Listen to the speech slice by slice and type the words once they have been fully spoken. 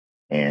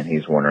and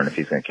he's wondering if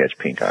he's going to catch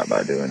pink eye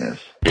by doing this.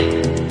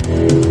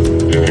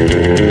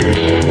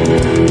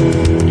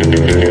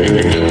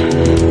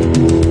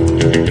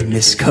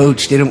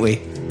 Miscoached, didn't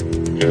we?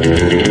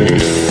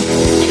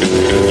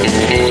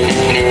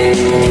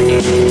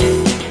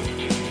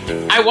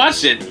 I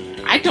watched it.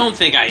 I don't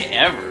think I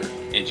ever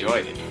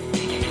enjoyed it.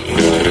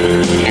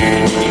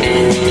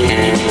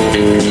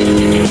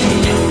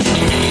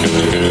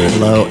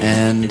 Hello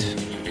and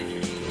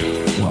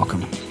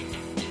welcome.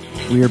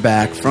 We are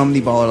back from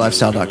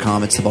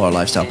theballerlifestyle.com. It's the Baller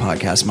Lifestyle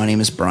Podcast. My name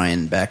is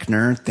Brian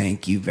Beckner.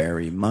 Thank you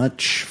very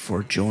much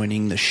for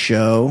joining the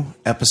show.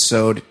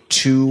 Episode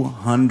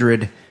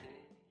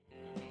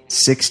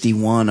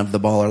 261 of the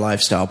Baller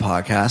Lifestyle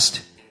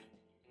Podcast.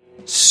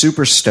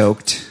 Super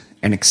stoked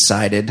and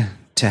excited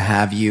to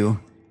have you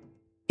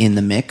in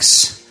the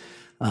mix.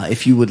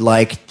 If you would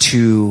like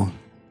to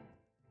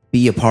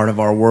be a part of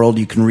our world,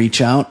 you can reach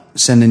out,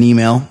 send an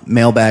email,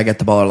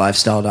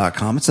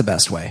 mailbag@theballerlifestyle.com. It's the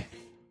best way.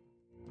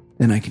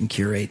 Then I can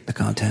curate the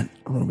content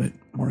a little bit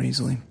more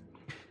easily.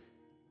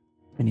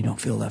 And you don't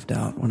feel left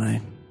out when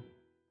I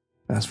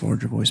fast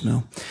forward your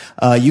voicemail.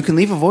 You can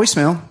leave a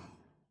voicemail,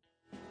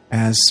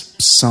 as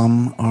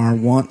some are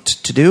wont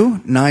to do.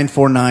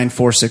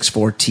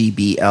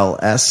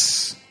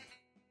 949-464-TBLS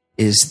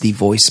is the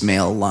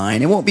voicemail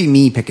line. It won't be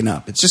me picking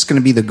up. It's just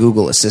going to be the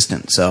Google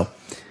Assistant. So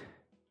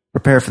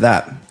prepare for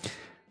that.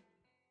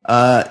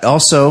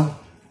 Also,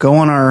 go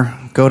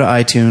to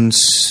iTunes,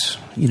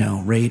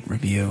 rate,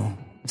 review.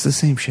 It's the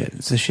same shit.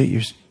 It's the shit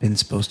you've been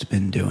supposed to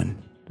been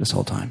doing this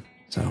whole time.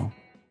 So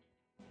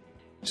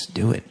just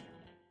do it.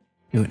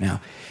 Do it now.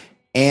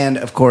 And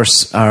of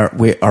course, our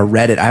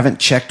Reddit. I haven't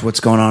checked what's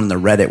going on in the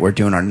Reddit. We're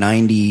doing our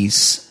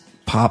 90s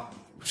pop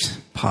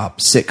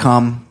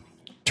sitcom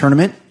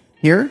tournament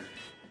here,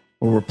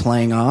 where we're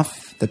playing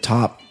off the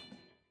top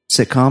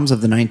sitcoms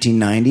of the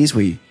 1990s.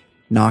 We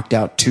knocked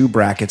out 2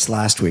 brackets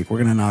last week. We're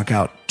going to knock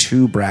out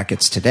 2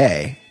 brackets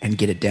today and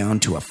get it down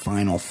to a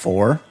final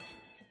 4.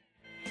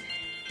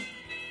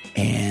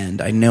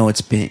 And I know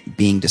it's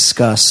being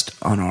discussed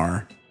on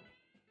our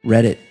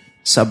Reddit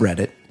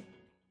subreddit,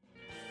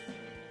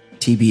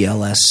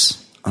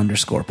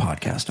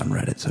 TBLS_podcast on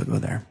Reddit. So go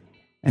there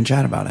and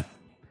chat about it.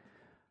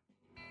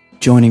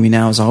 Joining me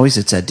now, as always,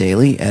 it's Ed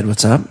Daly. Ed,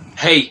 what's up?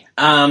 Hey,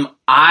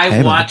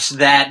 I watched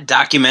that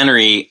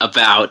documentary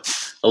about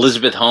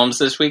Elizabeth Holmes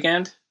this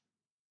weekend.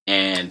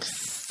 And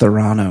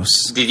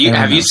Theranos.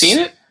 Have you seen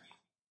it?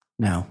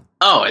 No.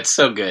 Oh, it's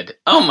so good.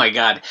 Oh my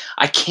God.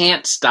 I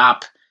can't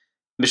stop.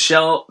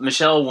 Michelle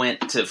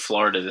went to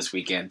Florida this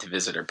weekend to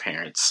visit her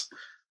parents.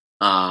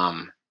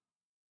 And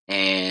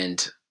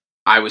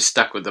I was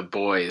stuck with the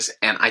boys,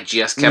 and I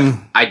just kept,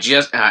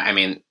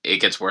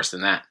 it gets worse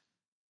than that.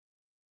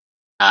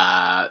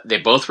 They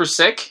both were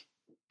sick.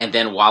 And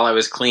then while I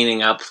was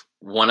cleaning up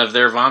one of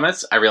their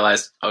vomits, I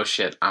realized, oh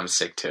shit, I'm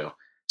sick too.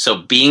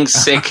 So being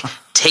sick,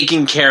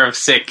 taking care of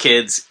sick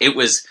kids, it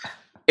was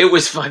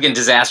fucking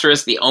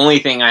disastrous. The only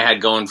thing I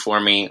had going for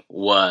me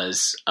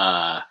was,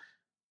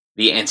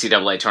 the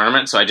NCAA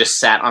tournament. So I just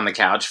sat on the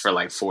couch for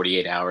like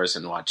 48 hours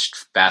and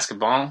watched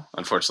basketball.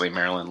 Unfortunately,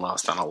 Maryland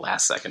lost on a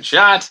last second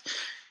shot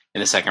in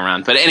the second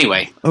round. But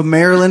anyway. Oh,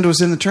 Maryland was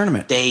in the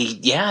tournament.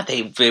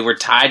 They were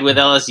tied with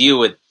LSU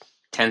with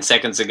 10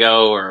 seconds to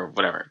go or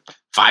whatever.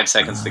 5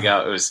 seconds to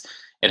go.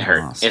 It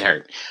hurt. Awesome. It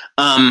hurt.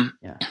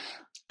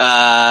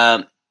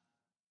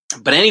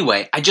 But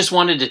anyway, I just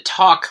wanted to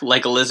talk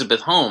like Elizabeth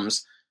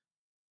Holmes.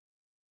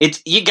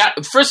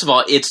 First of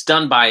all, it's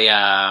done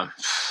by,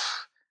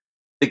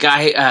 the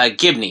guy,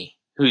 Gibney,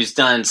 who's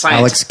done science.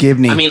 Alex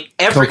Gibney. I mean,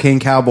 Cocaine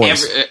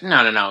Cowboys.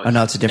 No. Oh,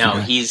 no, it's a different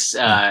guy. He's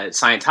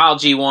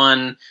Scientology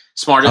one,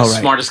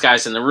 smartest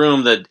guys in the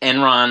room, the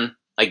Enron.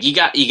 Like, you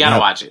got to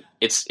watch it.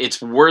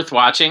 It's worth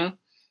watching.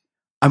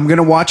 I'm going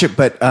to watch it,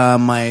 but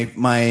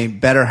my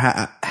better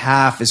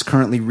half is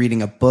currently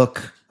reading a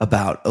book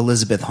about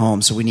Elizabeth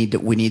Holmes, so we need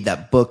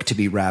that book to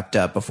be wrapped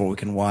up before we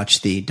can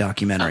watch the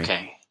documentary.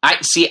 Okay.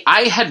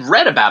 I had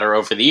read about her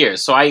over the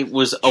years, so I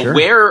was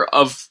aware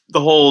of the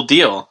whole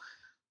deal,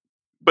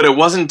 but it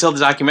wasn't until the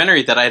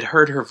documentary that I'd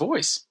heard her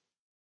voice.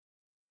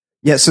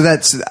 Yeah, so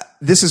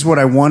this is what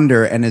I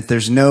wonder, and if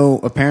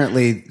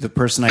apparently the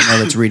person I know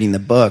that's reading the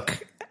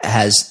book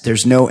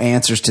there's no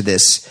answers to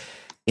this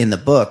in the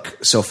book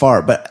so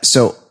far, but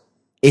so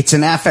it's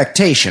an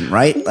affectation,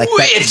 right? Like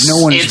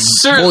no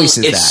one's voice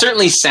is that. It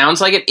certainly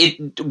sounds like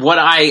it.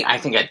 I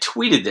think I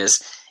tweeted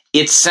this.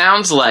 It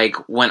sounds like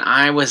when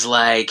I was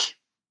like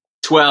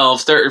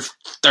 12,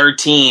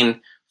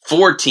 13,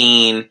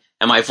 14,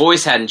 and my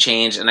voice hadn't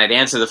changed, and I'd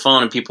answer the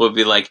phone, and people would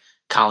be like,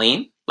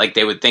 Colleen? Like,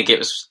 they would think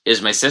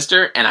is my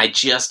sister, and I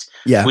just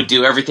would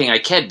do everything I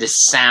could to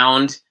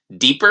sound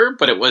deeper,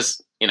 but it was,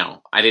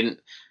 I didn't.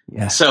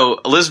 Yeah. So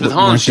Elizabeth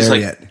Holmes,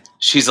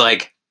 she's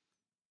like,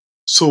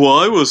 so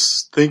I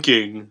was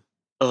thinking,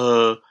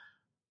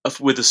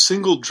 with a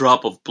single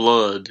drop of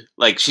blood.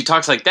 Like, she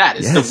talks like that.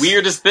 It's the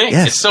weirdest thing.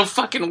 Yes. It's so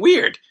fucking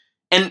weird.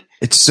 And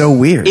it's so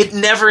weird. It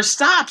never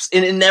stops.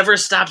 And it never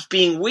stops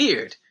being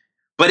weird.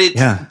 But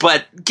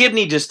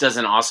Gibney just does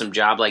an awesome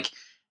job. Like,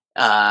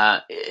 Errol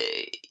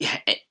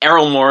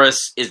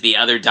Morris is the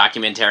other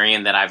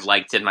documentarian that I've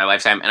liked in my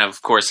lifetime, and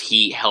of course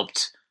he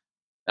helped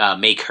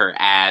make her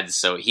ads,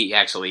 so he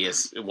actually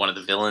is one of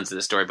the villains of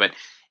the story. But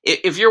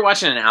if you're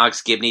watching an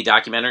Alex Gibney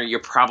documentary, you're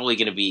probably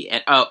going to be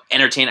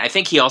entertained. I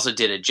think he also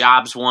did a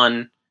Jobs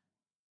one.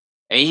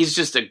 And he's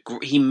just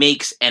he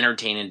makes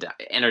entertaining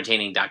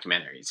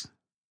documentaries,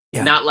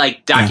 not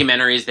like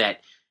documentaries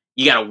that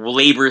you got to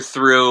labor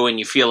through and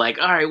you feel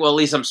like, all right, well, at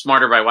least I'm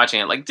smarter by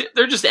watching it. Like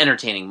they're just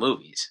entertaining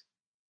movies.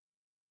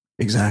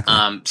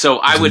 Exactly. So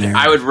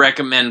I would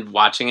recommend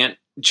watching it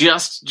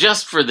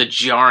just for the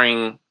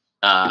jarring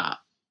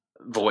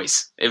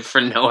voice, if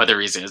for no other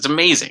reason. It's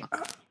amazing.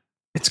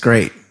 It's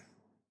great.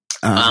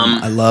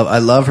 I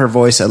love her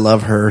voice. I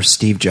love her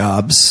Steve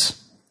Jobs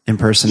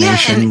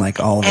impersonation, like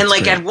all of it. And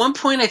like great. At one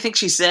point, I think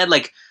she said,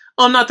 like,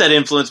 "Oh, I'm not that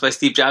influenced by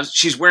Steve Jobs."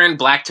 She's wearing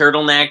black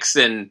turtlenecks,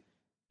 and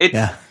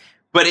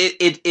but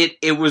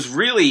it was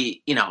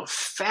really,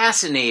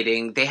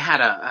 fascinating. They had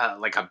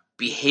a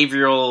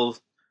behavioral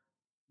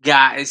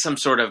guy, some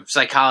sort of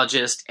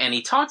psychologist, and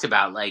he talked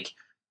about like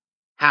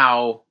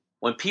how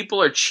when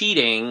people are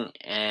cheating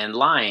and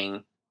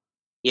lying,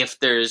 if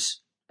there's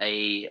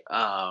a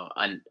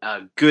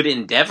good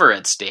endeavor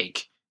at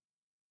stake,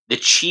 the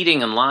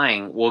cheating and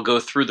lying will go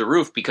through the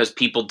roof because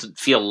people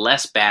feel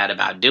less bad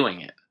about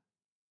doing it.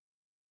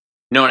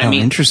 Know what I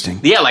mean?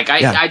 Interesting. Yeah, like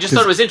I just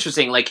thought it was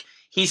interesting. Like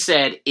he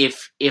said,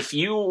 if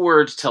you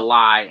were to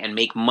lie and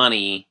make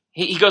money,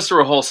 he goes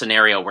through a whole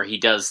scenario where he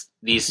does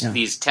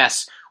these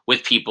tests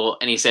with people,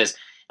 and he says,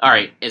 all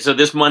right, and so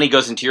this money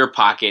goes into your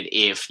pocket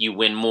if you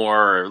win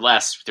more or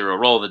less through a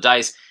roll of the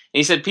dice. And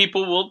he said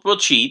people will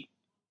cheat.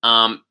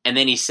 And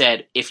then he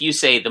said, if you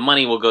say the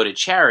money will go to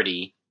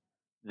charity,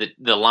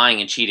 the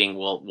lying and cheating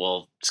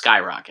will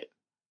skyrocket.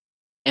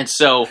 And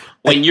so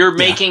when you're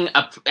making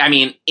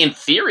in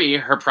theory,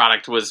 her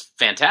product was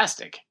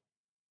fantastic,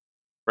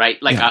 right?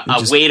 Like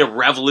a way to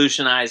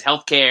revolutionize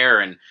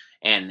healthcare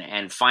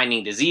and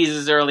finding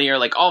diseases earlier,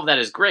 like all of that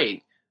is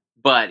great.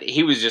 But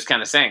he was just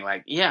kind of saying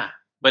like, yeah,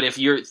 but if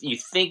you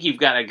think you've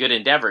got a good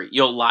endeavor,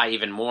 you'll lie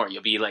even more.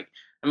 You'll be like,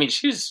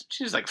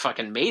 she's like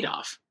fucking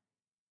Madoff.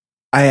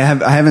 I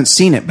haven't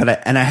seen it,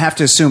 but I have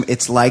to assume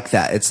it's like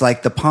that. It's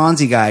like the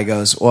Ponzi guy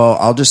goes, well,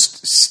 I'll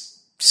just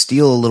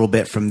steal a little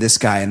bit from this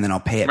guy and then I'll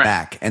pay it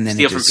back. And then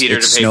steal from Peter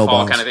to pay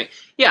Paul kind of thing.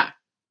 Yeah.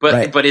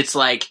 But it's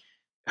like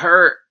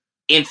her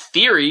in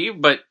theory,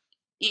 but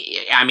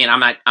I'm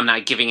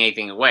not giving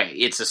anything away.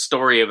 It's a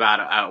story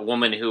about a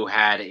woman who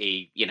had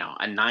a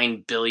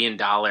 $9 billion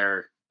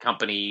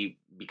company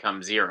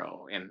become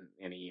zero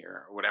in a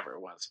year or whatever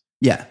it was.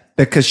 Yeah.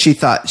 Because she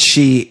thought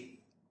she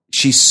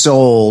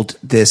sold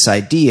this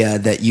idea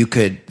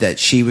that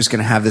she was going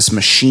to have this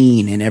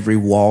machine in every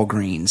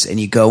Walgreens, and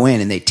you go in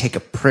and they take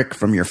a prick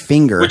from your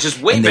finger, which is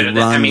way better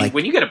than,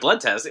 when you get a blood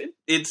test,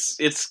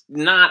 it's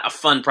not a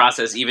fun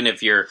process, even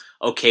if you're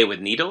okay with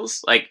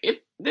needles. Like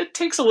it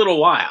takes a little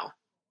while.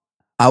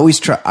 I always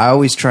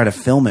try to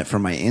film it for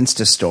my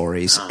Insta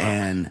stories,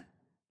 and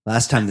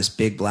last time this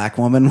big black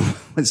woman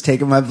was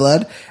taking my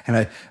blood,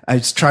 and I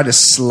just tried to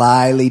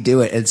slyly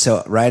do it. And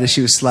so right as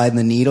she was sliding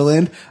the needle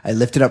in, I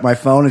lifted up my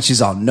phone and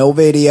she's all, no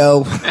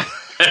video.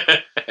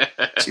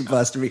 She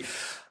busted me.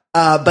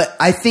 But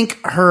I think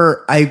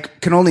I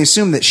can only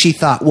assume that she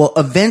thought, well,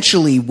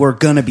 eventually we're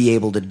going to be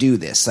able to do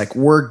this. Like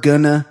we're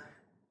going to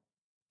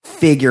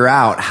figure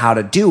out how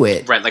to do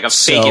it. Right. Like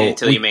fake it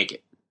until you make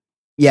it.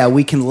 Yeah,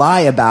 we can lie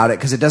about it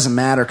because it doesn't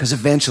matter because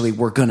eventually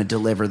we're going to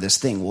deliver this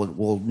thing.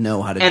 We'll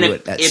know how to do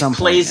it at some point.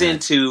 It plays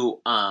into,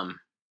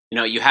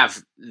 you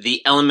have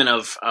the element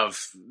of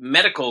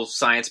medical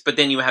science, but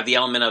then you have the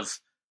element of,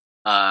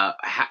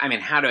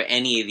 how do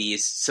any of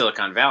these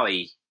Silicon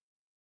Valley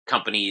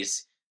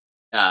companies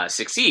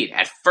succeed?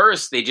 At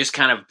first, they just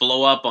kind of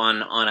blow up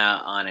on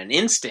an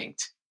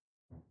instinct,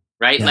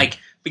 right? Yeah. Like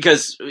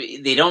because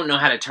they don't know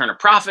how to turn a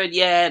profit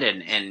yet,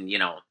 and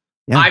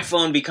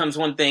iPhone becomes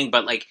one thing,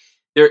 but like.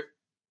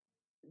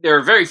 There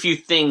are very few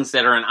things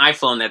that are an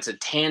iPhone that's a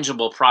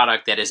tangible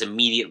product that is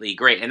immediately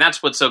great. And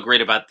that's what's so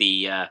great about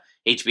the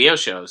HBO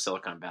show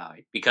Silicon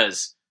Valley,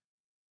 because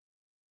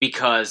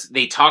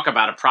they talk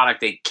about a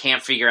product they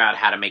can't figure out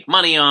how to make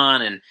money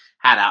on and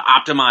how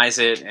to optimize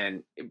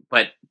it.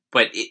 But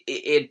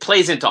it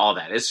plays into all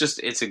that.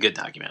 It's a good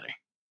documentary.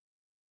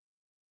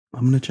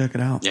 I'm going to check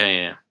it out.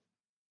 Yeah.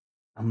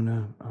 Oh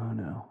no.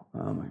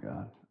 Oh my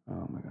God.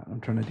 I'm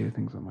trying to do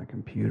things on my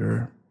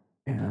computer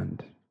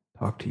and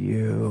talk to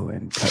you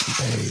and cut and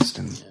paste,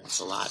 and it's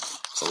a lot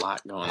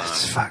going on.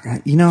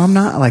 Fucking, I'm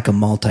not like a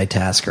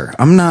multitasker.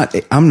 I'm not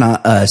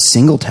a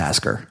single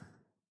tasker.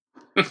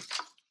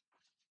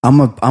 I'm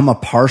a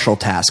partial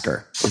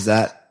tasker. Is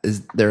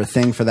there a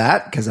thing for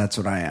that? Because that's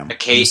what I am.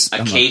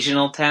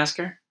 Occasional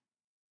tasker.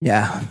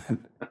 Yeah,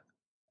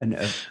 an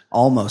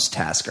almost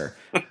tasker.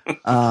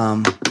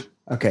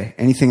 Okay.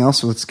 Anything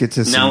else? Let's get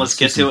to now. Let's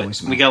get to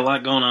it. We got a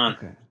lot going on.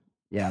 Okay.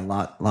 Yeah, a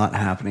lot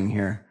happening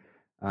here.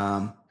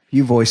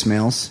 Few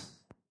voicemails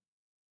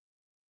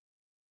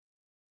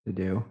to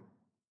do.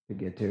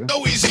 to get to.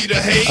 So easy to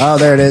hate. Oh,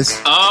 there it is.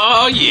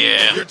 Oh,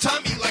 yeah. Your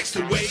time he likes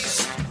to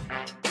waste.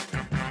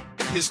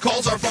 His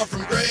calls are far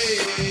from great.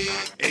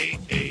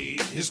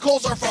 His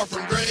calls are far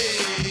from great.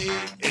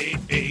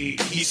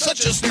 He's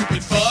such a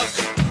stupid fuck.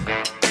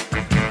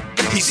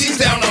 He seems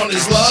down on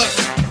his luck.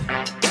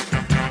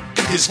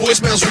 His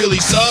voicemails really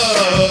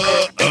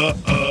suck.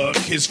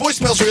 His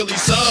voicemails really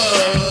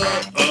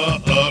suck.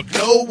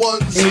 No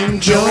one's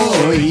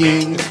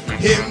enjoying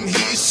him.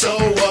 He's so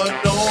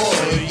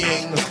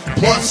annoying.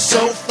 Plus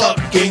so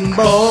fucking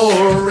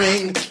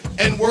boring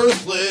and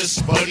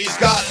worthless. But he's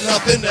got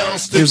nothing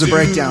else to do. Here's a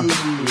breakdown.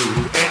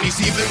 And he's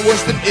even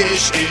worse than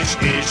ish.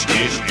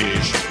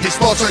 His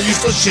thoughts are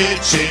useless shit.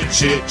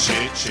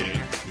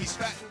 He's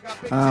fat and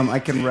got big I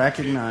can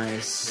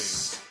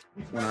recognize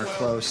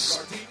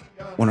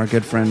when our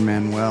good friend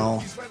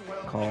Manuel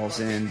calls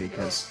in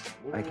because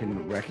I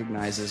can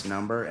recognize his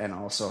number and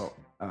also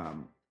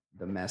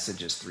the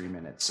message is 3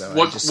 minutes. So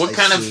What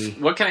kind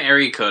of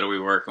area code are we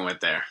working with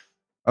there?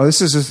 Oh,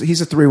 he's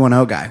a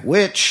 310 guy.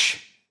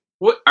 Which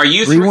What are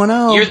you?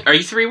 310? Are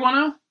you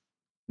 310?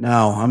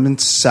 no, I'm in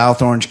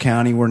South Orange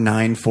County. We're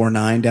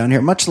 949 down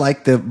here, much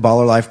like the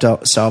Baller Lifestyle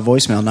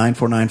voicemail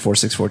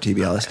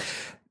 949-464-TBLS.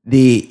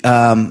 The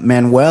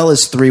Manuel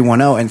is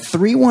 310, and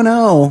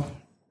 310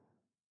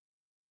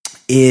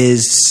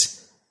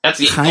 is That's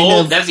the kind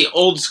old. of- That's the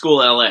old school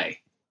LA.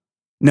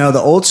 no, the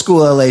old school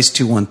LA is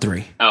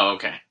 213. Oh,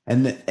 okay.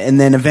 And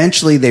then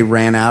eventually they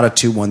ran out of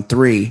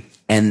 213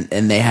 and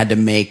they had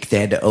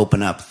to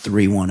open up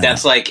 310.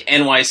 That's like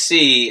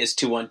NYC is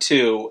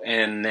 212,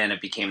 and then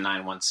it became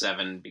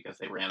 917 because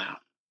they ran out.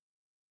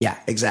 Yeah,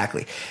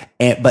 exactly.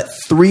 But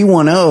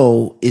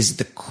 310 is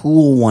the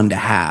cool one to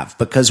have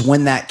because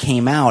when that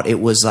came out, it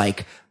was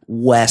like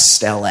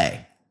West LA.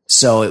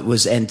 So it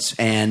was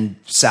and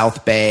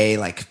South Bay,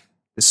 like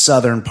the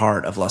southern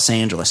part of Los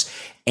Angeles.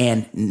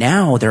 And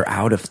now they're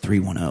out of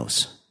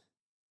 310s.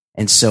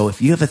 And so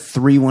if you have a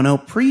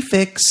 310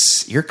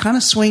 prefix, you're kind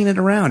of swinging it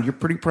around. You're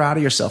pretty proud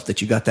of yourself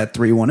that you got that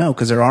 310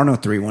 because there are no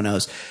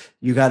 310s.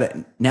 You got it.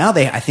 Now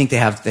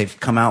they've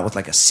come out with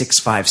like a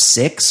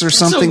 656 or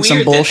something, It's so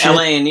weird some bullshit. that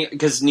LA and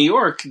because New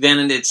York,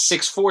 then it's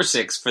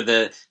 646 for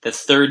the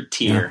third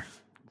tier.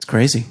 It's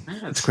crazy.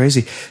 Yeah, It's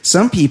crazy.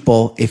 Some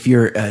people, if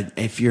you're a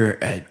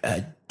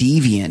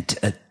deviant,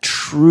 a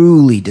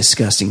truly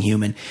disgusting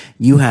human,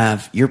 you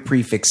have your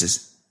prefix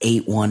is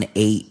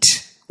 818,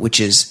 which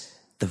is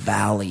the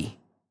Valley,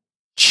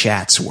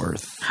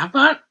 Chatsworth. How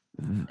about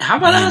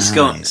us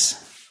going? Nice.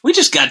 We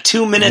just got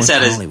 2 minutes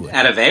North out Hollywood.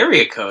 of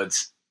area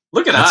codes.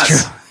 Look at That's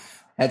us. true.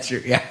 That's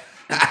true. Yeah.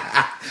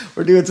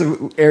 We're doing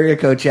some area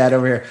code chat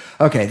over here.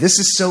 Okay. This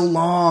is so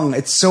long.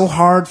 It's so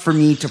hard for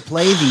me to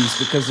play these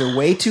because they're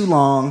way too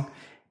long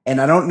and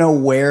I don't know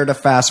where to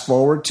fast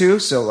forward to.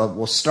 So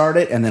we'll start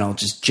it and then I'll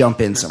just jump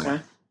in somewhere.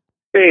 Okay.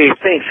 Hey,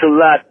 thanks a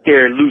lot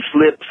there, Loose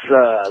Lips.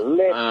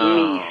 Let Oh.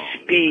 me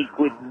speak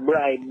with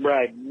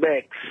Bright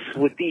Bex,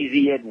 with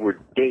Easy Edward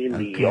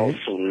Daly, Okay.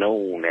 also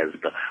known as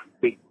the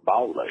Big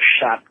Baller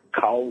Shot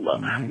Caller.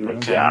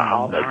 Okay.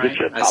 All right.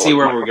 I see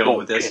where we're going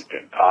with this.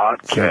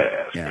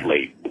 Podcast, Yeah.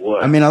 Playboy.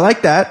 I mean, I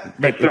like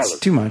that, but Hey, it's fellas.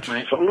 too much.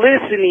 Right. So I'm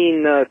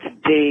listening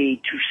today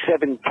to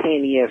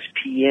 710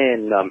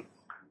 ESPN,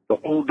 the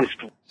oldest.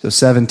 So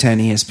 710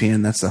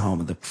 ESPN, that's the home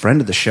of the friend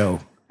of the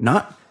show.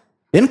 Not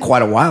been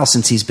quite a while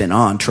since he's been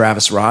on.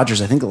 Travis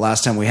Rogers. I think the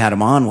last time we had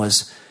him on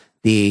was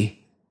the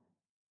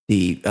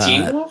Teen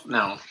Wolf?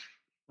 No.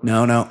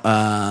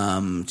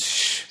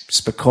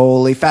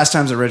 Spicoli, Fast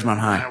Times at Ridgemont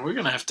High. We're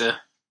gonna have to.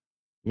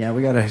 Yeah,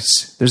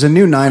 there's a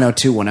new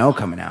 90210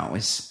 coming out.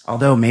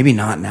 Although maybe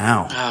not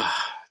now.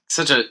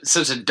 Such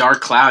a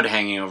dark cloud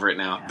hanging over it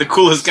now. The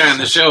coolest guy on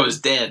the show is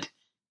dead.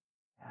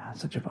 Yeah,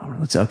 such a bummer.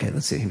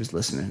 Let's see. He was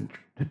listening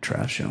to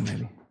Trav's show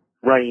maybe.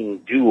 Running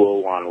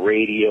duo on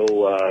radio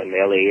in the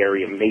LA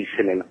area,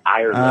 Mason and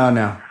Ireland. Oh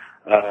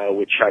no.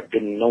 Which I've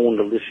been known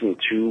to listen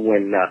to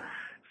when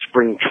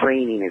spring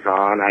training is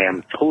on. I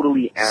am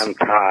totally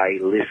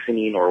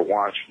anti-listening or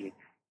watching.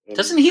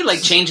 Doesn't he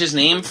like change his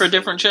name for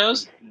different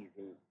shows?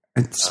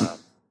 It's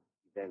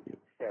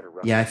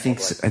yeah, I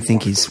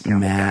think he's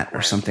Matt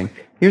or something.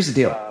 Here's the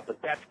deal.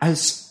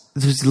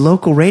 There's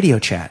local radio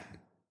chat.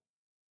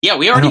 Yeah,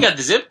 we already got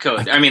the zip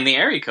code. I mean, the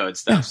area code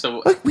stuff. Yeah.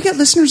 So Look, we got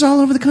listeners all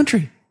over the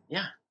country.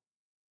 yeah,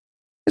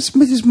 There's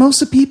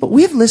most of the people.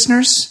 We have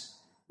listeners.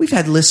 We've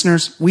had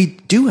listeners. We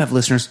do have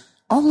listeners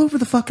all over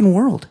the fucking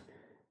world.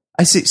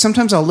 I see.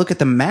 Sometimes I'll look at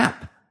the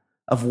map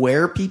of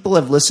where people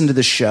have listened to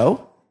the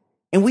show,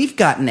 and we've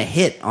gotten a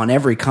hit on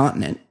every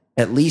continent,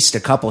 at least a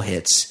couple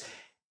hits.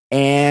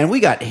 And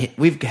we've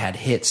had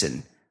hits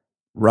in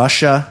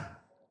Russia.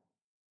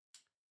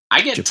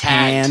 I get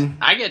Japan. tagged.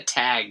 I get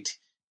tagged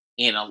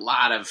in a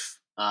lot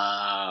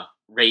of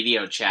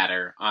radio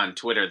chatter on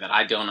Twitter that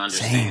I don't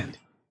understand.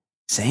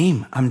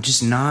 Same. I'm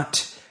just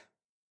not.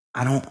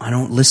 I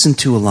don't listen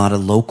to a lot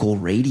of local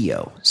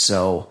radio,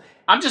 so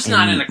I'm just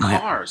not in a my-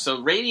 car,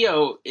 so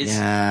radio is.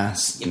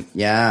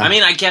 yeah. I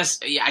mean, I guess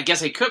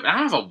I could. But I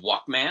don't have a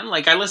Walkman.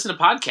 Like I listen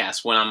to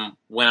podcasts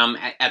when I'm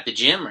at the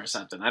gym or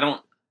something. I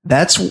don't.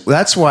 That's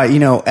why,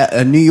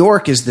 New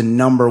York is the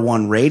number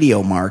one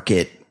radio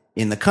market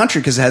in the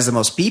country because it has the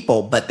most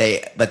people, but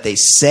they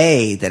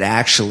say that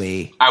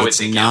actually I would it's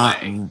think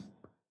not. LA.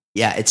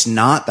 Yeah, it's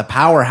not the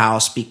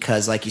powerhouse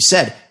because, like you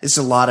said, it's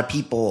a lot of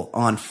people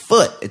on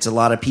foot. It's a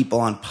lot of people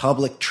on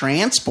public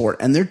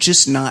transport, and they're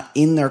just not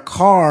in their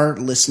car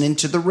listening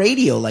to the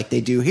radio like they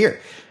do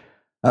here.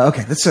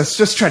 Okay, let's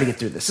just try to get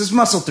through this. Let's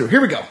muscle through. Here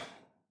we go.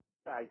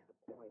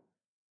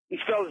 These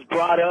fellas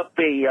brought up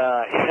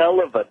a hell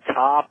of a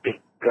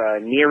topic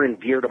near and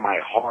dear to my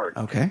heart.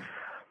 Okay.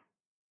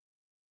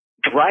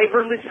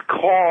 Driverless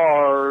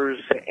cars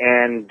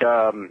and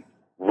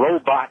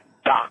robot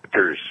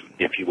doctors,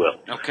 if you will.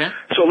 Okay.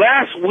 So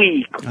last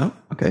week, Oh,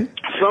 okay.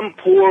 some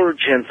poor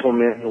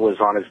gentleman was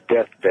on his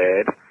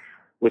deathbed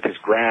with his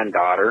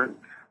granddaughter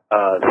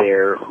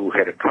there who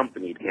had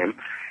accompanied him,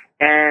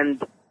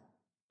 and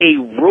a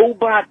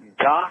robot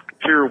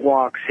doctor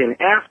walks in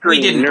after We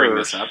a didn't bring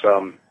nurse this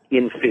up.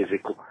 in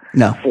physical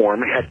No.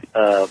 form had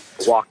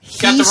walked.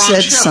 Got He the wrong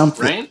said show,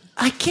 something. right?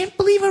 I can't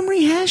believe I'm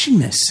rehashing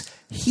this.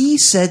 He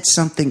said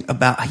something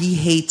about he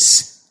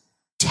hates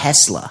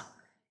Tesla.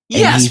 And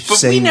Yes, he's but we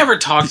saying- never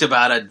talked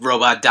about a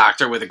robot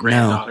doctor with a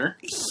granddaughter.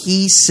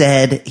 He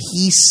said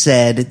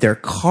their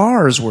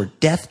cars were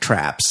death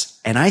traps,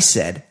 and I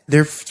said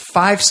they're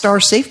 5-star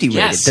safety rated.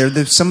 Yes.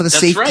 They're some of the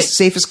That's right.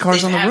 safest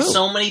cars They on the have road.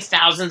 so many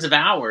thousands of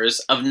hours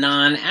of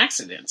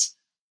non-accidents.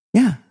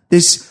 Yeah,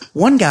 there's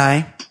one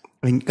guy.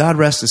 I mean, God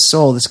rest his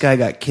soul. This guy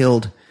got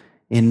killed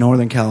in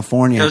Northern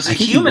California. It was a I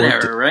think he human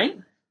worked error, right?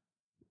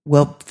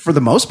 Well, for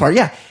the most part,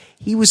 yeah.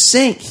 He was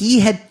saying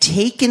he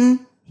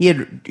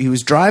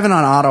was driving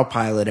on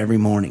autopilot every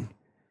morning.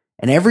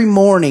 And every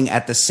morning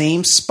at the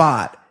same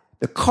spot,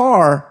 the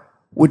car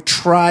would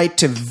try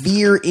to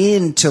veer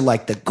into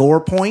like the gore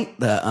point,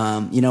 the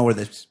where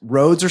the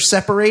roads are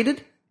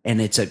separated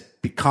and it's a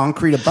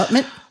concrete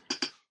abutment.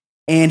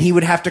 And he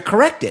would have to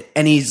correct it.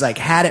 And he's like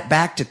had it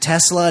back to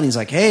Tesla and he's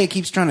like, hey, it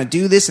keeps trying to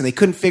do this, and they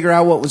couldn't figure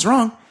out what was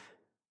wrong.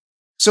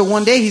 So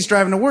one day he's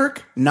driving to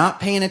work, not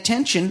paying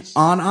attention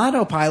on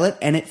autopilot,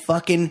 and it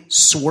fucking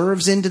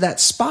swerves into that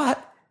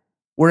spot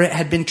where it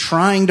had been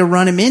trying to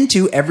run him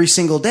into every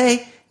single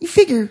day. You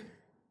figure,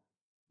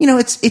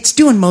 it's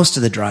doing most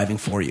of the driving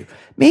for you.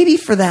 Maybe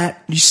for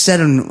that, you set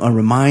a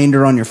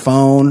reminder on your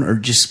phone or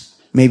just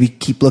maybe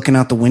keep looking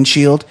out the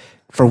windshield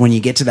for when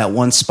you get to that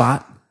one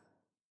spot,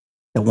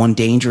 that one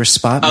dangerous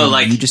spot. Oh, maybe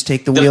like you just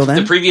take the wheel then?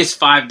 The previous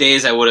 5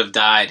 days I would have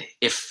died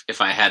if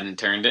I hadn't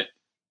turned it.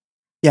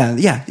 Yeah.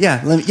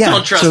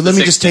 Don't trust So the let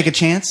me sixth just take day. a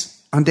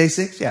chance on day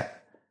 6. Yeah.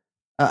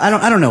 I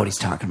don't know what he's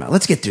talking about.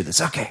 Let's get through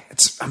this. Okay.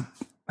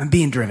 I'm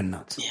being driven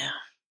nuts. Yeah.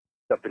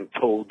 Up and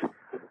told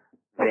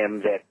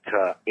them that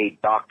a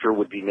doctor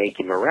would be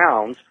making the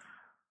rounds.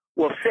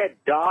 Well, said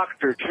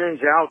doctor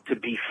turns out to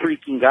be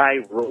freaking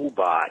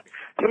iRobot,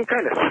 some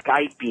kind of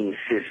Skyping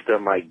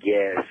system, I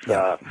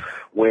guess,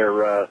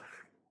 where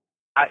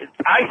I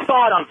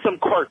saw it on some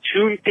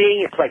cartoon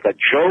thing. It's like a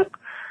joke,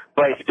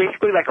 but it's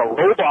basically like a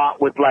robot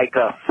with like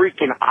a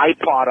freaking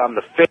iPod on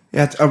the face.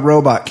 Yeah, a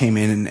robot came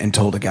in and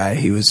told a guy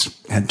he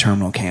had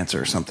terminal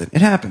cancer or something.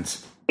 It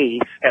happens.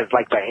 As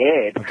like the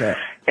head. Okay.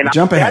 And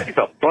Jump that ahead. is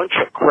a bunch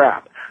of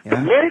crap. Yeah?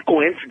 The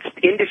medical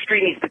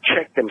industry needs to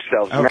check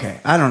themselves. Okay.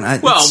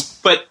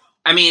 But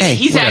I mean, Hey,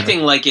 he's whatever. acting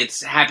like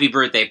it's Happy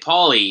Birthday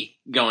Paulie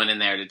going in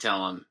there to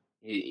tell him.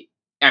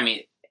 I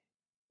mean,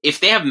 if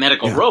they have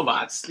medical Yeah.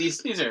 robots,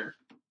 these are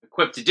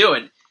equipped to do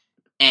it.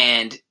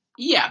 And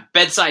yeah,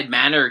 bedside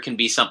manner can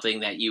be something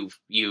that you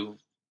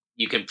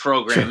can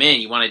program Sure. in.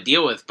 You want to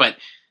deal with, but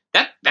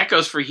that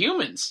goes for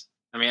humans.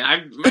 I mean,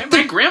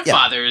 my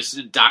grandfather's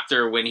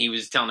doctor, when he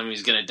was telling him he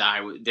was going to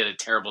die, did a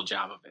terrible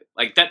job of it.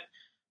 Like that.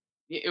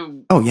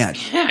 Oh yeah.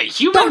 Yeah,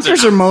 humans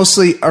Doctors are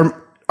mostly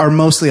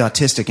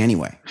autistic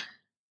anyway.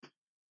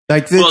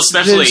 Like Well,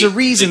 especially there's a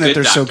reason the that good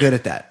they're so doctor. good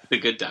at that. the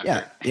good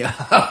doctor. Yeah.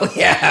 Oh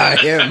yeah.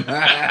 Him.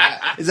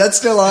 Is that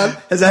still on?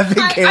 Has that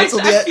been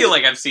canceled I yet? feel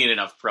like I've seen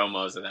enough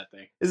promos of that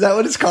thing. Is that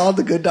what it's called?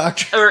 The Good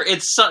Doctor? Or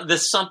it's the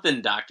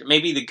something doctor.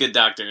 Maybe the good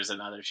doctor is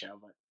another show.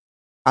 But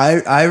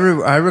I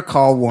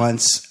recall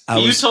once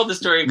you told the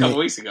story a couple Yeah.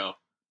 weeks ago.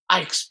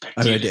 I expect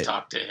Oh, you I to did.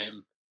 talk to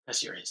him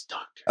as you're his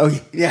doctor. Oh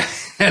yeah,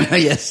 no,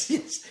 yes.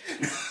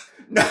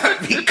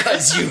 Not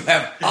because you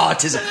have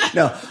autism.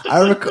 No,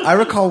 I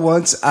recall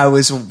once I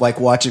was like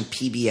watching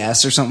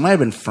PBS or something. It might have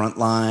been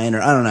Frontline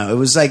or I don't know. It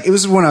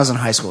was when I was in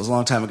high school. It was a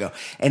long time ago,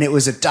 and it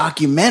was a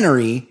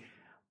documentary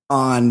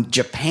on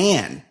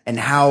Japan and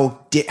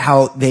how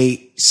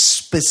they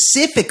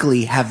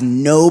specifically have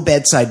no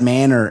bedside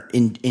manner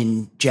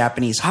in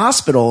Japanese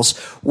hospitals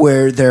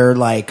where they're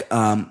like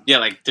Yeah,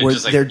 like they're Where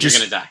just like they're you're just-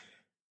 gonna die.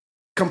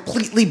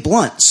 completely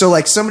blunt. So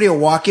like somebody will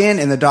walk in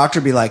and the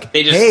doctor be like,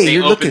 They "Hey, they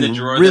you're open looking the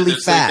drawer really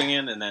that they're fat." sleeping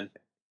in, and then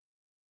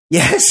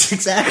Yes,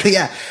 exactly.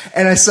 Yeah.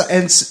 And I saw,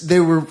 and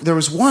there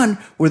was one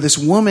where this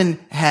woman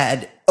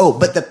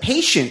but the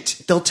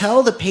patient, they'll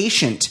tell the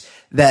patient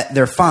that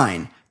they're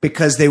fine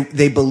because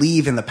they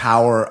believe in the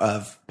power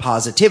of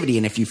positivity.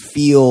 And if you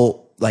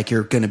feel like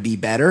you're going to be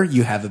better,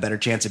 you have a better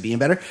chance of being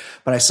better.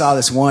 But I saw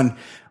this one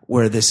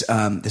where this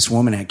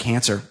woman had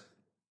cancer,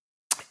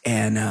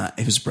 and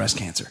it was breast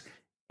cancer,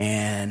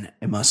 and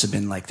it must have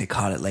been like they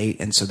caught it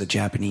late, and so the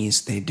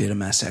Japanese, they did a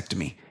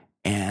mastectomy,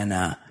 and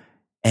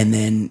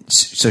then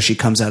so she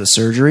comes out of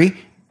surgery,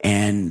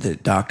 and the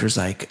doctor's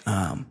like,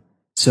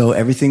 so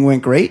everything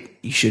went great.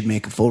 You should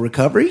make a full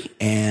recovery,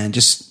 and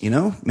just,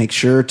 make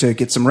sure to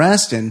get some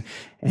rest and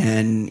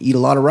eat a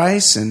lot of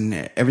rice,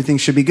 and everything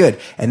should be good.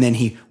 And then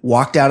he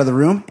walked out of the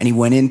room, and he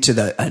went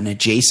into an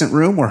adjacent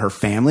room where her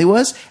family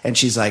was. And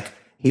she's like,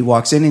 he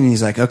walks in and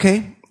he's like,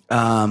 okay,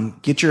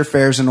 get your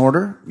affairs in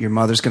order. Your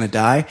mother's going to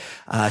die.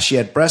 She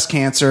had breast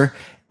cancer,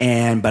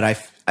 but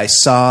I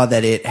saw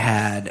that it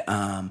had,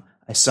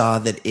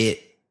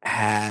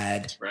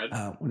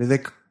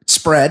 Spread?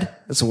 Spread.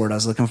 That's the word I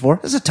was looking for.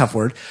 That's a tough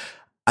word.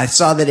 I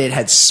saw that it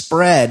had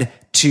spread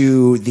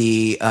to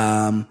the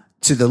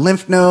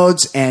lymph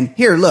nodes, and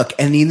here, look.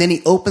 And then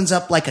he opens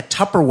up like a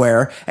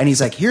Tupperware, and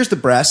he's like, here's the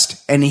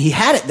breast. And he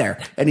had it there.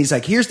 And he's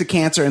like, here's the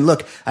cancer. And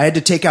look, I had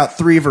to take out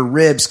 3 of her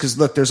ribs because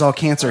look, there's all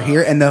cancer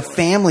here. And the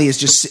family is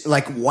just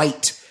like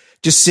white,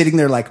 just sitting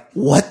there like,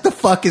 what the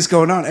fuck is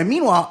going on? And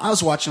meanwhile, I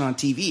was watching on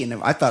TV,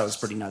 and I thought it was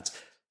pretty nuts.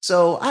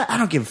 So I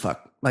don't give a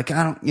fuck. Like,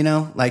 I don't,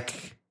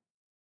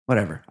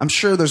 whatever. I'm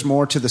sure there's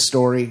more to the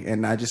story,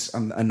 and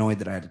I'm annoyed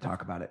that I had to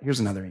talk about it. Here's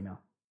another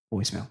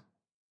voicemail.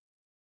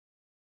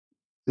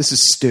 This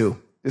is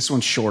Stu. This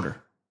one's shorter.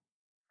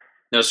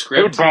 No Hey,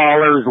 script.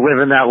 ballers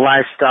living that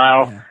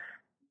lifestyle.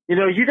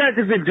 Yeah. You guys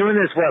have been doing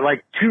this,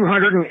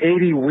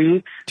 280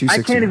 weeks? I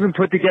 260. can't even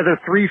put together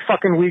 3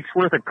 fucking weeks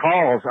worth of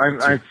calls.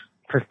 It's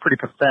pretty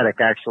pathetic,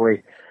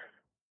 actually.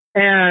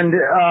 And,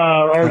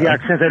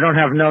 since I don't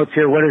have notes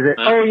here, what is it?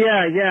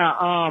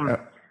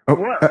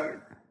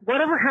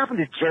 Whatever happened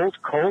to Jolt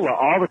Cola?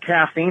 All the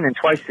caffeine and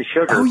twice the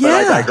sugar. Oh, But yeah.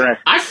 I digress.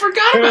 I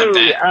forgot about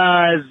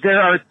that. There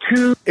are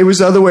 2. It was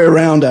the other way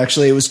around,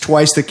 actually. It was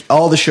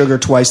all the sugar,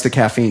 twice the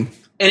caffeine.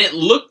 And it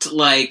looked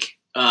like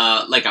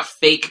a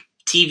fake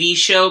TV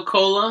show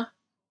cola.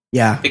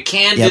 Yeah. The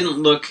can Yep. didn't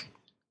look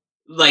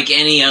like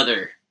any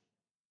other.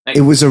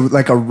 It was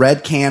like a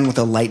red can with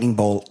a lightning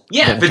bolt.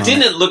 Yeah, bolt but on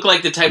didn't it. it look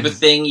like the type of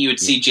thing you would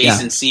see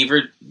Jason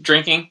Seaver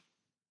drinking?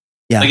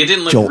 Yeah. Like it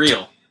didn't look Jolt.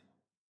 real.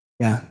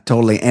 Yeah,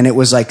 totally. And it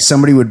was like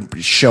somebody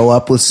would show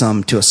up with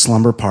some to a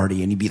slumber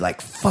party, and you'd be like,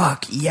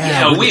 fuck,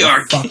 yeah. Yeah, we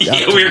are. fucked up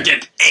Yeah, we are tonight.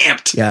 getting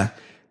amped. Yeah.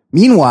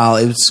 Meanwhile,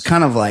 it was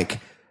kind of like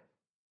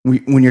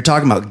when you're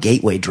talking about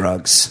gateway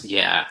drugs,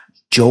 Yeah,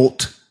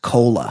 Jolt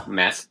Cola.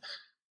 meth.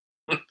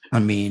 I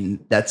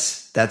mean,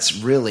 that's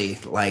really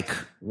like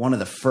one of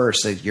the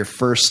first, your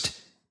first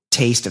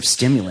taste of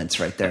stimulants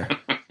right there.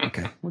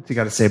 Okay. What's he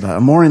got to say about it?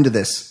 I'm more into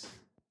this.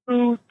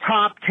 2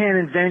 top 10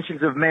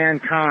 inventions of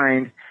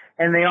mankind,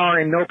 and they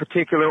are in no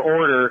particular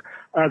order.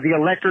 The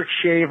electric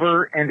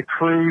shaver and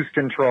cruise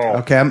control.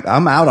 Okay.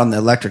 I'm out on the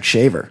electric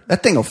shaver.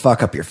 That thing will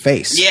fuck up your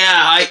face. Yeah,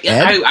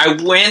 I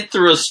went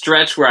through a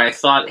stretch where I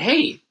thought,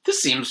 hey,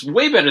 this seems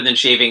way better than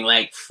shaving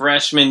like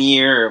freshman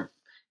year of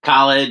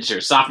college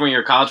or sophomore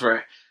year of college,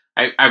 where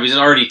I was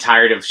already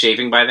tired of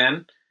shaving by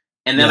then.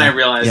 And then Yeah, I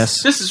realized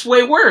yes. this is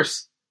way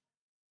worse.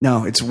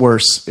 No, it's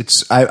worse.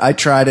 I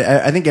tried it.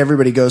 I think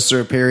everybody goes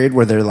through a period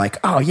where they're like,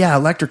 oh yeah,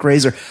 electric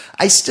razor.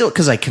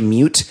 Cause I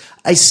commute,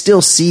 I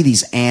still see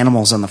these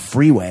animals on the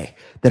freeway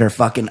that are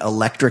fucking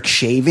electric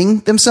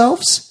shaving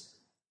themselves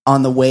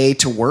on the way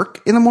to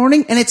work in the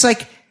morning. And it's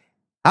like,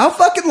 how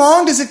fucking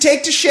long does it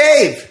take to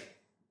shave?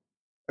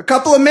 A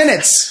couple of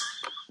minutes.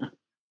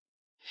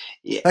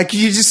 Yeah. Like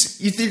you're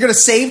going to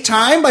save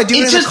time by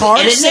doing it in the car?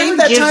 and it Save never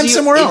that gives time you,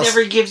 somewhere else. It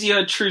never gives you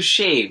a true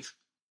shave.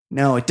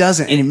 No, it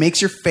doesn't. And it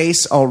makes your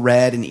face all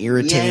red and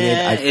irritated.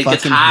 Yeah, I it fucking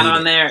gets hot hate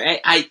on it.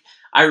 there.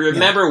 I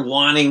remember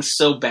wanting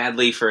so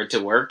badly for it to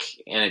work,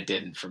 and it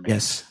didn't for me.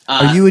 Yes.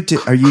 Are Are you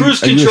cruise are you a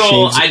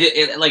control?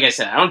 shades- Like I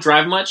said, I don't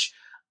drive much.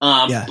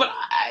 Yeah. But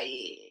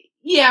I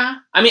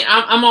mean,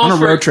 I'm all On a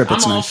for road trip, I'm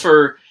it's all nice.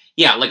 for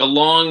like a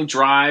long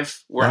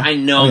drive where Yeah. I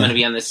know Oh, I'm yeah. going to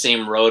be on the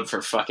same road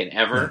for fucking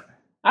ever.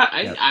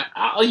 Yeah.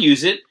 I'll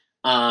use it.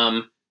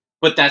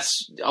 But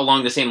that's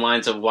along the same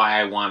lines of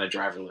why I want a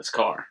driverless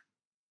car.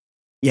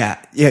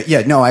 Yeah.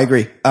 No, I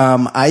agree.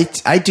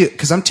 I do,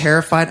 cause I'm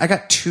terrified. I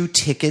got 2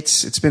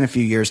 tickets. It's been a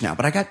few years now,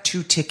 but I got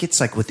 2 tickets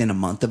like within a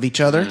month of each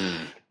other.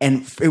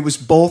 And it was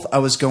both, I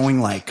was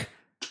going like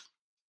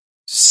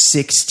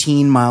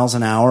 16 miles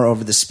an hour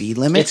over the speed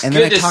limit. It's and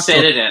good then I to talked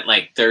set it at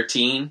like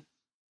 13.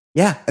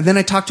 Yeah. And then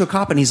I talked to a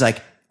cop and he's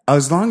like,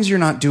 as long as you're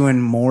not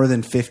doing more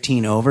than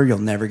 15 over, you'll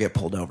never get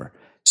pulled over.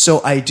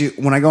 So I do,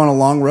 when I go on a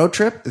long road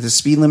trip, the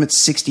speed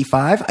limit's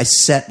 65. I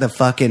set the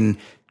fucking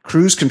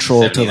cruise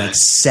control 79. to like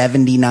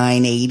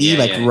 79, 80,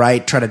 Yeah.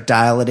 right, try to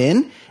dial it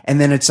in. And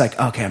then it's like,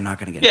 okay, I'm not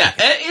going to get it. Yeah,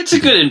 it's a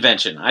good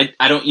invention. I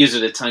don't use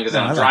it a ton because No,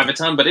 I I don't like drive it.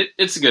 a ton, but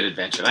it's a good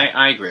invention.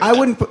 I agree. With I that.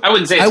 wouldn't I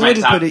wouldn't say it's my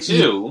top put it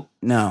 2.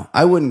 No,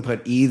 I wouldn't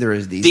put either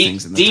of these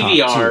things in the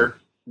top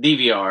 2.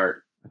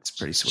 DVR That's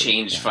pretty sweet.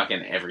 changed Yeah.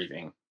 fucking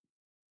everything.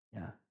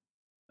 Yeah.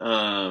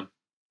 I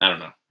don't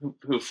know.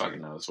 Who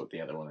fucking knows what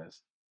the other one is?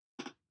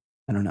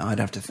 I don't know. I'd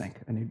have to think.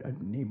 I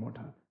need more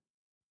time.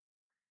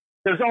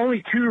 There's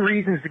only two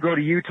reasons to go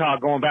to Utah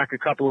going back a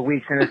couple of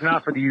weeks, and it's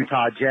not for the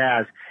Utah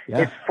Jazz. Yeah.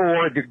 It's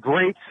for the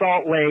Great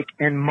Salt Lake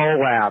and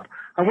Moab.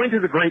 I went to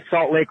the Great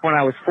Salt Lake when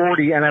I was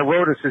 40, and I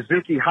rode a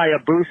Suzuki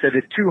Hayabusa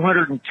at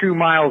 202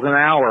 miles an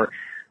hour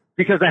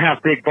because I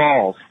have big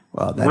balls.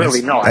 Well,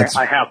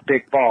 I have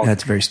big balls.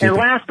 That's very stupid. And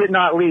last but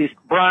not least,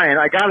 Brian,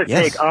 I got to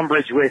Yes. take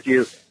umbrage with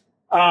you.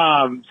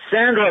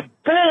 Sandra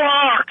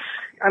Bullock.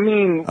 I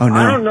mean, Oh, no.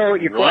 I don't know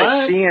what you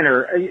like seeing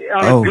her.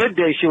 On a good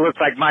day, she looks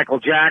like Michael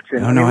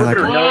Jackson. Oh, no, I look like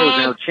at her her. nose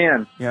and her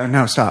chin. Yeah,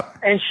 no, stop.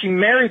 And she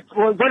married,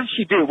 well, what did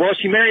she do? Well,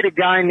 she married a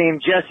guy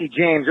named Jesse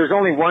James. There's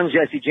only one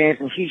Jesse James,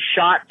 and he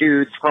shot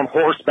dudes from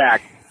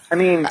horseback. I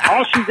mean,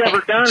 all she's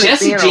ever done is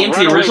Jesse be in a James,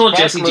 the runaway original buck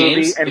Jesse movie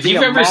James. and If be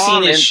you've a ever seen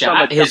mom his in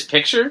shot, some- his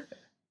picture,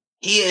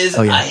 he is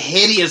Oh, yeah. a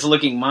hideous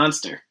looking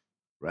monster.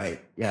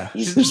 Right. Yeah.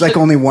 He's- There's like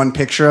only one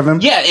picture of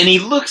him. Yeah, and he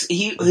looks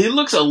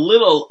a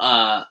little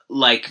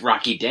like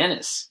Rocky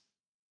Dennis.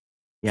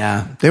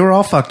 Yeah. They were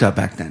all fucked up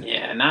back then.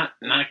 Yeah, not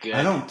good.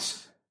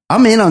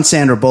 I'm in on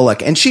Sandra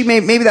Bullock, and she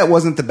maybe that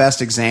wasn't the best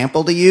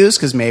example to use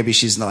because maybe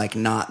she's like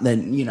not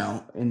then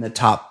in the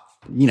top.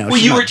 Well,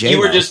 she's you not were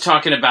J-Lo. just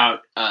talking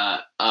about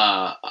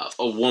a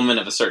woman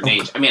of a certain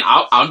age. I mean,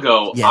 I'll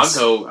go Yes.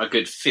 I'll go a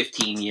good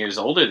 15 years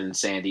older than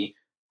Sandy.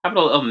 How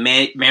about a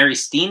Mary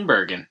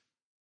Steenburgen?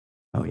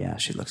 Oh yeah,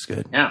 she looks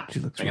good. Yeah, she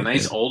looks like a really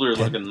nice good. older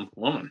looking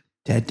woman.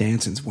 Ted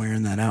Danson's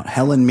wearing that out.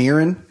 Helen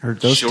Mirren,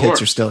 those Sure.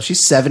 tits are still.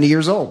 She's 70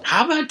 years old.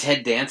 How about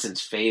Ted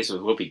Danson's face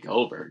with Whoopi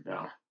Goldberg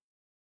though?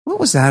 What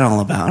was that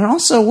all about? And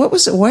also, what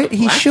was it? What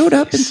he showed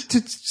up Blackface.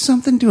 into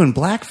something doing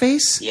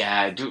blackface?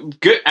 Yeah,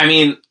 good. I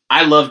mean,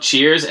 I love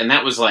Cheers, and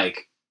that was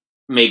like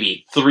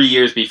maybe 3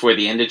 years before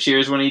the end of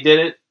Cheers when he did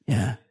it.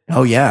 Yeah.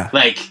 Oh yeah.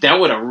 Like that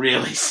would have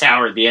really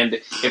soured the end.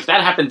 If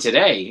that happened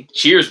today,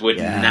 Cheers would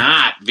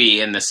not be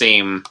in the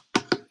same.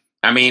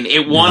 I mean,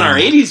 it won our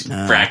 '80s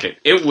bracket.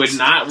 It would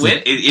not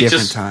win. It different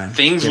just time.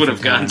 things would have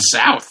Different gone time.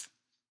 south.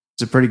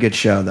 It's a pretty good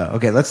show, though.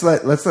 Okay, let's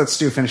let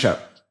Stu finish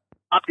up.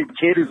 adopted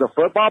kid who's a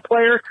football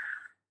player.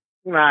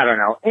 I don't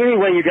know.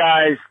 Anyway, you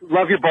guys,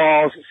 love your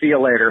balls. See you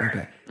later.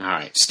 Okay. All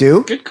right,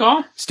 Stu? good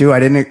call. Stu, I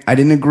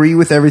didn't agree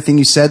with everything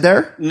you said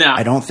there. No.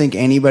 I don't think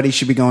anybody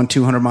should be going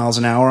 200 miles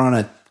an hour on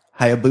a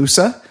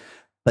Hayabusa.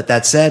 But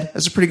that said,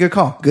 that's a pretty good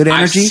call. Good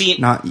energy.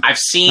 I've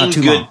seen not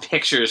too good long.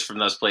 pictures from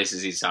those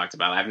places he's talked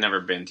about. I've never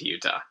been to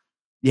Utah.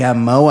 Yeah,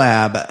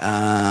 Moab.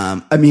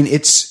 I mean,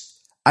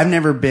 I've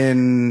never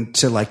been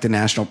to like the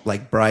national,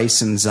 like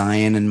Bryce and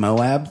Zion and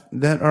Moab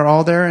that are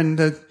all there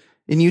in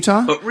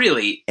Utah. But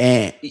really,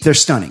 And they're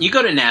stunning. you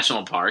go to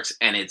national parks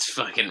and it's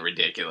fucking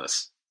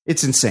ridiculous.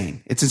 It's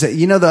insane. It's insane.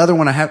 You know, the other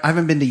one I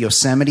haven't been to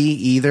Yosemite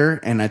either,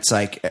 and it's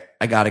like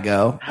I gotta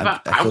go. How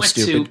about- I I feel went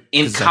to- stupid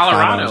in 'cause it's like 5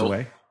 hours Colorado.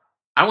 away.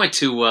 I went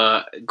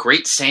to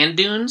Great Sand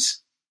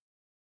Dunes.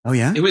 Oh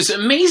yeah, It was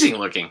amazing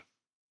looking.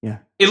 yeah,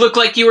 It looked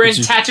like you were in It's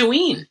just-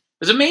 Tatooine. It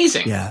was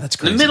amazing. yeah. That's In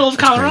crazy. the middle of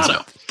That's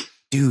Colorado. crazy.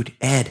 Dude.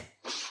 Ed,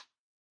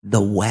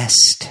 the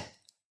West.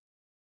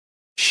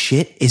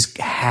 Shit is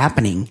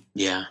happening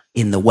Yeah.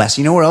 in the West.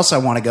 You know where else I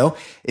want to go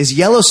is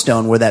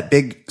Yellowstone, where that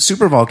big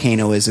super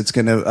volcano is. It's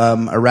going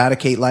to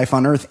eradicate life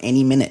on Earth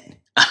any minute.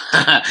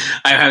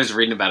 I was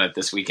reading about it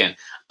this weekend.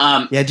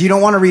 Yeah, you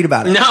don't want to read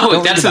about it. No, Don't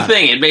read that's the about it.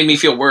 thing. It made me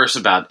feel worse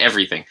about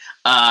everything.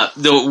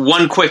 The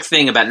one quick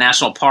thing about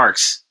national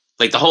parks,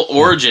 like the whole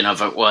origin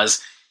of it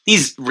was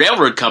these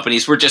railroad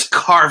companies were just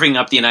carving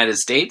up the United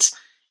States.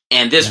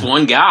 And this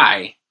one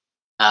guy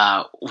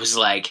was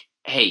like,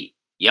 hey,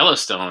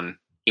 Yellowstone,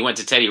 he went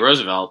to Teddy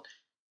Roosevelt.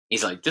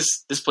 He's like,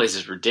 this place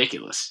is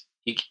ridiculous.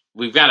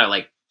 We've got to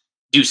like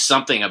do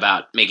something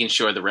about making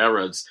sure the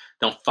railroads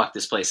don't fuck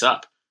this place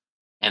up.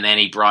 And then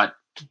he brought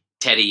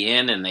Teddy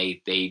in, and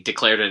they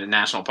declared it a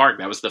national park.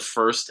 That was the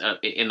first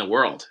in the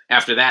world.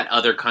 After that,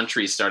 other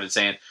countries started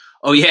saying,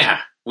 "Oh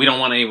yeah, we don't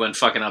want anyone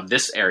fucking up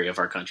this area of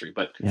our country."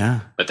 But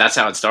that's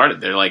how it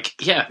started. They're like,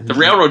 "Yeah, the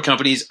railroad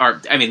companies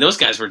are." I mean, those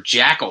guys were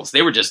jackals.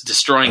 They were just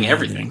destroying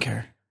everything. They didn't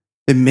care.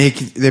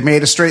 They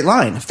made a straight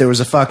line. If there was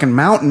a fucking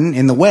mountain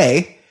in the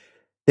way,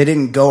 they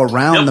didn't go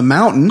around the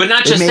mountain. But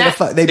not just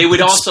that, they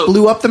would also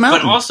blew up the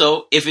mountain. But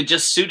also, if it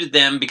just suited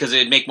them because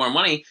they'd make more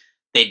money,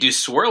 they'd do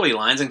swirly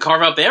lines and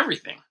carve up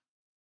everything.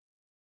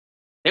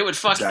 They would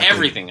fuck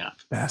everything up.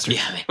 Bastards.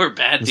 Yeah, they were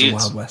bad It was the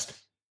dudes. Wild West.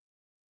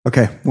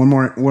 Okay, one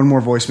more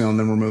voicemail, and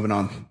then we're moving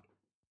on.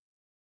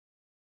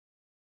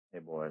 Hey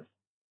boys,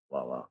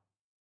 Lala.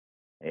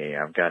 Hey,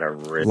 I've got a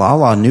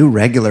Lala, new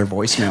regular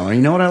voicemailer.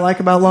 You know what I like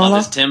about Lala?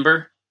 Love his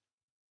timber.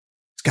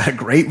 He's got a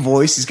great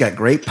voice. He's got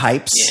great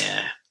pipes.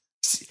 Yeah.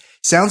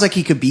 Sounds like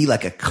he could be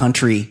like a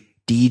country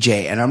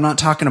DJ, and I'm not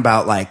talking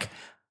about like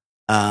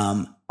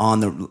on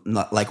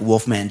the like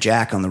Wolfman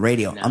Jack on the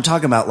radio. No. I'm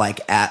talking about like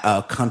at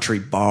a country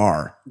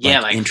bar,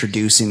 Yeah,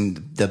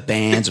 introducing the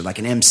bands or like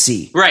an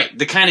MC. Right,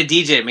 the kind of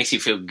DJ that makes you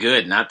feel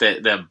good, not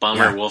the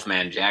bummer Yeah.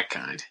 Wolfman Jack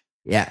kind.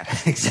 Yeah,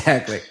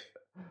 exactly.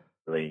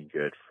 really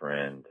good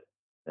friend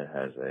that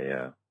has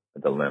a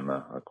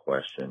dilemma, a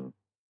question.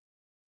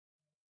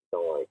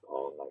 Don't worry,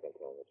 Paul. I'm not going to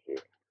tell him the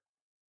truth.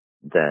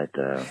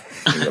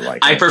 That he would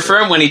like. I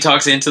prefer him when he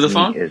talks into the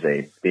phone. He is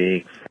a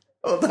big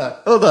Hold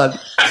on.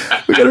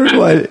 We gotta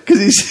rewind it because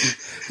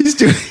he's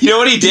doing. You know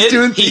what he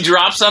did? He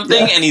dropped something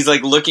and he's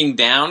like looking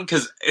down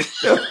because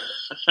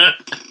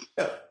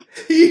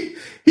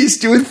he's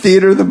doing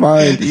theater of the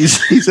mind.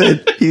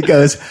 He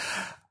goes,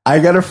 I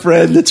got a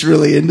friend that's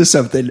really into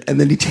something, and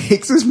then he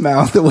takes his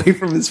mouth away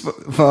from his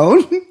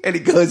phone and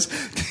he goes.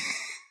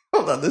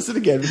 Hold on, listen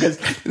again because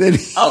then it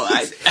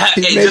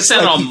just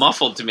sounded all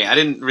muffled to me. I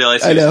didn't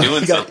realize he was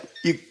doing something.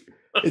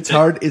 It's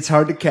hard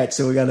to catch,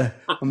 so I'm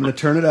gonna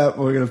turn it up.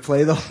 We're gonna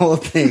play the whole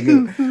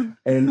thing,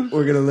 and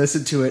we're gonna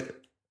listen to it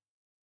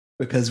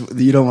because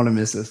you don't want to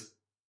miss this.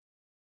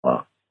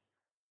 Well,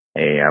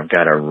 hey, I've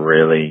got a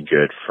really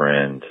good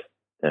friend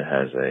that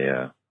has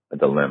a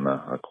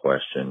dilemma, a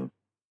question.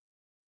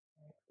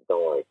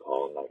 Don't worry,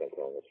 Paul, I'm not gonna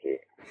tell him the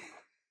truth.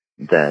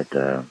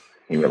 That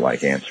he would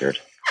like answered.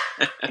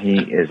 He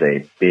is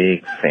a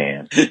big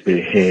fan of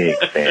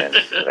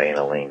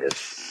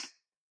analingus.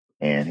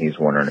 And he's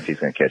wondering if he's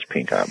going to catch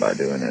pink eye by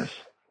doing this.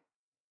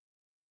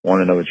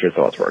 Want to know what your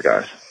thoughts were,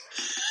 guys.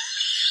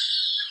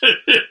 That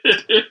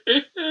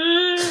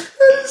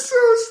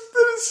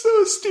is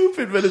so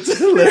stupid, but it's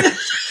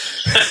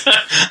hilarious.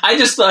 I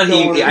just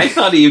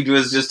thought he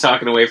was just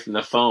talking away from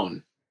the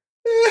phone.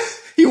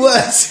 He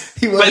was.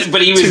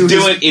 But he was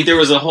doing. There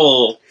was a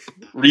whole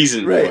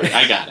reason for it.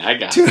 I got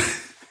it.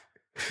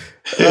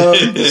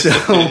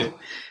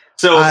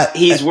 So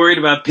he's worried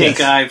about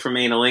pink eye from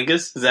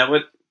analingus. Is that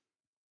what?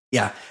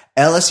 Yeah.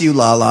 LSU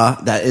Lala,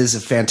 that is a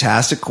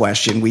fantastic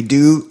question. We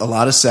do a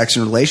lot of sex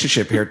and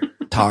relationship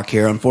talk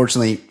here.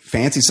 Unfortunately,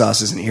 Fancy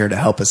Sauce isn't here to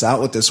help us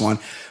out with this one.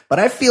 But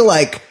I feel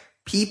like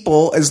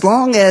people, as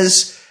long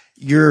as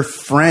your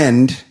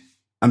friend,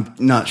 I'm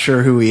not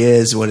sure who he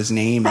is, what his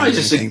name probably is,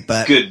 just anything,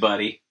 but good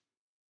buddy.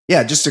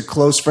 Yeah, just a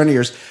close friend of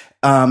yours.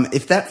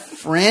 If that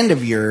friend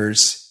of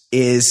yours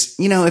is,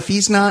 if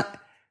he's not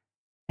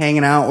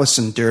hanging out with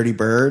some dirty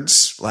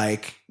birds,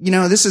 like,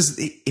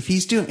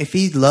 if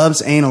he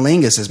loves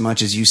analingus as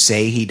much as you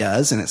say he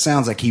does, and it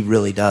sounds like he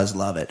really does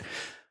love it.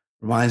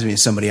 Reminds me of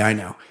somebody I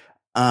know.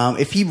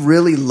 If he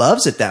really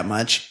loves it that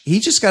much, he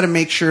just got to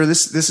make sure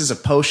this is a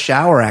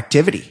post-shower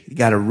activity. You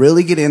got to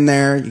really get in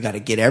there. You got to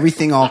get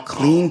everything all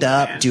cleaned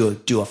up,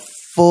 do a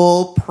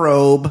full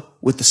probe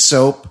with the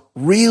soap,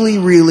 really,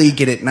 really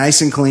get it nice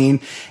and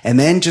clean, and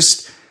then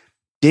just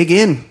get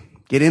in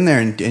there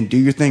and do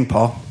your thing,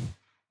 Paul.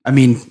 I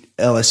mean,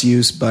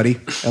 LSU's buddy,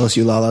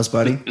 LSU Lala's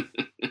buddy.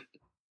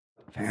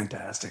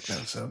 Fantastic. That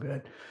was so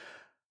good.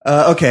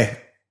 Okay.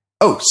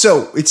 Oh,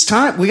 so it's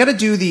time. We got to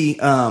do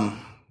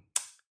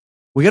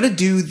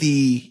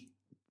the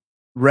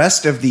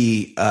rest of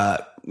the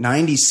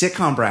 90s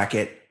sitcom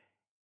bracket.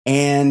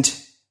 And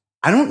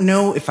I don't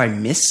know if I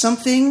missed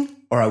something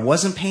or I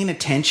wasn't paying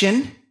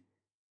attention,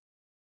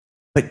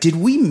 but did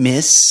we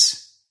miss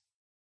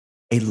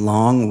a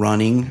long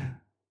running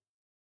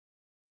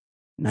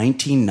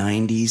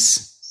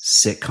 1990s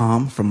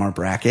sitcom from our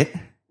bracket?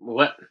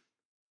 What?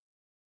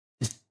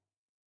 The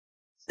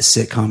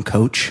sitcom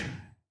Coach.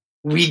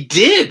 We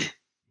did.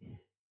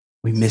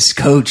 We missed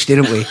Coach,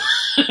 didn't we?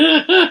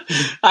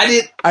 I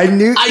did.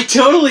 I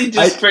totally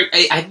just.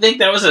 I think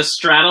that was a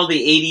straddle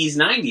the 80s,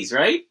 90s,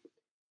 right?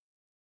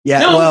 Yeah.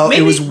 No, well,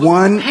 maybe, it was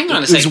one. Hang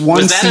on a second. It was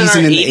one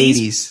season in the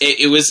 80s.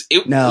 It was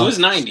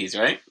 90s,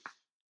 right?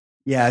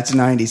 Yeah, it's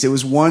 90s.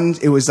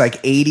 It was like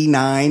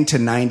 89 to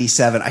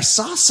 97. I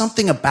saw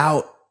something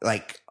about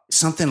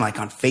something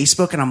on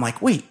Facebook, and I'm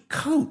like, wait,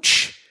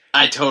 Coach.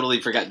 I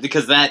totally forgot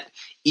because that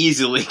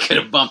easily could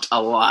have bumped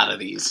a lot of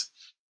these.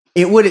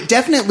 It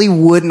definitely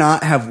would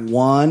not have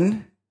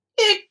won.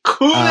 It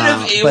could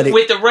have,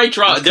 with the right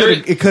draw.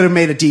 It could have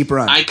made a deep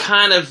run. I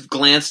kind of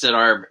glanced at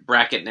our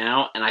bracket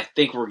now, and I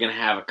think we're going to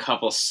have a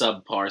couple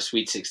subpar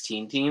Sweet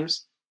 16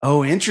 teams.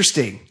 Oh,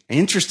 interesting.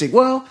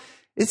 Well,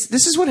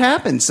 this is what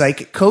happens.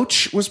 Like,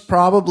 Coach was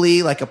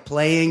probably like a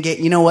play-in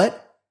game. You know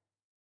what?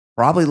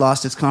 Probably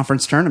lost its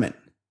conference tournament.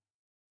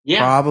 Yeah.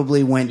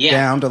 Probably went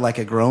down to like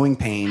a growing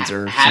pains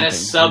or had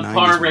something. Had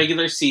a subpar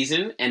regular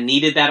season and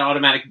needed that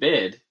automatic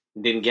bid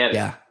and didn't get it.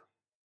 Yeah.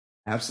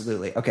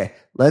 Absolutely. Okay.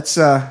 Let's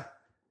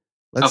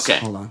okay.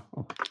 Hold on.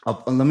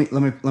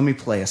 Let me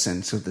play us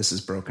in. So this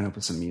is broken up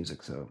with some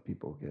music so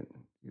people get a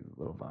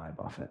little vibe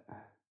off it.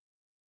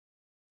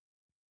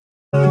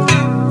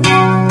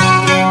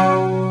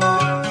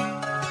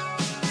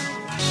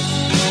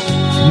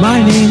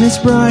 My name is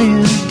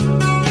Brian.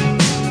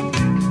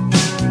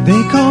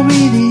 They call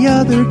me the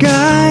other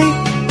guy.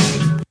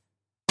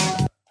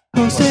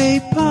 Host a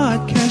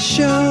podcast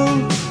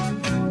show.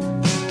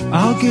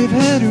 I'll give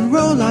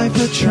hetero life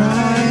a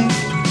try.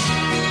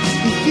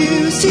 If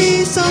you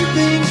see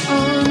something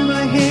on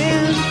my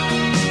hand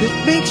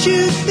that makes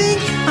you think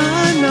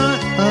I'm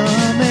not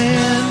a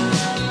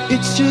man,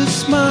 it's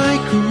just my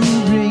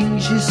cool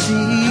rings, you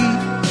see.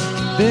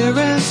 They're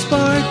as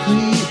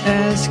sparkly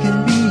as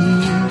can be.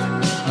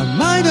 I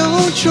might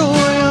own Troy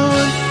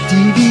on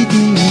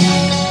DVD.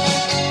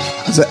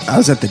 I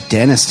was at the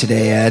dentist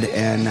today, Ed,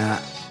 and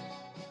I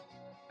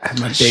had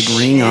my big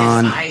ring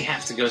on. I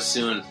have to go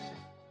soon.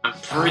 I'm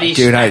pretty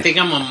Dude, sure. I I- think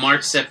I'm on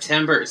March,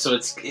 September, so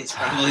it's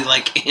probably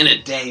like in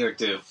a day or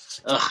two.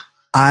 Ugh.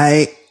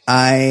 I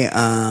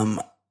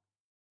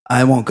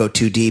won't go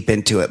too deep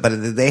into it,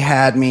 but they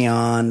had me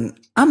on.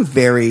 I'm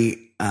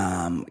very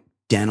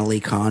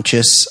dentally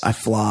conscious. I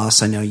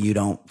floss. I know you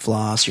don't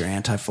floss. You're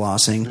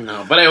anti-flossing.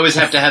 No, but I always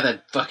have to have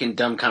that fucking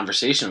dumb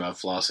conversation about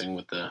flossing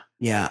with the.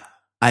 Yeah,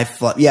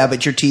 yeah,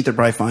 but your teeth are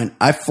probably fine.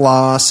 I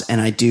floss and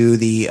I do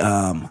the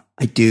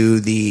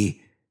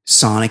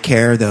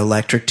Sonicare, the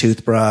electric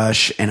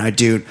toothbrush, and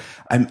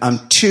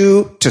I'm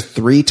 2 to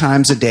 3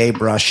 times a day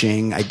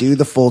brushing. I do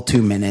the full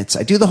 2 minutes.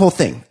 I do the whole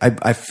thing.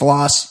 I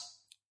floss,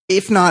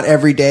 if not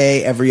every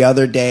day, every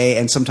other day,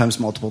 and sometimes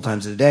multiple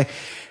times a day.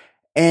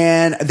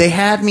 And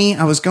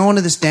I was going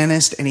to this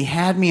dentist and he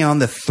had me on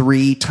the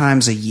 3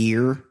 times a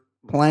year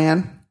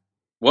plan.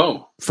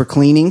 Whoa. For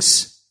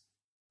cleanings.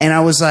 And I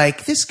was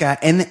like, this guy,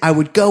 and I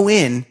would go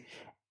in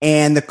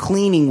and the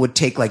cleaning would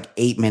take like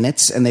 8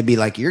 minutes and they'd be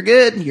like, you're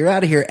good, you're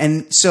out of here.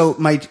 And so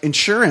my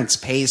insurance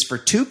pays for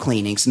 2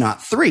 cleanings,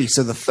 not 3.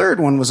 So the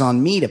third one was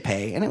on me to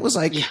pay. And it was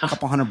like a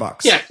couple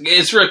 $100. Yeah.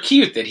 It's real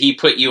cute that he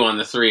put you on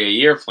the 3 a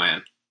year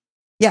plan.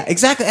 Yeah,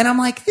 exactly. And I'm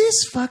like,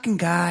 this fucking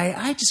guy,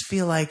 I just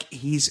feel like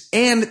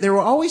and they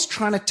were always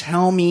trying to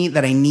tell me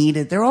that I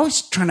needed, they're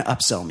always trying to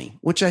upsell me,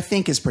 which I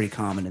think is pretty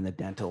common in the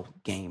dental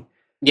game.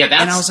 Yeah,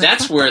 like,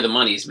 that's where the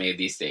money's made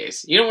these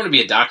days. You don't want to be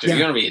a doctor, you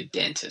want to be a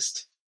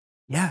dentist.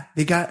 Yeah,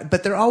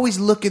 but they're always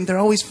looking, they're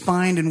always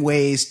finding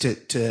ways to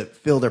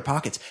fill their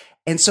pockets.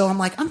 And so I'm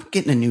like, I'm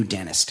getting a new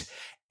dentist.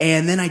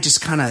 And then I just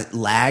kind of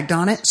lagged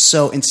on it.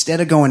 So instead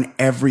of going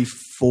every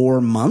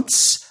 4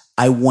 months,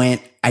 I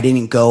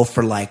didn't go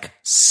for like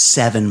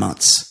 7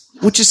 months,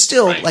 which is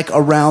still like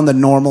around the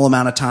normal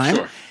amount of time.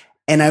 Sure.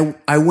 And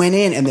I went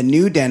in and the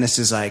new dentist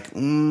is like,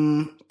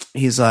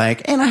 he's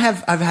like, and I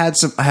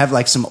have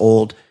like some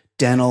old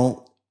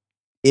dental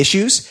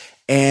issues.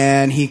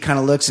 And he kind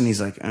of looks and he's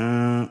like,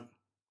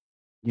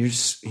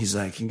 he's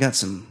like, you got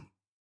some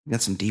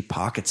deep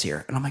pockets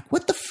here. And I'm like,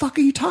 what the fuck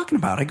are you talking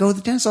about? I go to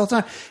the dentist all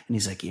the time. And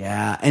he's like,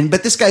 yeah.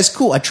 But this guy's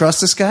cool. I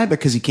trust this guy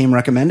because he came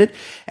recommended.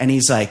 And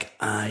he's like,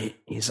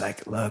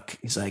 look,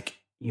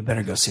 you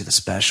better go see the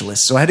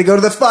specialist. So I had to go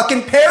to the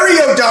fucking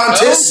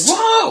periodontist.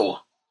 Oh, whoa.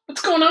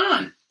 What's going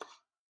on?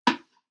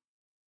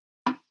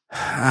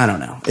 I don't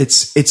know.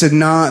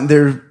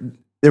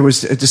 There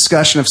was a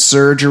discussion of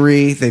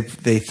surgery.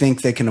 They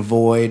think they can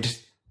avoid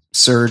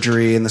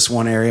surgery in this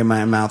one area of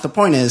my mouth. The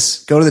point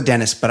is, go to the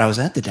dentist. But I was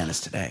at the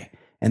dentist today,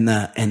 and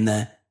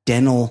the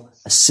dental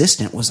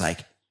assistant was like,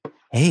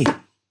 "Hey,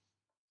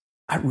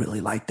 I really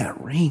like that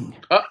ring.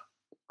 Oh,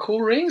 cool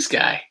rings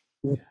guy.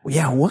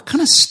 Yeah, what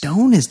kind of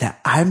stone is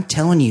that? I'm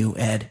telling you,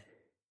 Ed,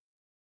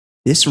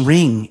 this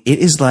ring. It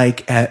is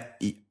like.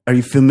 Are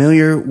you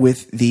familiar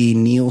with the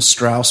Neil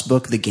Strauss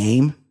book, The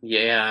Game?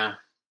 Yeah,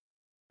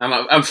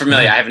 I'm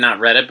familiar. I have not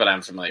read it, but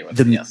I'm familiar with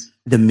it. Yes,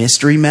 the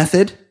Mystery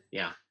Method.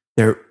 Yeah.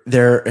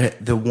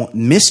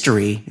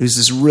 Mystery, who's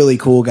this really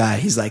cool guy.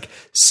 He's like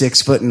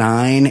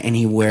 6'9", and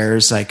he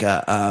wears like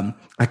a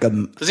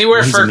Does he wear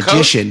a fur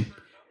coat?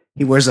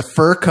 He wears a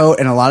fur coat,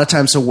 and a lot of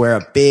times he'll wear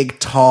a big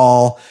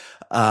tall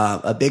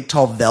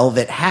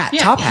velvet hat,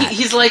 top hat.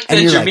 He's like the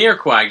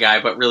Jamiroquai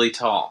guy, but really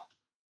tall.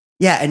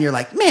 Yeah, and you're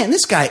like, man,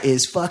 this guy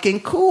is fucking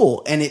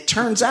cool. And it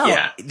turns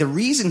out the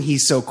reason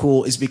he's so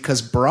cool is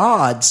because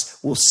broads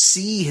will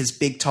see his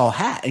big tall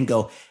hat and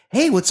go,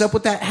 hey, what's up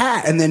with that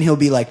hat? And then he'll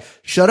be like,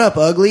 shut up,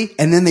 ugly.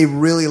 And then they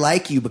really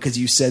like you because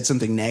you said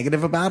something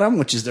negative about them,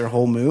 which is their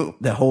whole move,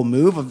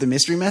 of the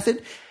Mystery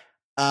Method.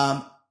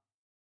 Along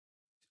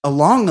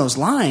those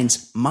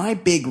lines, my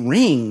big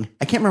ring,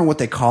 I can't remember what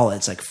they call it.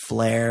 It's like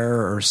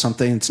flare or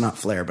something. It's not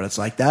flare, but it's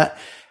like that.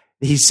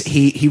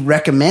 He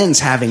recommends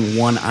having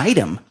one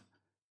item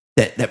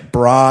that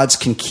broads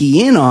can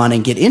key in on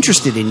and get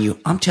interested in you.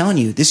 I'm telling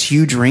you, this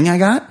huge ring I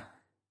got,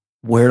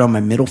 wear it on my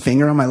middle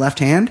finger on my left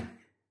hand.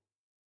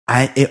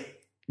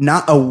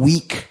 Not a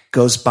week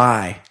goes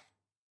by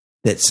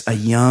that's a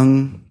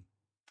young,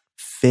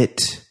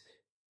 fit,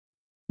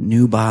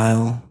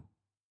 nubile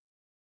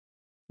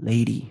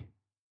lady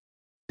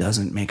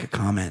doesn't make a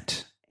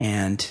comment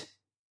and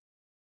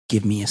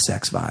give me a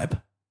sex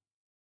vibe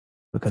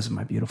because of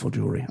my beautiful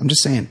jewelry. I'm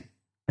just saying.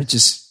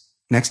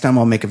 Next time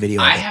I'll make a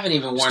video. I haven't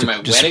even worn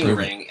my wedding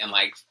ring in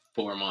like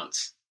 4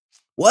 months.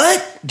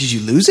 What? Did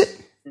you lose it?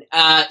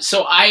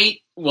 So I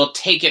will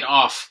take it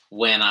off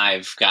when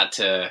I've got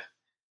to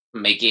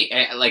make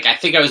it. Like, I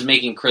think I was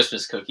making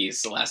Christmas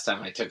cookies the last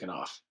time I took it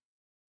off.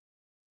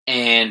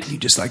 And you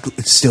just like,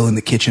 it's still in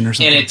the kitchen or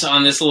something? And it's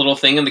on this little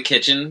thing in the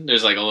kitchen.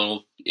 There's like a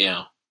little,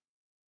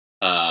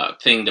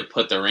 thing to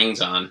put the rings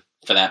on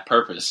for that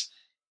purpose.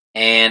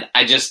 And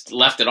I just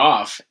left it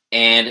off.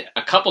 And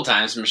a couple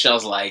times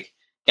Michelle's like,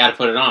 got to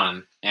put it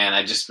on. And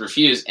I just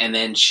refused. And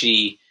then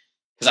because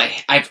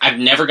I've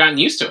never gotten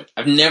used to it.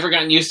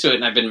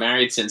 And I've been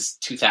married since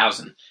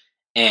 2000.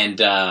 And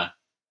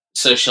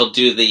so she'll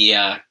do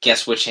the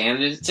guess which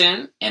hand it's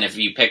in. And if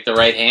you pick the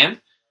right hand,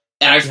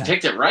 and I've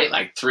picked it right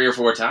like 3 or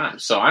 4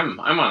 times. So I'm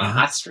on a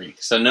hot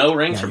streak. So no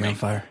ring for me. On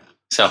fire.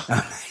 So,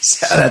 Nice.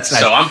 That's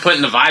nice. so I'm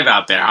putting the vibe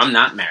out there. I'm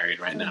not married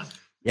right now.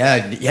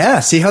 Yeah.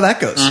 See how that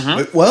goes.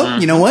 Mhm.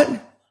 Well, you know what?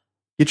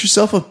 Get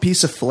yourself a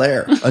piece of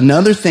flair.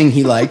 Another thing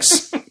he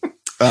likes.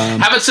 How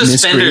about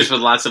suspenders mystery.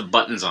 with lots of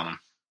buttons on them?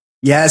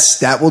 Yes,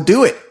 that will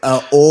do it.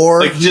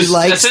 Or Like he just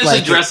likes essentially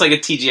like dressed like a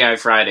TGI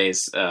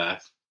Fridays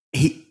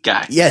he.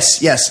 guy.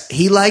 Yes.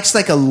 He likes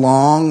like a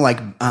long, like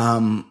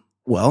a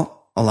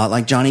lot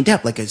like Johnny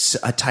Depp, like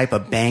a type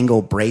of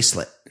bangle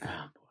bracelet.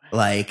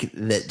 Like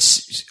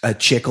that a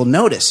chick will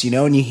notice,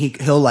 and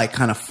he'll like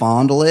kind of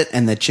fondle it,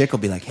 and the chick will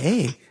be like,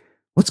 "Hey,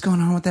 what's going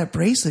on with that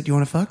bracelet? You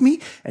want to fuck me?"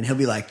 And he'll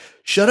be like,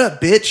 "Shut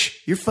up, bitch!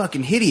 You're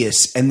fucking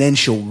hideous." And then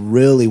she'll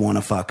really want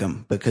to fuck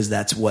him because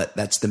that's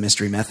the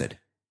mystery method.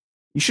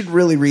 You should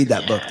really read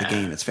that book, The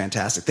Game. It's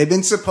fantastic. They've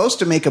been supposed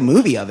to make a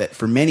movie of it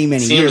for many,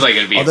 many years. Seems like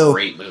it'd be a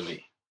great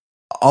movie.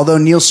 Although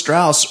Neil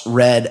Strauss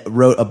wrote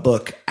a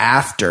book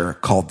after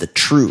called The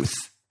Truth,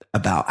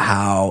 about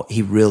how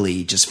he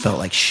really just felt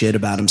like shit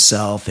about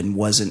himself and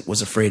was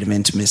afraid of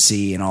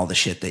intimacy and all the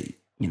shit that,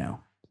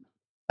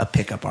 a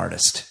pickup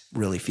artist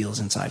really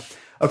feels inside.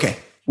 Okay.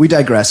 We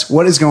digress.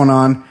 What is going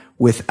on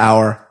with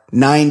our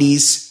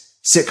 90s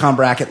sitcom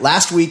bracket?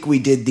 Last week we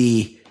did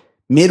the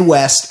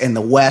Midwest and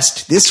the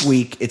West. This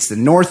week it's the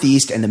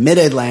Northeast and the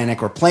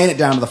Mid-Atlantic. We're playing it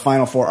down to the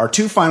Final Four. Our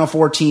two Final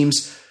Four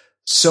teams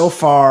so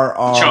far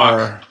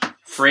are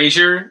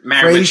Frasier,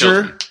 Married with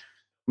Children.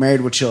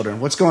 Married with Children.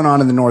 What's going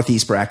on in the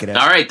Northeast bracket, Ed?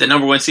 All right, the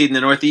number one seed in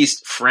the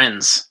Northeast,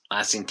 Friends,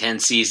 lasting 10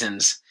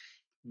 seasons,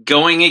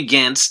 going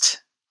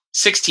against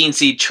 16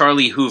 seed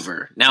Charlie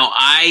Hoover. Now,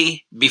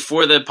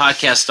 before the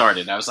podcast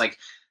started, I was like,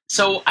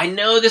 so I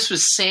know this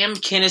was Sam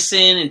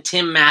Kinison and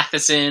Tim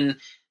Matheson.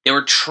 They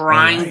were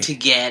trying to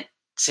get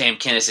Sam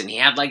Kinison. He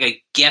had like a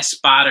guest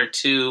spot or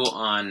two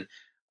on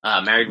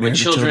Married with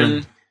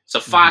Children. So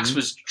Fox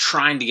was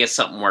trying to get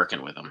something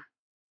working with him.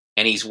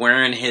 And he's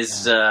wearing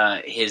his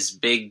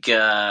big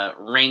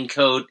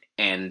raincoat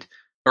and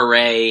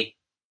beret.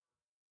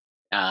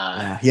 He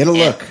had a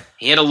look.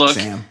 He had a look.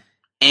 Sam.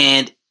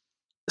 And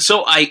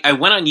so I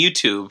went on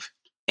YouTube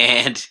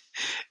and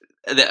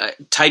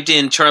typed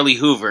in Charlie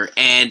Hoover.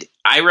 And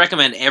I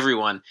recommend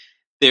everyone.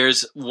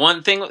 There's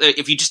one thing.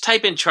 If you just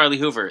type in Charlie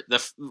Hoover,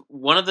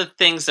 one of the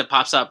things that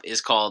pops up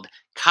is called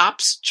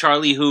Cops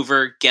Charlie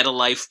Hoover Get a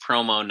Life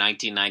Promo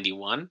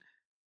 1991.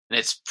 And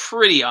it's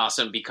pretty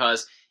awesome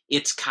because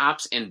it's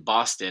cops in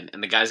Boston,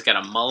 and the guy's got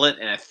a mullet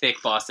and a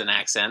thick Boston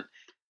accent.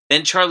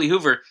 Then Charlie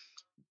Hoover,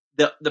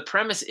 the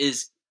premise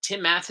is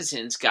Tim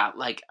Matheson's got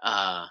like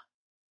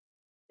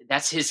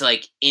that's his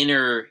like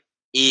inner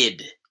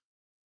id,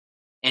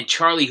 and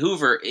Charlie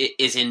Hoover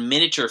is in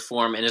miniature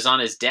form and is on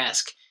his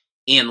desk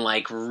in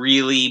like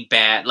really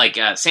bad. Like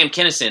Sam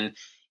Kinison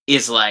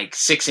is like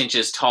 6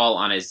 inches tall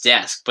on his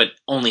desk, but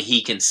only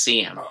he can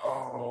see him.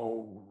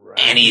 Oh, right.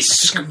 And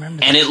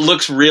it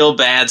looks real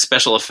bad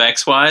special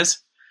effects wise.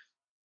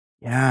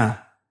 Yeah.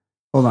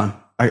 Hold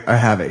on. I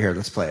have it here.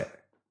 Let's play it.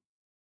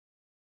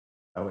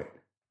 Oh, wait.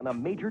 And a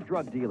major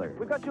drug dealer.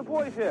 We got your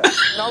boys here.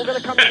 Now we're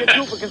going to come and get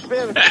you for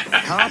conspiracy.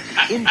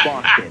 Cops in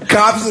Boston.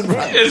 Cops in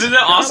Boston. Isn't it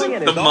awesome?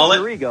 Charlie The and his mullet.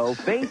 alter ego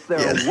face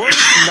their worst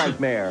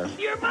nightmare.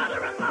 Your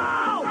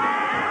mother-in-law!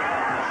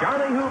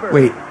 Charlie Hoover.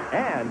 Wait.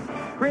 And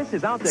Chris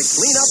is out to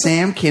clean up.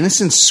 Sam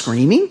Kinison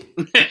screaming?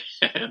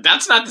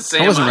 That's not the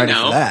same. I wasn't ready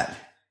know. for that.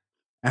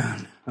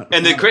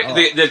 And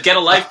the Get a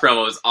Life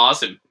promo is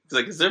awesome. It's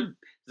like, is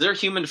there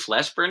human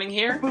flesh burning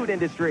here? Food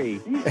industry.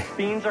 These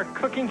fiends are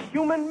cooking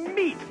human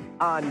meat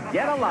on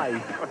Get a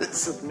Life.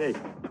 This is me.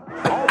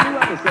 All new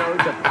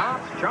episodes of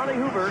Cops, Charlie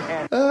Hoover,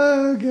 and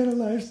Oh, Get a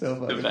Life, so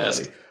funny. The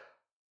best.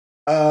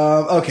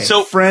 Okay,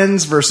 So-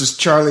 Friends versus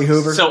Charlie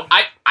Hoover. So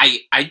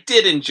I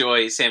did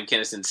enjoy Sam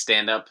Kinison's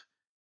stand up.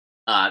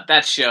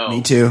 That show.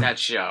 Me too. That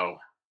show.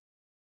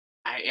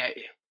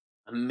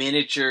 A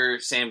miniature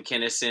Sam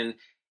Kinison,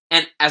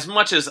 and as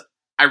much as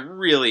I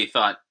really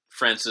thought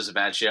Friends was a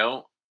bad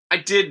show, I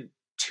did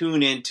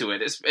tune into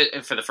it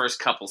for the first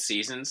couple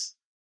seasons.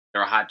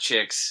 There were hot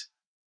chicks.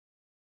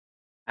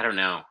 I don't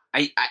know.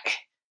 I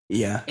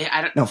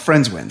don't. No,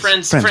 Friends wins.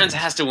 Friends wins.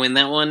 has to win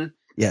that one.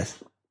 Yes.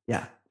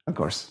 Yeah, of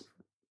course.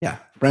 Yeah.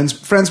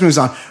 Friends moves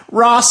on.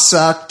 Ross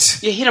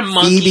sucked. You hit a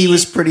monkey. Phoebe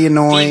was pretty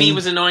annoying. Phoebe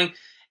was annoying.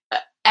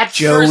 At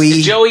Joey.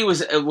 first, Joey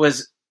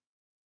was.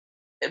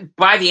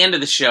 By the end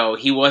of the show,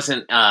 he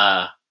wasn't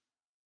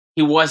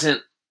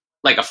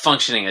like a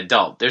functioning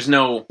adult. There's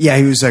no. Yeah,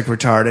 he was like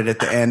retarded at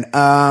the end.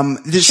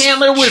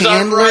 Chandler was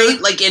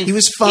alright. Like he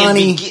was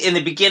funny in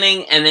the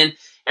beginning, and then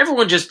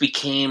everyone just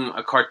became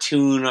a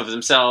cartoon of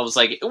themselves.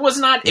 Like it was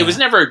not. Yeah. It was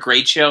never a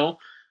great show.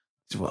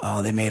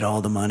 Oh, they made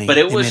all the money. But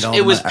it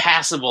They was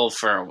passable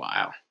for a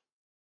while.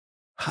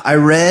 I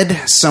read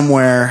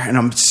somewhere, and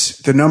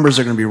the numbers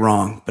are going to be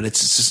wrong, but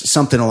it's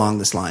something along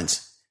this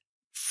lines.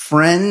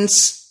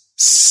 Friends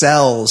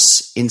sells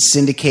in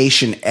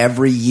syndication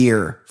every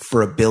year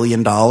for $1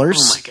 billion. Oh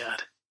my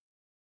god!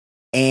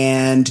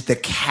 And the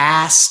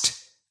cast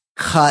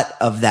cut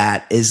of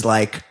that is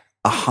like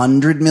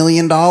 $100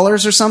 million or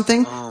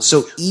something. Oh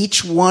so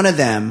each one of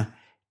them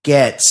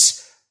gets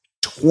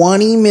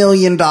 $20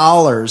 million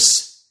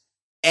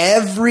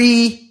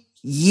every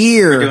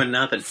year We're doing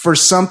nothing. for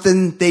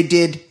something they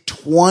did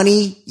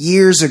 20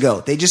 years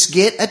ago. They just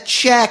get a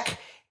check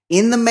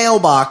in the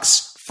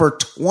mailbox for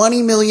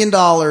 $20 million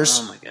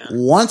Oh my God.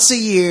 once a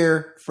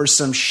year for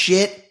some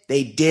shit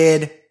they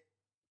did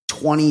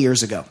 20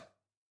 years ago.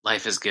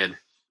 Life is good.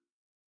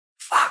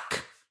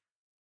 Fuck.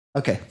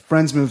 Okay,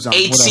 Friends moves on.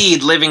 8 What else?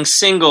 seed living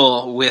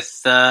single with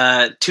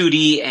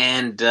Tootie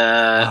and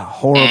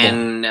horrible.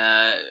 and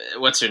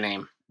what's her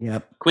name?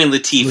 Yep. Queen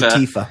Latifah.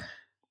 Latifah.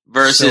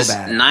 Versus So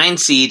bad. 9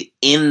 seed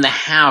In the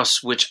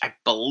House, which I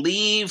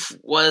believe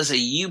was a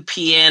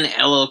UPN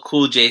LL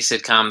Cool J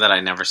sitcom that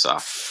I never saw.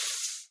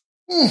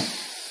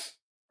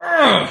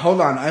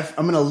 Hold on. I'm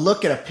going to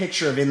look at a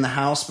picture of In the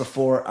House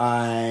before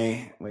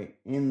I... Wait.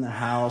 In the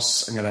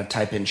House. I'm going to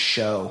type in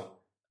show.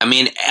 I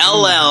mean, In the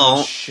LL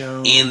House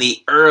show. in the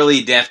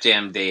early Def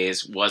Jam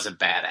days was a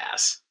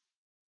badass.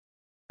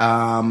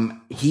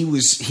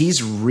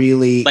 He's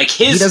really... Like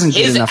he doesn't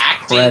get enough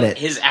credit.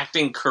 His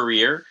acting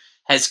career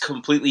has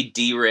completely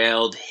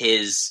derailed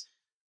his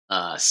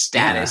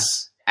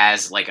status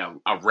as like a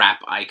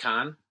rap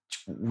icon.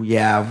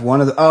 Yeah, one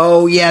of the...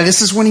 Oh, yeah,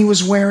 this is when he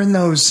was wearing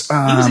those... He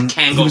was a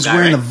Kangol he was guy,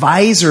 wearing right? the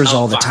visors Oh,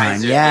 all the time.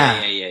 visor.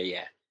 Yeah.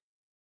 Yeah.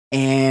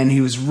 And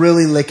he was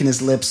really licking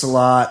his lips a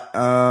lot.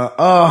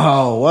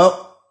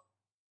 Well,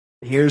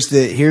 here's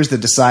the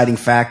deciding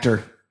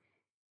factor.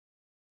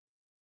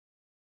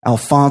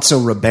 Alfonso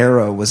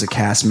Ribeiro was a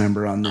cast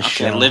member on this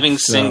show. Okay, Living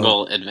so-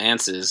 Single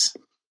advances.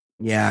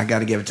 Yeah, I got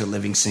to give it to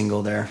Living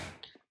Single there.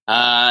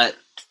 5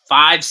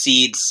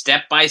 seed,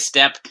 Step by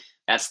Step.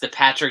 That's the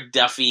Patrick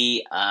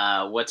Duffy,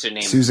 what's her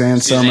name? Suzanne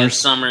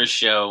Summers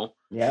show.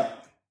 Yep.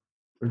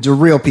 It's a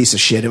real piece of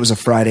shit. It was a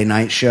Friday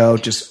night show,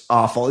 just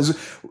awful.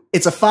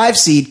 It's a 5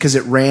 seed because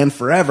it ran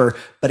forever,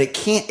 but it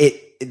can't.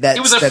 That's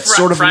It was a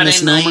sort of a Friday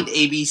misnomer. night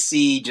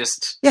ABC.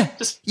 Just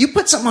You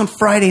put something on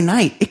Friday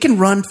night, it can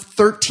run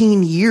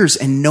 13 years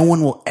and no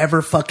one will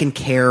ever fucking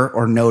care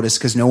or notice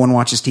because no one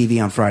watches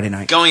TV on Friday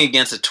night. going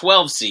against a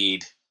 12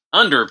 seed,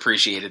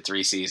 underappreciated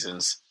 3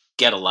 seasons.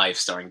 Get a Life,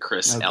 starring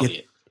Chris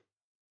Elliott.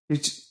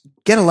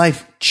 Get a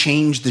Life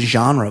changed the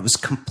genre. It was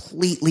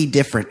completely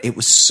different. It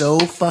was so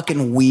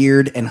fucking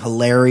weird and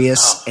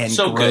hilarious and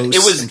So gross. good. It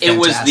was and the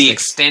fantastic.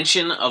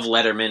 extension of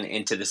Letterman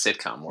into the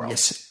sitcom world.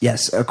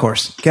 Yes, of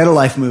course. Get a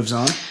Life moves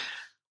on.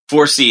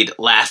 4 seed,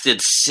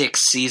 lasted 6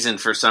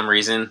 seasons for some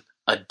reason.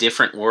 A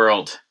Different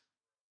World.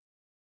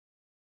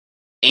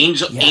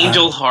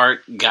 Angel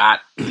Heart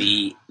got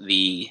the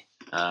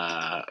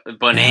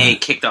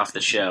Bonet kicked off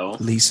the show.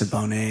 Lisa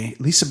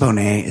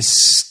Bonet is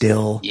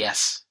still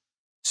Yes.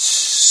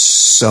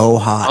 so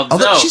hot.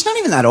 Although she's not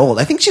even that old.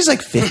 I think she's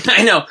like 50.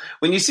 I know.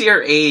 When you see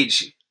her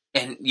age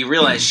and you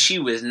realize she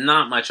was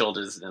not much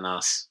older than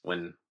us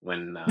when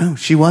No,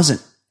 she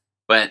wasn't.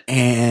 but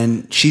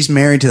And she's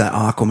married to that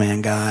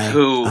Aquaman guy.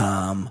 who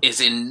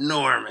is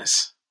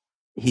enormous.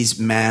 He's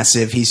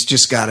massive. He's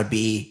just got to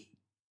be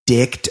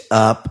dicked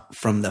up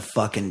from the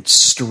fucking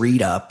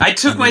street up. I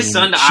took my mean,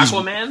 son to she's-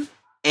 Aquaman,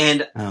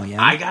 and Oh,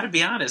 yeah? I got to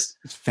be honest,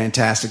 It's a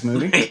fantastic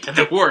movie.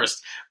 the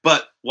worst.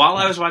 But while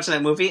I was watching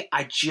that movie,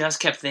 I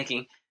just kept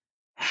thinking,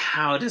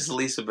 how does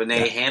Lisa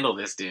Bonet handle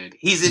this dude?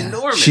 He's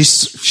enormous.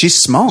 She's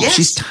small. Yes.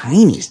 She's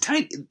tiny. He's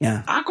tiny.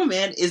 Yeah.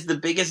 Aquaman is the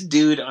biggest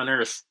dude on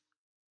Earth.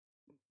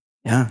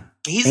 Yeah.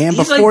 He's And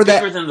like before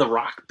that- bigger than The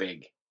Rock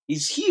big.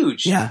 He's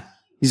huge. Yeah.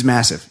 He's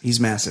massive.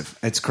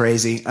 It's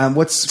crazy.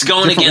 What's It's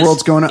going Different against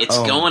Worlds going on? It's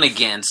going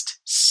against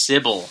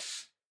Sybil.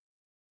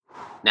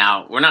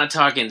 Now, we're not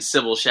talking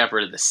Sybil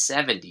Shepherd of the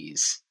 70s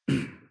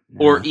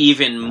or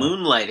even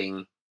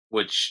Moonlighting,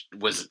 which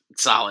was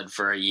solid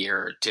for a year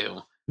or two.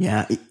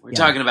 Yeah. We're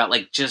talking about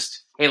like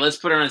just, hey, let's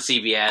put her on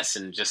CBS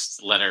and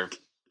just let her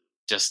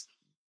just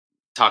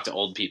talk to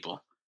old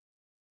people.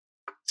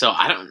 So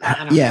I don't know.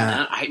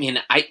 I mean,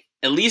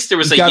 at least there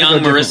was You a gotta young go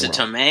Different Marissa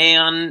World. Tomei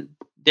on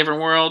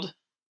Different World.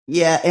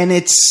 Yeah, and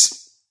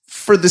it's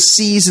for the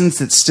seasons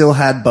that still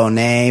had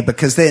Bonet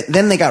because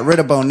then they got rid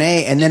of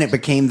Bonet and then it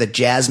became the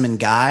Jasmine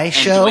Guy And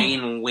show.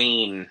 Dwayne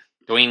Wayne.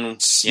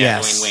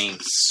 Yes. Dwayne Wayne.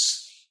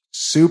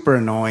 Super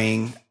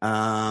annoying.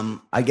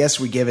 I guess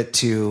we give it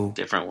to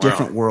Different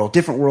World.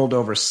 Different World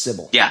over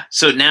Sybil. Yeah.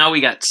 So now we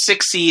got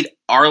 6 seed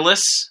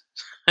Arliss,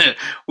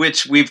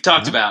 which we've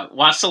talked about,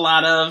 watched a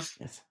lot of,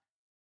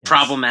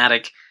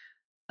 problematic,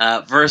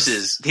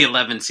 versus the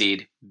 11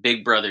 seed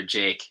Big Brother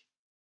Jake,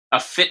 a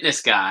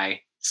fitness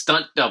guy,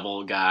 stunt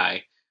double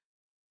guy,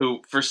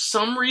 who for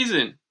some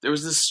reason there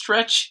was this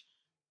stretch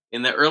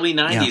in the early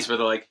 90s where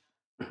they're like,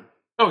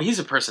 oh, he's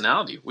a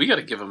personality. We got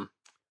to give him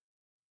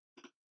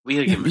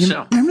a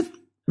show.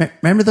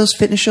 Remember those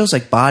fitness shows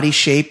like Body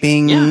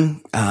Shaping?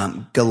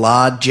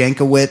 Gilad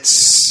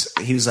Jankowicz.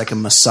 He was like a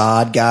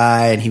Mossad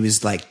guy, and he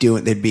was like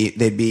they'd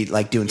be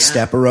like doing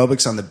step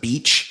aerobics on the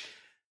beach.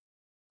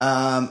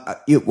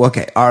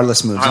 Okay,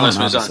 Arliss moves on.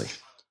 Obviously.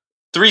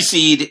 3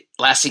 seed,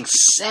 lasting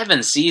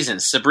 7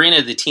 seasons.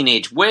 Sabrina the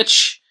Teenage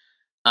Witch.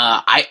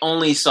 I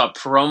only saw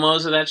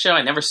promos of that show.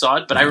 I never saw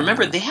it, but I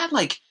remember they had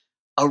like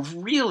a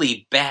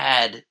really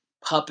bad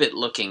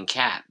puppet-looking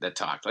cat that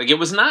talked. Like it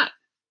was not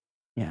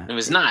Yeah. It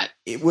was not.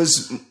 It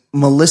was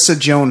Melissa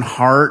Joan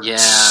Hart. Yeah.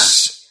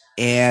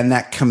 And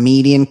that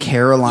comedian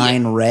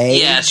Caroline Ray.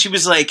 Yeah, she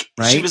was like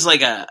Right? she was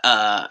like a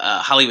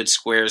Hollywood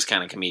Squares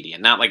kind of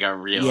comedian, not like a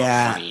real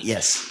funny.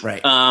 Yes.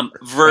 Right.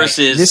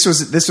 Versus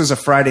This was a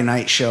Friday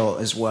night show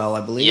as well,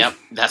 I believe. Yep,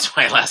 that's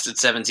why it lasted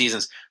 7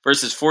 seasons.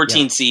 Versus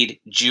 14 seed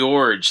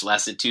George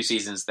lasted 2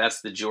 seasons.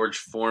 That's the George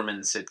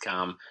Foreman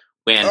sitcom.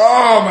 When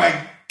Oh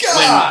my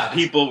God! when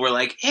people were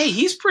like, "Hey,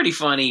 he's pretty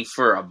funny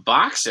for a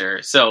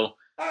boxer," so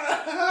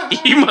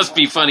he must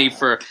be funny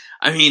for.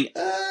 I mean.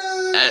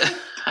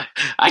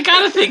 I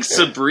gotta think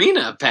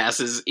Sabrina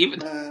passes even.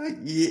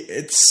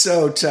 It's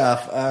so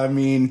tough. I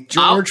mean,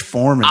 George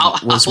Foreman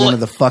was one of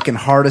the fucking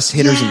hardest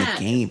hitters in the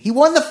game. He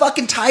won the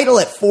fucking title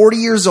at 40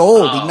 years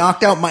old. He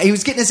knocked out. He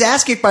was getting his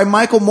ass kicked by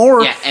Michael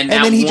Moore, and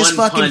then he one just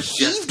fucking punch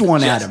heaved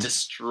one at him.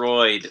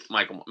 Destroyed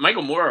Michael.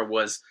 Michael Moore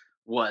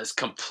was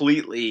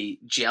completely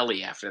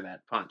jelly after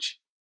that punch.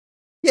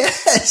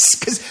 Yes,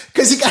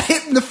 because he got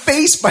hit in the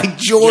face by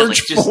George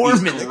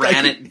Foreman. These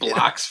granite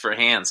blocks for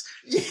hands.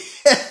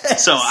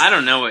 Yes. So I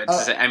don't know what to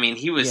say. I mean,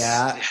 he was.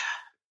 Yeah.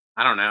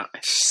 I don't know.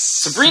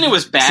 Sabrina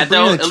was bad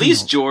though. At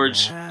least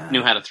George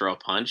knew how to throw a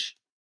punch.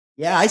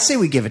 Yeah, I say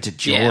we give it to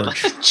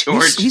George. Yeah,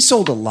 George. He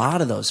sold a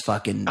lot of those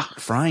fucking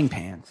frying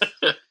pans.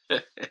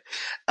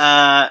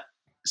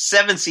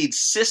 7 seed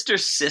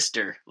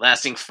Sister,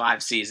 lasting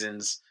 5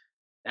 seasons.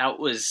 That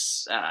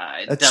was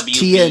That's WB.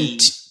 Tia and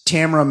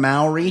Tamara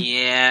Mowry.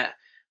 Yeah.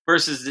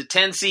 Versus the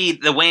 10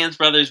 seed, the Wayans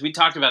brothers. We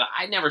talked about it.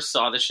 I never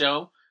saw the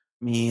show.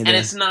 Me either. And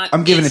it's not.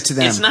 I'm giving it to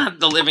them. It's not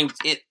the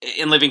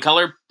in Living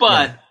Color,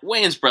 but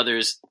Wayans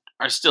brothers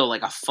are still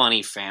like a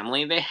funny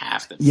family. They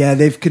have to. Yeah,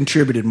 they've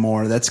contributed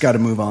more. That's got to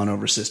move on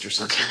over Sister.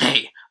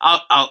 Okay,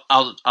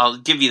 I'll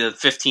give you the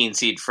 15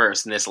 seed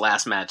first in this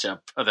last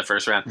matchup of the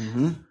first round.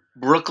 Mm-hmm.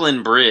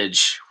 Brooklyn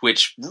Bridge,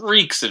 which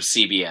reeks of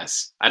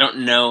CBS. I don't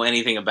know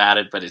anything about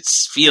it, but it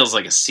feels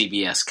like a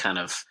CBS kind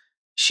of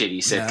shitty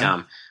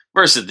sitcom.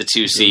 Versus the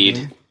 2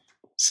 seed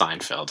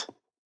Seinfeld.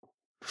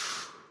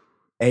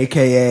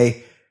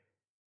 AKA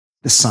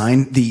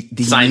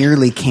the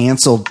nearly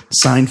canceled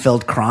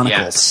Seinfeld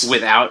Chronicles. Yeah,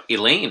 without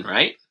Elaine,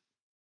 right?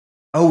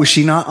 Oh, was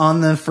she not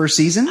on the first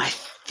season? I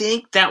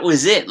think that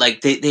was it.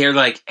 Like they're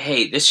like,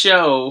 hey, this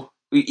show,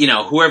 you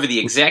know, whoever the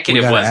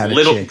executive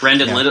was,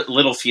 Brendan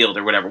Littlefield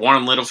or whatever,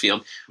 Warren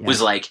Littlefield was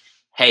like,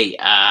 hey,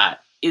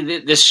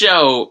 this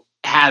show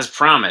has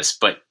promise,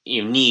 but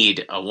you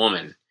need a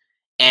woman.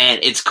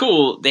 And it's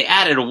cool. They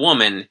added a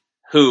woman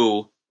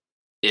who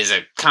is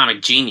a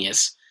comic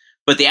genius.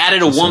 But they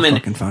added a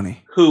woman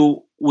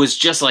who was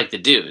just like the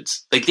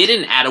dudes. Like they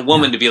didn't add a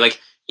woman to be like,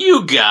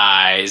 you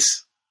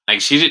guys.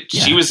 Like she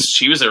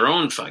was her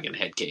own fucking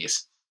head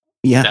case.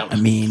 Yeah, I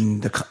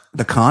mean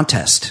the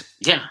contest.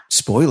 Yeah.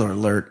 Spoiler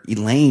alert: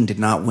 Elaine did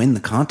not win the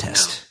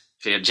contest. No.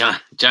 She had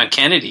John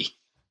Kennedy.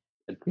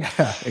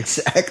 Yeah,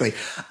 exactly.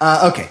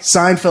 Okay,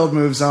 Seinfeld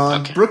moves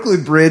on. Okay.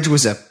 Brooklyn Bridge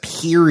was a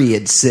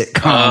period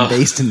sitcom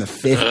based in the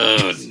 50s.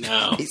 Oh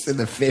no, based in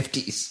the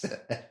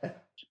 50s.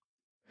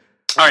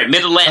 All right,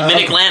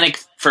 Mid-Atlantic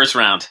first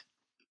round.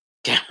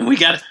 Okay, we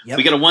got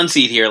a 1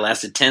 seed here.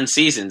 Lasted 10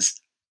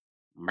 seasons.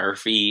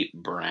 Murphy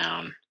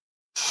Brown.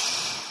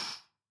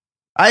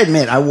 I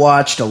admit I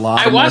watched a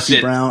lot of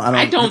Murphy Brown.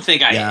 I don't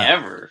think I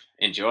ever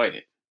enjoyed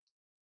it.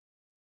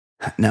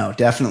 No,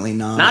 definitely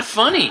not. Not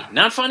funny.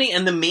 Not funny.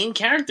 And the main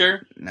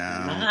character,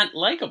 not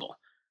likable.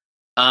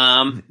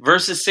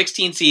 Versus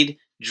 16 seed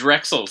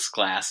Drexel's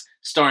Class,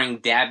 starring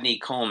Dabney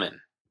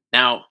Coleman.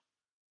 Now,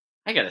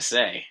 I gotta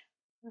say,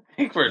 I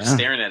think we're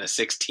staring at a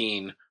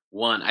 16-1.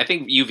 I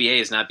think UVA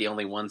is not the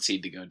only 1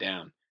 seed to go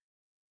down.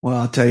 Well,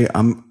 I'll tell you,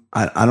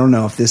 I don't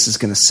know if this is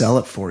going to sell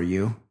it for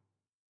you,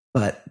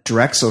 but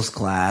Drexel's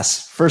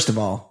Class, first of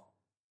all,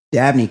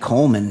 Dabney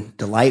Coleman,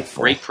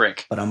 delightful. Great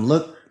prick. But I'm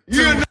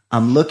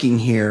looking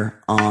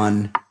here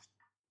on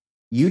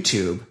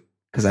YouTube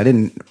because I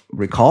didn't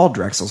recall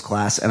Drexel's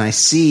Class, and I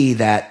see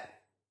that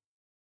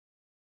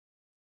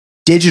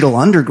Digital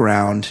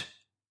Underground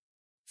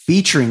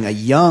featuring a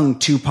young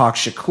Tupac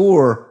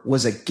Shakur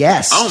was a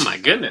guest. Oh my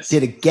goodness.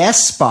 Did a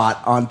guest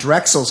spot on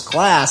Drexel's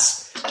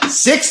Class.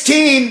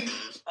 16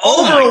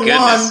 over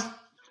 1.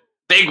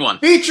 Big one.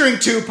 Featuring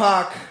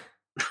Tupac.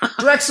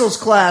 Drexel's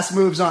Class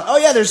moves on. Oh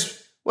yeah,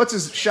 there's, what's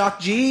his, Shock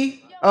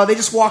G? Oh, they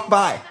just walked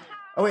by.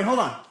 Oh wait, hold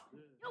on.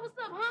 Yo, what's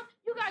up, huh?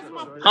 You guys are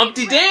my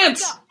Humpty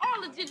Dance.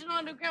 All the Digital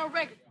Underground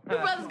records. You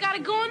brothers got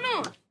it going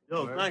on.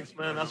 Yo, thanks,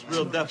 man. That's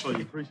real death for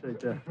you.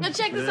 Appreciate that. Now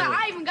check this out.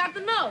 I even got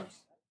the nose.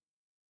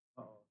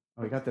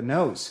 Oh, he got the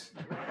nose.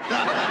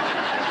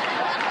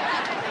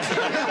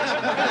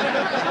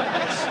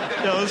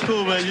 Yo, it's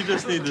cool, man. You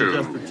just need to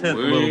adjust the tent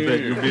a little bit.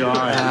 You'll be all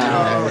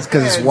right. It's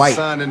because it's white.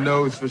 Sign the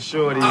nose for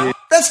sure.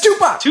 That's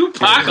Tupac.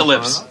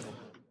 Tupacalypse.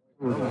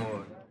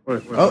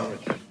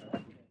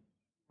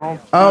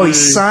 Oh, he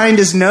signed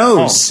his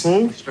nose.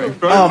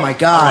 Oh my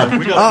God.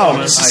 Oh,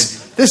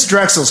 this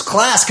Drexel's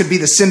Class could be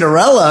the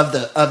Cinderella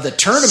of the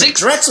tournament.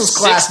 Drexel's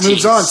Class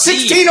moves on.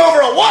 16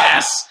 over a 1.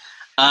 Yes.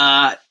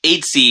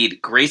 8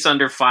 seed Grace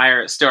Under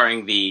Fire,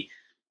 starring the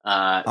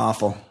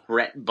Awful.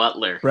 Brett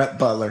Butler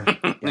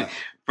Yeah.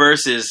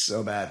 versus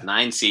So bad.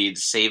 9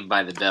 seeds Saved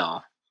by the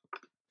Bell.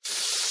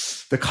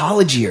 The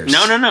college years.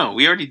 No.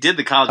 We already did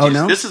the college Oh, years.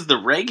 no? This is the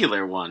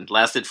regular one.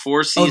 Lasted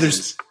 4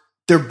 seasons.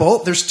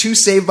 There's 2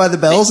 Saved by the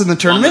Bells in the One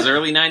tournament. was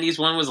early 90s,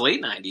 one was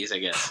late 90s, I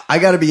guess. I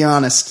got to be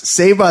honest.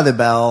 Saved by the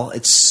Bell,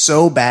 it's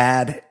so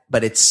bad,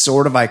 but it's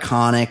sort of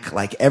iconic.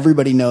 Like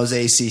everybody knows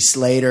AC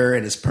Slater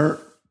and his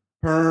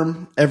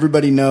perm.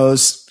 Everybody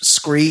knows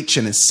Screech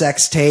and his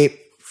sex tape.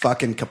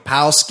 Fucking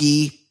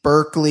Kapowski,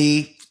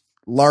 Berkeley,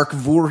 Lark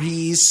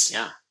Voorhees.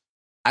 Yeah.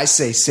 I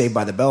say Saved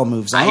by the Bell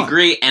moves on. I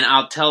agree, and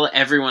I'll tell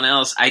everyone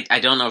else, I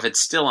don't know if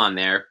it's still on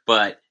there,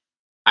 but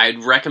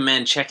I'd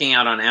recommend checking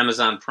out on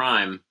Amazon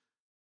Prime.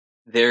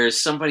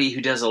 There's somebody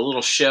who does a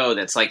little show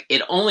that's like,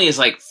 it only is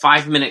like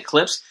 5-minute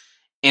clips,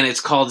 and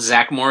it's called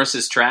Zach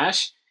Morris's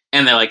Trash.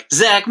 And they're like,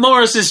 Zach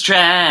Morris's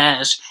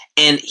Trash.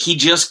 And he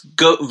just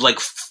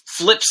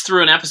flips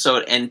through an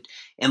episode and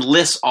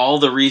lists all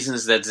the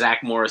reasons that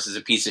Zach Morris is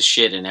a piece of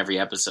shit in every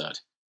episode.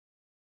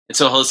 And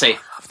so he'll say,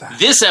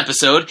 this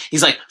episode,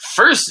 he's like,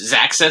 first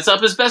Zach sets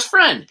up his best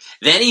friend,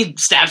 then he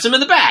stabs him in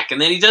the back, and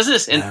then he does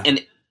this,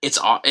 and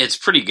it's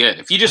pretty good.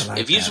 If you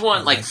just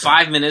want like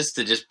 5 minutes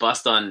to just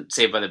bust on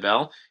Saved by the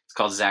Bell, it's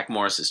called Zach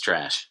Morris's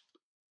Trash.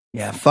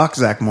 Yeah, fuck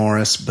Zach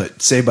Morris,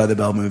 but Saved by the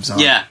Bell moves on.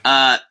 Yeah,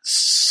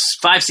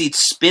 5 seed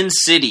Spin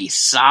City,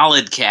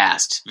 solid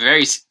cast,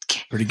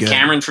 pretty good.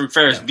 Cameron from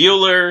Ferris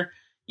Bueller.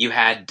 You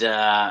had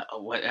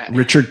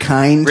Richard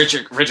Kind.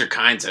 Richard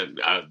Kind's a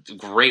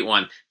great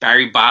one.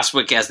 Barry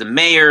Bostwick as the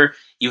mayor.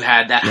 You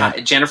had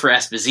that Jennifer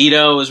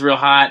Esposito was real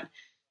hot.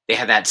 They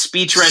had that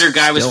speechwriter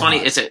guy was funny.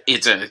 Hot.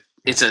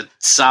 It's a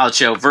solid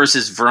show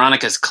versus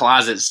Veronica's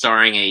Closet,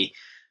 starring a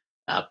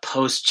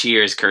post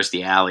Cheers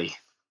Kirstie Alley.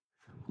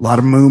 A lot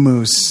of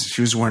muumuus.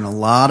 She was wearing a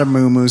lot of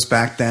muumuus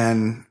back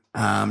then.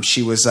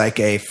 She was like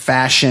a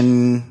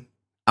fashion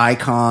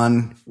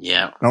icon.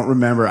 Yeah. I don't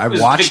remember. I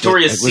watched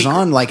Victoria's it. It was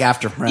on like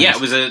after Friends. Yeah,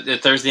 it was a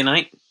Thursday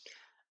night.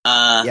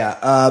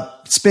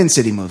 Spin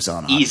City moves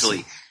on. Obviously.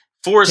 Easily.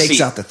 4 Takes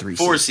seed. out the 3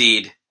 4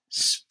 seed.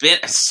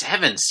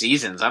 7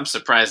 seasons. I'm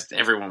surprised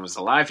everyone was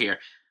alive here.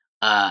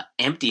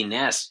 Empty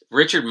Nest.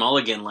 Richard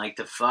Mulligan liked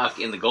to fuck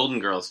in the Golden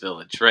Girls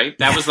village, right?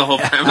 That was the whole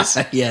premise.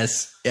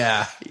 Yes.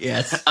 Yeah.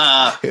 Yes.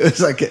 It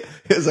was like a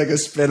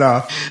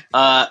spinoff.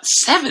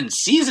 7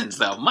 seasons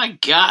though. My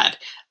God.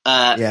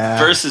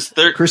 Versus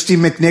Christy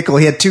McNichol.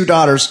 He had 2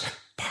 daughters,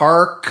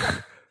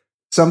 Park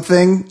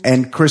something,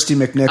 and Christy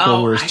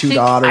McNichol were his 2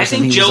 daughters. I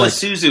think and Joe was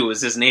Isuzu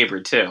was his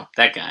neighbor too.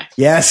 That guy.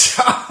 Yes.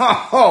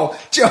 Oh,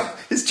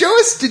 did Joe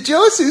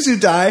Isuzu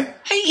die?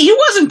 He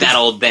wasn't that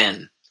old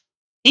then.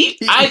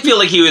 I feel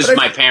like he was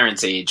my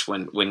parents' age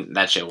when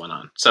that show went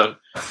on. So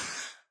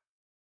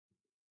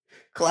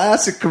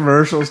classic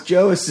commercials,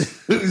 Joe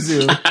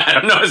Isuzu. I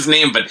don't know his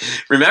name, but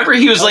remember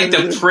he was like the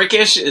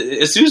prickish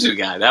Isuzu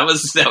guy. That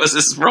was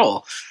his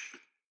role.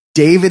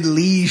 David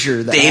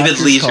Leisure. David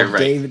Leisure,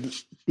 right?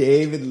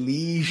 David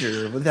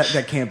Leisure. Well,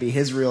 that can't be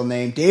his real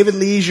name. David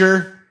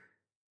Leisure,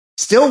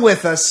 still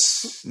with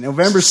us.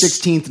 November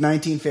 16th,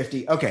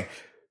 1950. Okay.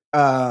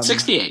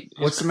 68.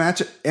 What's the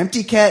match?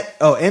 Empty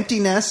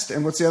Nest,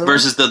 and what's the other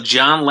versus the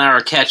John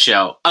Larroquette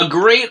show. A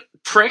great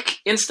prick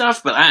and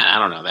stuff, but I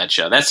don't know that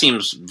show. That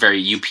seems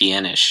very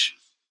UPN-ish.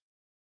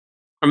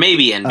 Or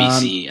maybe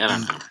NBC. I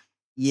don't know.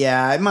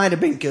 Yeah, it might have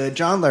been good.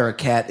 John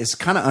Larroquette is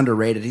kind of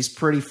underrated. He's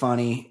pretty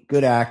funny,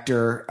 good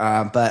actor.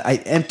 But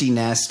Empty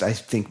Nest, I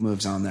think,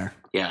 moves on there.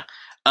 Yeah.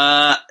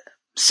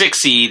 6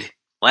 seed,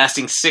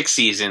 lasting 6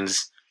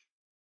 seasons,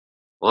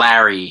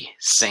 Larry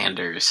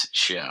Sanders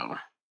Show.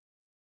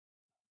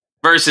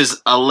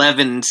 Versus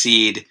 11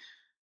 seed,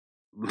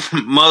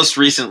 most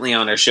recently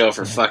on our show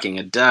for fucking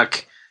a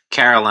duck,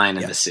 Caroline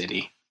in the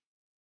City.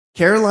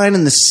 Caroline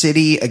in the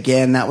City,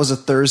 again, that was a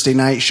Thursday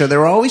night show. They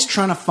were always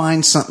trying to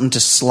find something to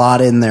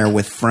slot in there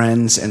with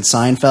Friends and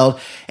Seinfeld.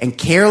 And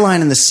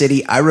Caroline in the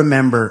City, I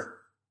remember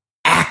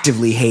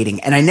actively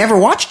hating. And I never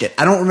watched it.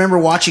 I don't remember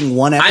watching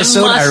one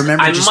episode. I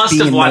remember just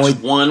being annoyed. I must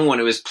have watched one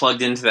when it was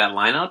plugged into that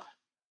lineup.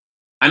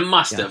 I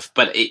must have,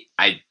 but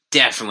I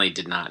definitely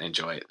did not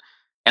enjoy it.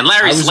 And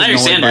Larry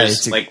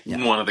Sanders,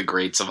 one of the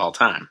greats of all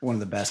time. One of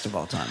the best of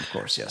all time, of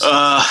course, yes.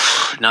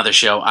 Another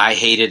show I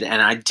hated,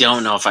 and I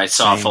don't know if I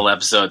saw a full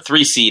episode.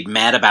 3 seed,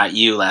 Mad About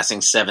You,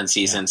 lasting 7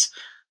 seasons.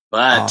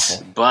 Yeah.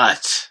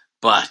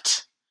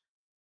 But,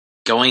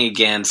 going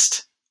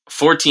against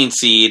 14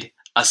 seed,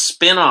 a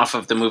spin-off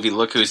of the movie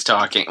Look Who's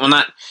Talking. Well,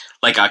 not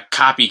like a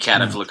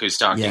copycat of Look Who's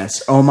Talking.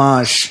 Yes,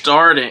 homage.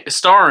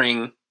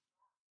 Starring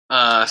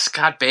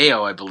Scott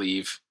Baio, I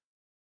believe.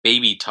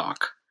 Baby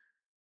Talk.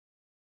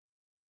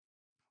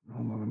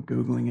 I'm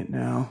Googling it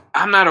now.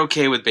 I'm not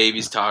okay with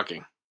babies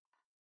talking.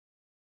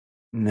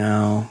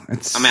 No.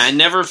 I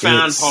never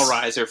found Paul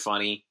Reiser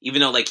funny, even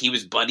though he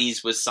was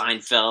buddies with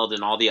Seinfeld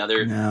and all the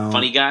other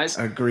funny guys.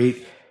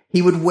 Agreed.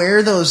 He would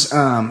wear those,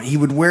 he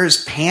would wear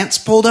his pants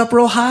pulled up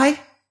real high.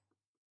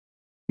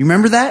 You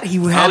remember that? He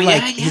would have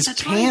his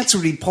pants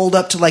would be pulled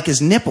up to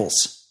his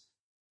nipples.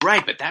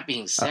 Right, but that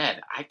being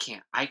said, I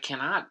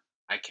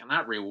I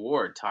cannot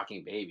reward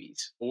Talking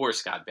Babies or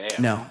Scott Baio.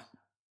 No,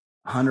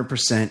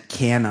 100%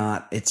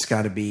 cannot. It's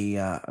got to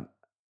be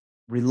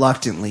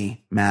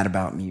reluctantly Mad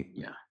About Me.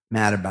 Yeah.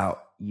 Mad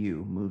About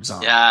You moves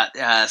on. 7-10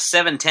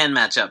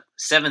 matchup.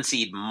 7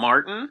 seed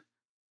Martin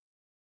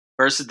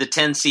versus the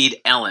 10 seed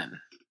Ellen.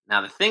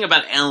 Now, the thing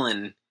about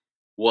Ellen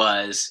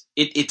was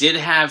it did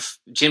have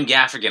Jim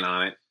Gaffigan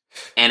on it.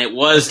 And it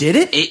was... Did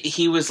it?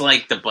 He was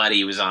like the buddy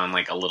he was on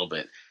like a little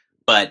bit.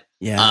 But...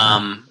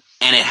 Yeah.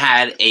 And it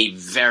had a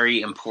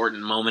very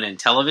important moment in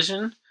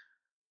television.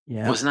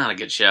 Yeah. It was not a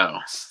good show.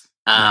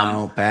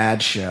 No,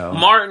 bad show.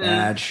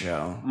 Bad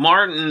show.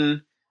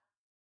 Martin,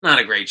 not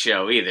a great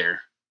show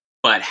either,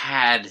 but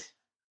had,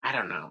 I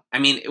don't know. I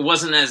mean, it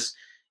wasn't as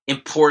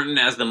important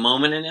as the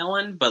moment in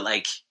Ellen, but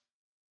like,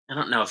 I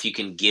don't know if you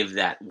can give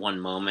that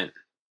one moment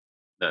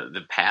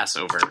the pass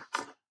over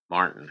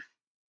Martin.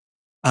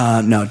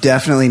 No,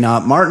 definitely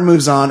not. Martin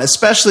moves on,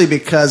 especially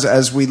because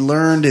as we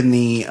learned in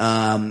the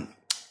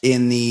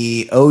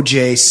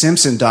O.J.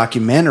 Simpson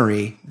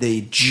documentary,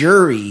 the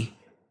jury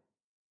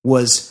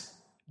was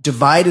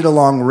divided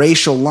along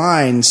racial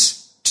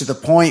lines to the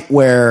point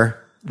where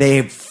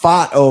they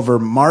fought over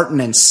Martin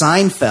and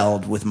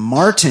Seinfeld, with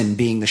Martin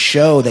being the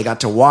show they got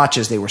to watch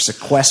as they were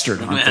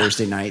sequestered on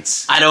Thursday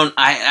nights. I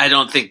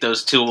don't think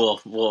those two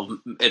will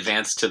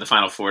advance to the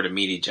Final Four to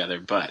meet each other,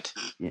 but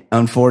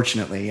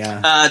unfortunately,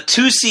 yeah.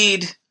 2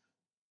 seed,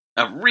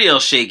 a real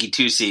shaky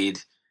 2 seed,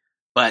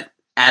 but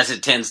as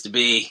it tends to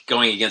be,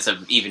 going against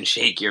an even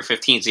shakier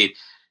 15 seed.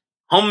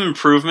 Home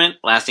Improvement,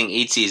 lasting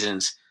 8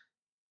 seasons,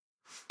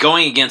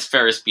 going against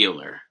Ferris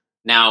Bueller.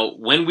 Now,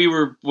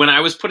 when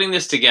I was putting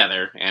this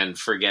together and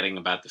forgetting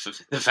about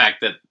the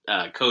fact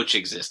that Coach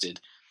existed,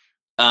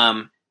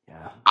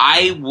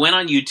 I went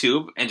on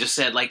YouTube and just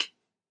said, like,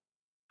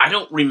 I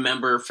don't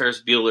remember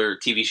Ferris Bueller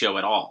TV show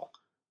at all.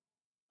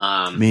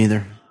 Me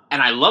either.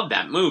 And I loved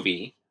that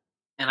movie,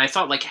 and I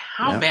thought, like,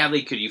 how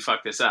badly could you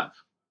fuck this up?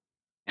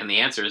 And the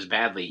answer is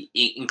badly,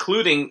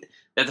 including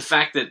that the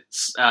fact that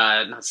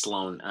not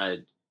Sloane,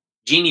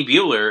 Jeannie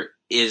Bueller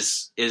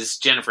is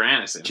Jennifer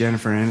Aniston.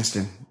 Jennifer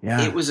Aniston,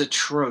 yeah. It was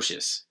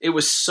atrocious. It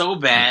was so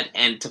bad,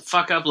 and to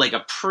fuck up like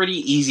a pretty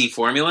easy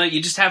formula,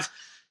 you just have,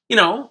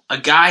 a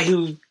guy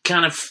who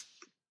kind of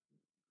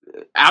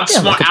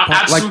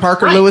like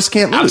Parker Lewis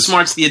can't lose.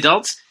 Outsmarts the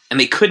adults, and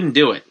they couldn't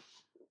do it.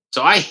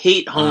 So I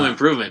hate Home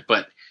Improvement,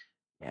 but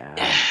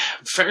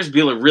Ferris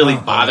Bueller really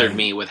bothered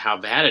me with how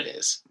bad it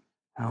is.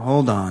 Now,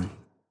 hold on.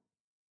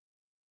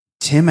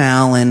 Tim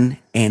Allen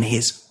and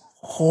his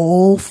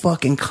whole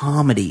fucking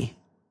comedy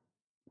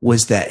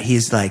was that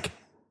he's like,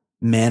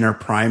 men are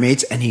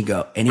primates, and he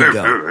go,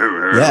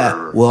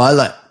 yeah. Well,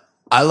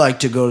 I like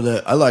to go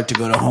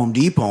to Home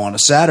Depot on a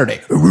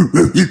Saturday,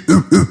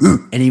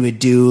 and he would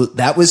do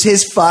that. Was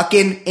his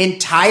fucking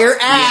entire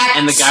act. Yeah,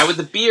 and the guy with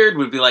the beard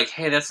would be like,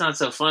 "Hey, that's not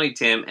so funny,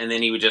 Tim," and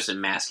then he would just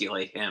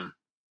emasculate him.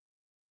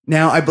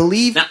 Now, I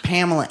believe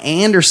Pamela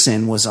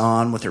Anderson was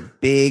on with her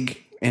big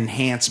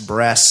enhanced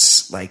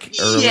breasts, like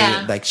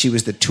earlier, like she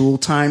was the Tool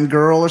Time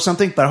girl or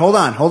something. But hold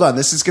on.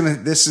 This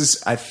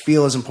is I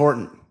feel is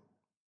important.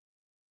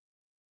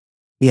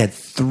 He had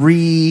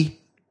 3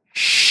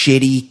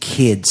 shitty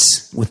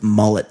kids with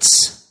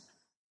mullets.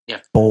 Yeah.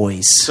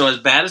 Boys. So as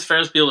bad as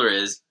Ferris Bueller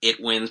is, it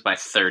wins by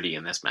 30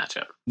 in this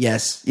matchup.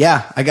 Yes.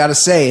 Yeah, I got to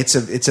say it's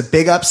a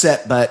big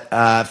upset, but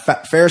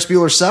Ferris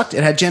Bueller sucked.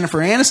 It had Jennifer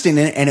Aniston in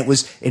it, and it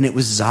was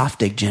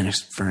Zoftig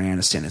Jennifer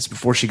Aniston. It's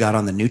before she got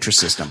on the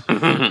Nutrisystem.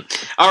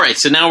 All right,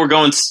 so now we're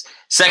going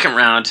second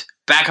round,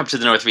 back up to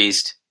the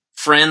Northeast.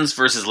 Friends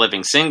versus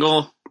Living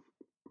Single.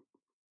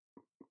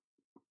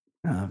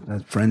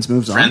 Friends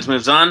moves on. Friends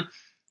moves on.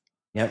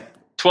 Yep.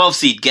 12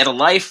 seed Get a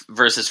Life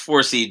versus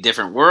 4 seed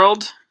Different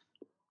World.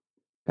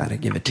 Gotta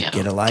give it to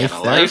Get a Life. Get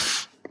a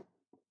Life.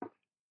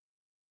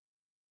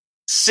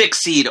 6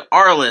 seed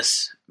Arliss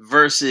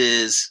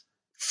versus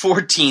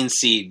 14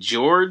 seed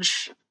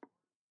George.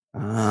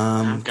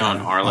 I'm going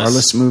Arliss.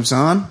 Arliss moves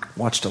on.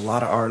 Watched a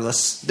lot of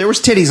Arliss. There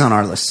was titties on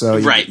Arliss, so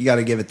you got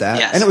to give it that.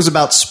 Yes. And it was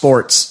about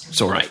sports,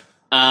 sort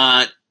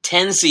of.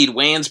 10 seed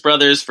Wayans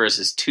Brothers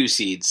versus 2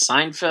 seed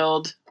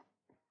Seinfeld.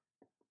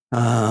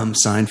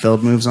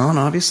 Seinfeld moves on,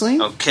 obviously.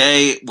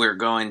 Okay, we're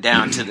going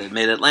down to the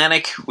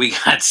Mid-Atlantic. We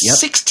got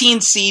 16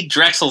 seed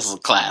Drexel's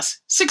class.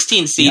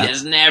 16 seed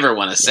has never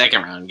won a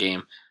second round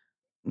game.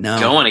 No.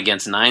 Going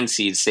against 9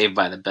 seed Saved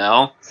by the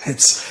Bell.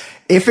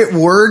 If it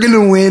were going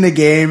to win a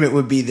game, it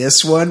would be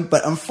this one.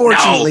 But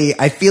unfortunately,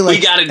 I feel like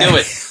we got to do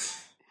it.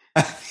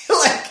 I feel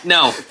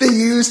like they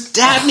used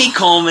Dabney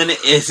Coleman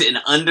is an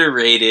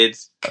underrated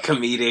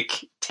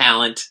comedic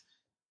talent.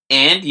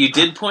 And you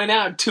did point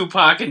out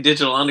Tupac and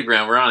Digital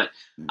Underground were on it.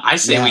 I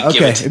say we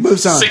give it. It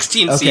moves on.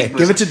 16 seed.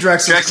 Give it to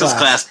Drexel's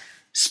class.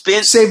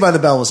 Saved by the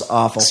Bell was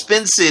awful.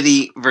 Spin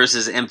City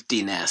versus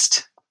Empty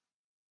Nest.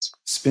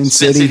 Spin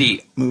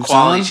City moves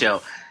quality on.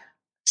 show.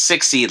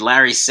 6 seed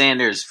Larry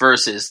Sanders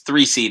versus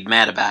 3 seed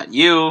Mad About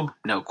You.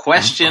 No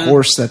question. Of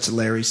course, that's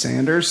Larry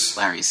Sanders.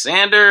 Larry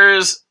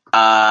Sanders.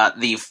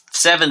 The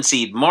 7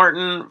 seed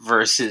Martin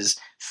versus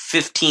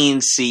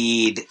 15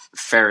 seed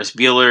Ferris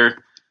Bueller.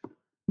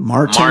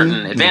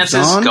 Martin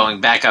advances,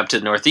 going back up to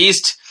the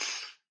Northeast.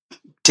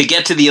 To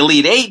get to the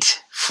Elite Eight,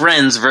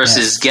 Friends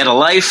versus Get a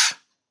Life.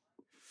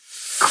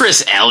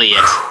 Chris Elliott.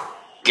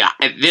 God,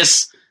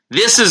 this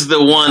is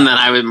the one that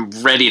I'm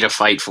ready to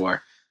fight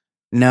for.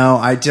 No,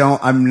 I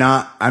don't. I'm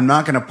not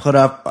going to put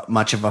up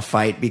much of a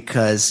fight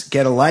because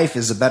Get a Life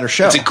is a better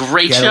show. It's a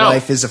great show. Get a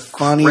Life is a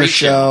funnier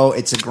show.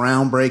 It's a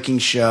groundbreaking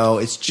show.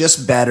 It's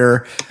just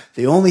better.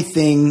 The only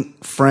thing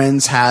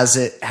Friends has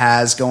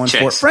going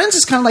for it. Friends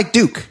is kind of like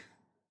Duke.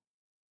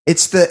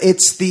 It's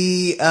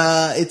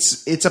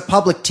a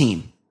public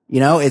team. You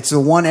know, it's the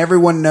one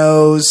everyone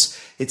knows.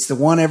 It's the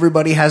one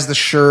everybody has the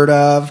shirt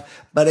of,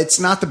 but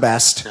it's not the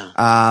best.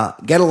 No.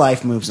 Get a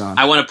Life moves on.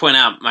 I want to point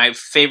out my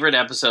favorite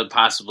episode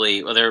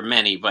possibly, well, there are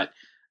many, but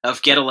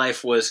of Get a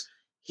Life was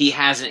he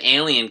has an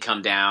alien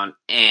come down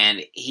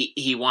and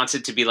he wants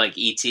it to be like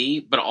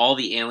E.T., but all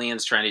the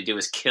aliens trying to do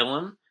is kill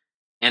him.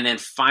 And then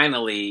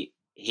finally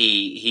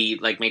he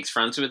like makes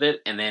friends with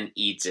it and then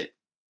eats it.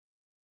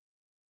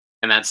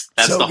 And that's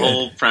so the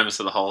whole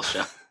premise of the whole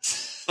show.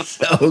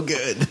 So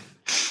good.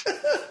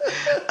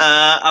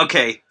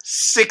 Okay,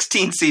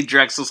 16 seed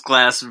Drexel's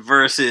Class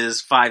versus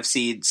 5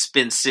 seed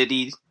Spin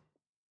City.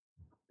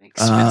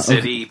 Spin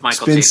City,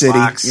 Michael J.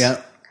 Fox.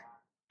 Yep.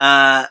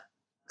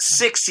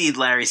 6 seed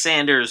Larry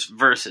Sanders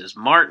versus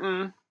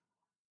Martin.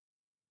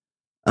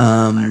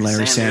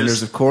 Larry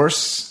Sanders, of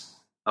course.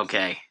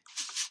 Okay.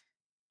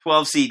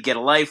 12 seed Get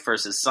a Life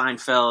versus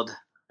Seinfeld. I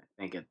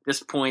think at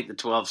this point the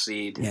 12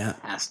 seed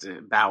has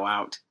to bow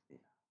out.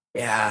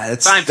 Yeah,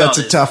 that's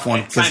a tough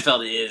one.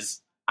 Seinfeld is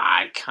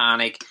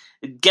iconic.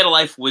 Get a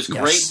Life was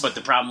great, but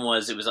the problem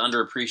was it was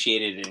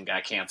underappreciated and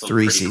got canceled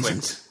 3 pretty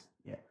seasons.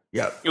 quickly.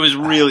 Yeah. It was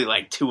really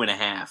like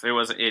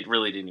 2.5. It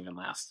really didn't even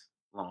last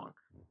long.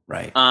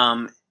 Right.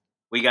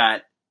 We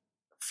got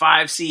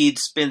 5 seed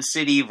Spin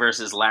City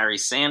versus Larry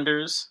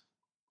Sanders.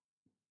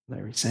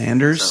 Larry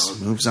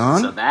Sanders moves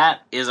on. So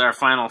that is our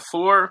final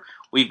 4.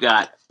 We've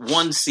got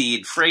 1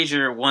 seed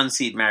Frasier, 1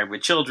 seed Married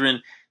with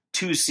Children,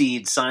 2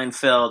 seed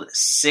Seinfeld,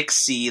 6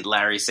 seed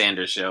Larry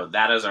Sanders Show.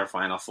 That is our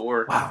final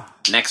 4. Wow.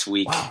 Next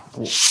week. Wow.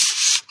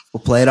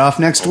 We'll play it off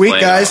next week,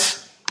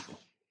 guys.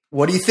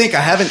 What do you think?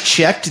 I haven't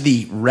checked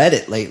the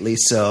Reddit lately,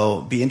 so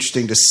it'd be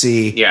interesting to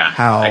see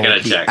how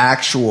the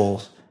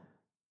actual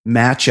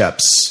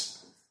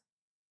matchups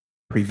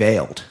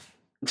prevailed.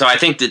 So I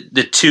think that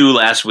the 2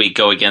 last week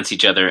go against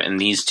each other, and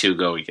these 2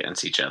 go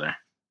against each other.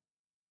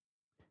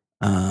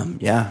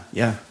 Yeah,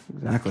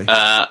 exactly.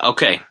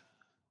 Okay.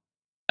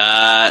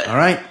 All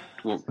right.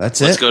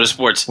 Let's go to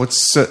sports.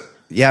 What's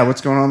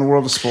going on in the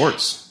world of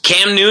sports?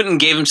 Cam Newton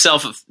gave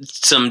himself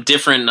some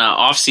different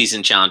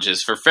off-season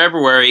challenges. For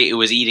February, it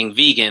was eating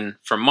vegan.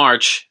 For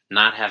March,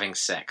 not having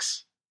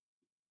sex.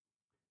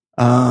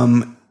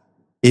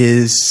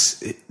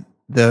 Is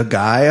the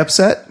guy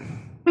upset?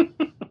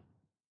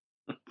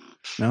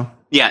 No?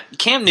 Yeah,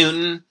 Cam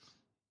Newton,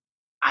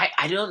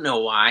 I don't know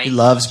why. He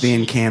loves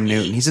being Cam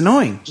Newton. He's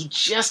annoying. He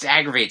just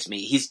aggravates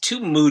me. He's too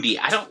moody.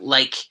 I don't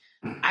like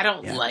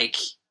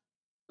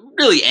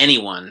really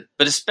anyone,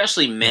 but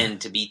especially men,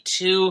 to be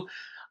too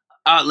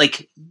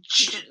like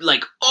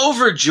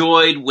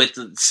overjoyed with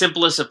the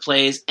simplest of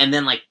plays and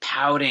then like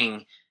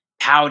pouting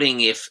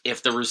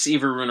if the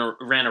receiver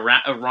ran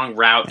a wrong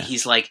route. Yeah.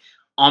 He's like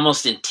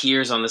almost in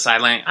tears on the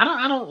sideline.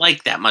 I don't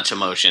like that much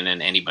emotion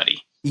in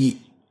anybody. You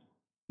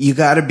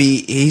got to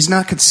be. He's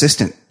not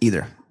consistent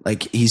either.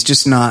 Like he's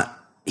just not.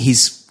 He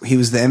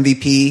was the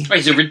MVP. Right,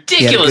 he's a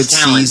ridiculous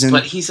talent, season.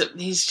 But he's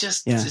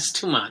just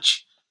too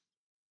much.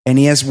 And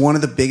he has one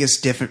of the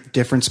biggest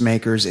difference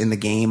makers in the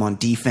game on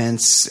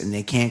defense, and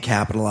they can't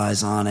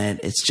capitalize on it.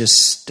 It's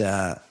just,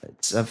 I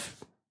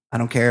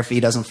don't care if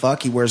he doesn't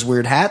fuck. He wears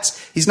weird hats.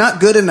 He's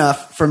not good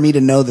enough for me to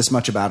know this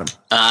much about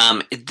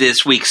him.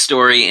 This week's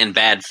story in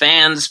Bad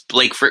Fans,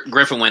 Blake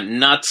Griffin went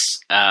nuts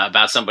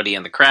about somebody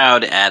in the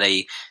crowd at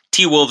a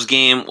T-Wolves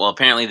game. Well,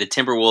 apparently the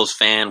Timberwolves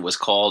fan was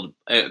called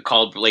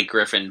Blake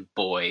Griffin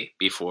boy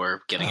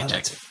before getting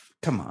ejected.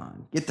 Come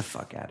on, get the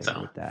fuck out of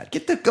here with that.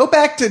 Go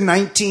back to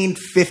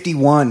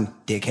 1951,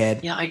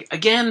 dickhead. Yeah,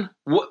 again,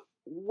 what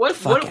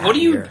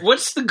do you?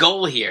 What's the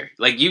goal here?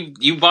 Like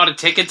you bought a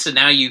ticket, so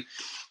now you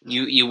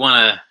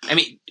want to. I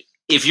mean,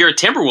 if you're a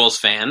Timberwolves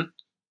fan,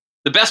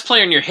 the best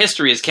player in your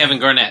history is Kevin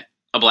Garnett,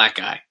 a black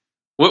guy.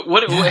 What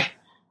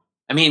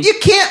I mean, you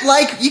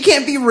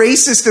can't be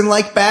racist and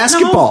like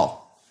basketball.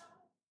 No.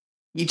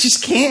 You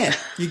just can't.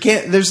 You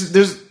can't.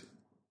 There's.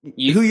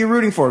 Who you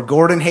rooting for?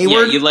 Gordon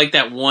Hayward? Yeah, you like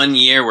that 1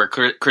 year where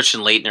Christian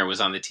Laettner was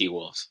on the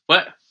T-Wolves.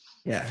 What?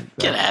 Yeah.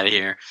 Get out of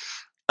here.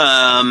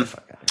 A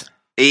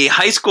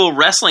high school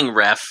wrestling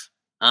ref,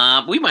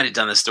 we might have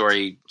done this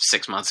story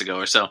 6 months ago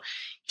or so.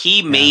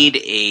 He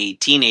made a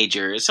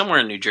teenager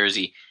somewhere in New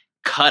Jersey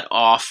cut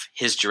off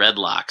his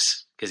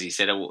dreadlocks because he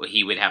said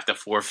he would have to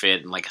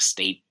forfeit in like a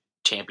state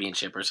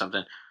championship or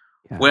something.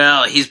 Yeah.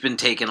 Well, he's been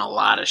taking a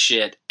lot of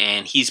shit,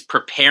 and he's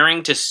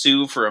preparing to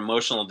sue for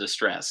emotional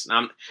distress.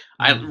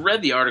 I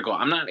read the article.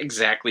 I'm not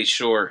exactly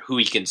sure who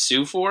he can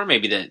sue for.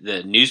 Maybe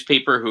the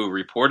newspaper who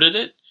reported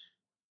it.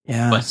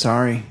 Yeah, but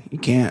sorry. You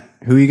can't.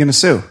 Who are you going to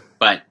sue?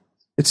 But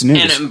It's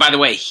news. and by the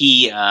way,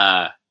 he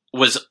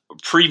was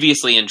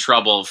previously in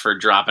trouble for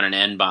dropping an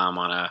N-bomb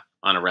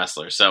on a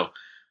wrestler. So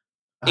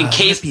in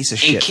case what a piece of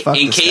shit. Fuck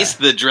in this case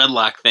guy. the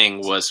dreadlock thing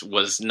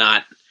was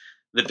not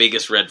the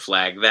biggest red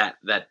flag,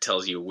 that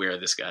tells you where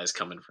this guy's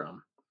coming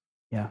from.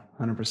 Yeah,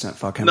 100%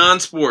 fuck him.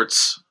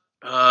 Non-sports.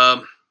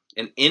 An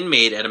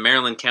inmate at a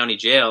Maryland County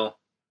jail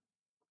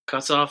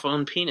cuts off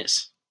own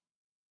penis.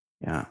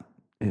 Yeah.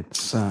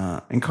 It's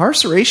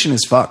incarceration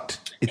is fucked.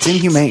 It's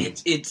inhumane.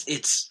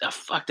 It's a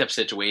fucked up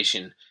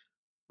situation.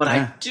 But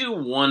Yeah. I do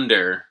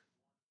wonder,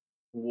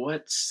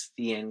 what's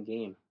the end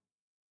game?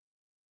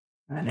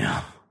 I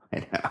know.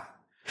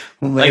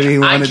 Well, maybe he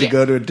wanted to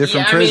go to a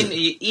different prison. I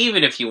mean,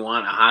 even if you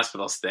want a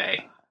hospital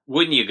stay,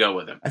 wouldn't you go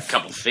with a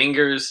couple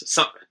fingers?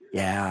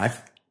 Yeah,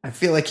 I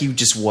feel like he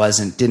just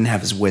didn't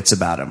have his wits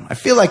about him. I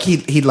feel like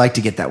he'd like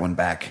to get that one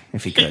back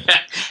if he could.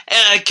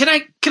 Can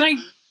I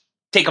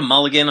take a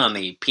mulligan on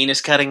the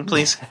penis cutting,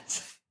 please?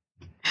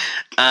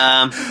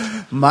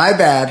 My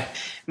bad.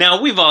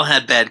 Now, we've all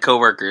had bad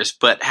coworkers,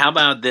 but how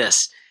about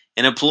this?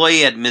 An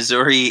employee at a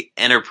Missouri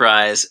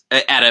Enterprise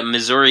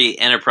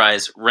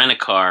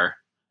rent-a-car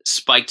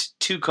spiked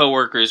 2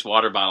 coworkers'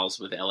 water bottles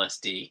with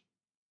LSD.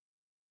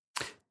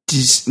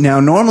 Now,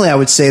 normally I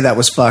would say that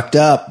was fucked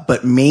up,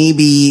 but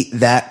maybe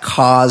that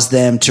caused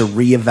them to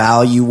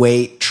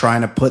reevaluate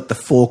trying to put the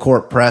full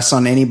court press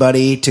on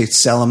anybody to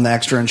sell them the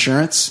extra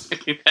insurance.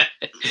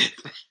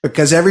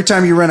 Because every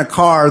time you rent a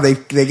car, they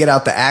get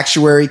out the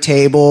actuary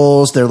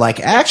tables. They're like,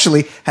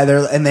 actually,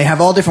 and they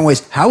have all different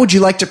ways. How would you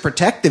like to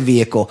protect the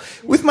vehicle?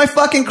 With my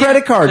fucking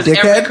credit card,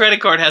 dickhead. Every credit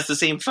card has the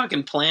same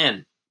fucking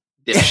plan,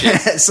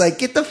 dipshit. It's like,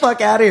 get the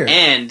fuck out of here.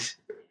 And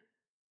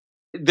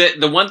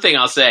the one thing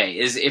I'll say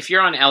is, if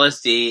you're on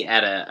LSD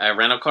at a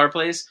rental car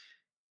place,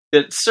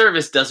 the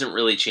service doesn't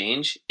really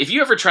change. If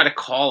you ever try to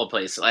call a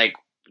place, like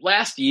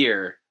last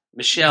year,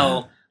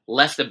 Michelle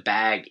left a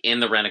bag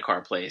in the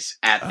rent-a-car place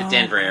at the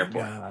Denver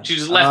airport. God. She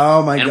just left.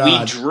 Oh my and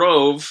God. we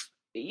drove.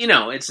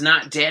 It's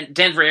not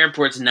Denver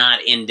airport's not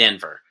in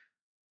Denver,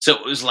 so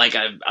it was like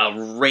a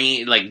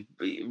rain, like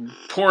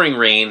pouring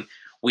rain.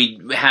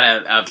 We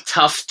had a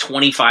tough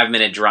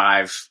 25-minute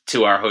drive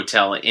to our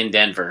hotel in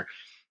Denver,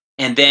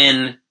 and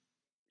then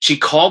she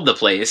called the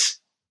place,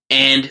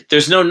 and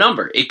there's no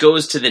number. It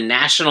goes to the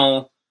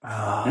national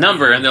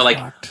number, and they're like,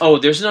 "Oh,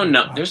 there's no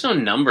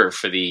number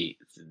for the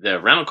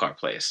rental car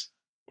place.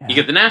 You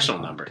get the national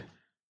number."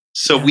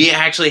 So we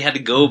actually had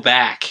to go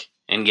back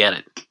and get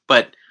it.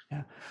 But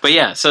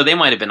yeah, so they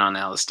might have been on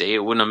LSD. It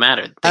wouldn't have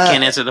mattered. They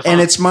can't answer the phone.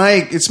 And it's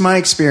my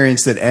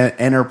experience that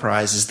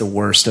Enterprise is the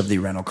worst of the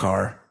rental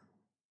car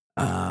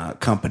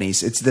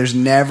companies. There's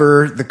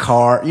never the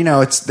car,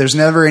 there's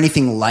never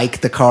anything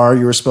like the car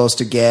you were supposed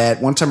to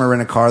get. One time I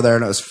rented a car there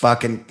and it was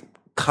fucking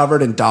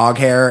covered in dog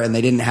hair, and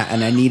they didn't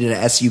and I needed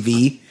an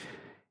SUV,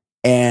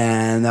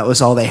 and that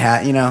was all they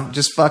had.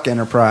 Just fuck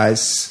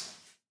Enterprise.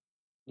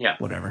 Yeah,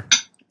 whatever.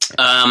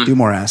 Do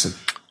more acid.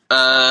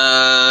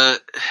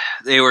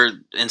 They were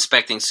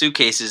inspecting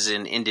suitcases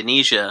in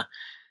Indonesia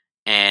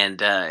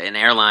and an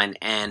airline,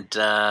 and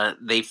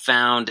they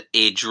found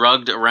a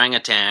drugged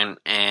orangutan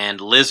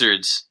and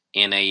lizards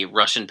in a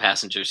Russian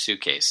passenger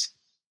suitcase.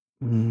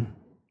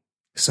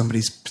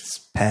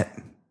 Somebody's pet.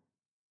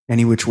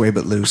 Any which way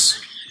but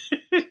loose.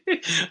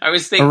 I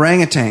was thinking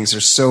orangutans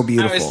are so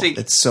beautiful.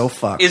 It's so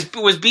fucked.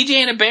 Was BJ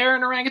and a bear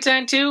an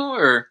orangutan too,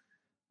 or?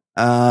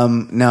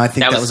 No, I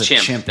think that was a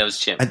chimp. That was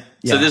chimp.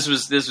 So this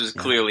was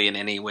clearly in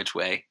any which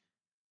way.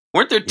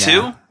 Weren't there two?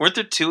 Yeah. Weren't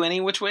there 2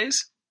 any which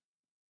ways?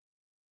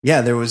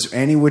 Yeah, there was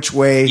any which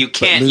way you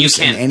can't, but loose,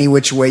 you can't. and any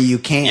which way you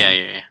can.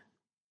 Yeah.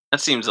 That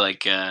seems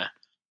like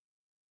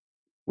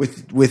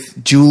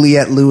with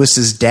Juliette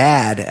Lewis's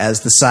dad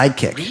as the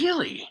sidekick.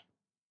 Really?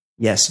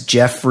 Yes,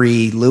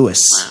 Jeffrey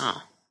Lewis.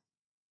 Wow.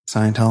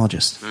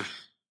 Scientologist.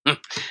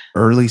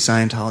 Early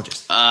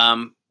Scientologist.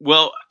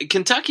 Well,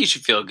 Kentucky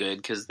should feel good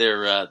because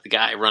they're the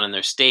guy running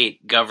their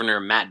state, Governor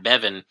Matt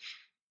Bevin.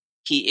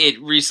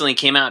 It recently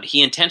came out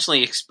he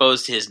intentionally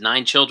exposed his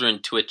 9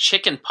 children to a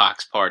chicken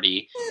pox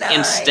party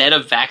instead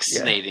of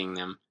vaccinating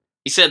them.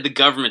 He said the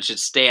government should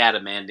stay out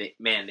of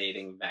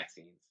mandating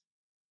vaccines.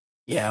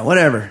 Yeah,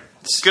 whatever.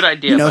 Good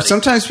idea. Buddy.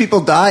 Sometimes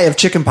people die of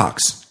chicken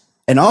pox,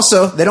 and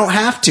also they don't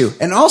have to.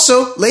 And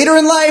also later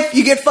in life,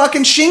 you get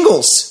fucking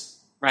shingles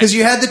because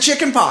you had the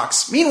chicken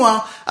pox.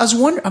 Meanwhile, I was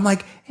wondering. I'm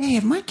like, hey,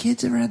 have my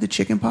kids ever had the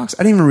chicken pox?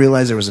 I didn't even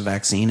realize there was a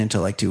vaccine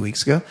until like 2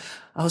 weeks ago.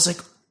 I was like,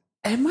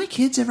 have my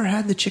kids ever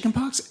had the chicken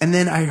pox? And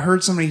then I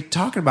heard somebody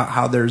talking about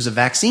how there's a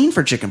vaccine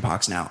for chicken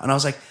pox now. And I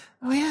was like,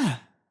 oh yeah,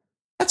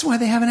 that's why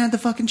they haven't had the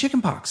fucking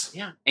chicken pox.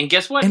 Yeah. And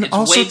guess what? And it's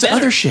all way sorts better.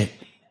 of other shit.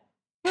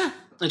 Yeah.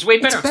 It's way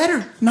better. It's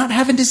better not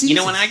having disease. You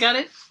know when I got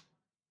it?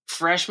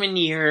 Freshman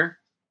year,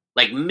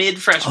 like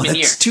mid-freshman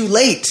year. That's too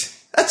late.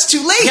 That's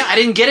too late. Yeah, I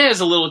didn't get it as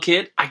a little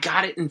kid. I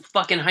got it in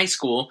fucking high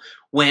school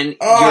when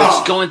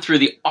you're going through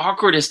the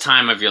awkwardest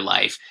time of your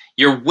life.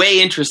 You're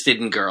way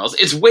interested in girls.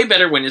 It's way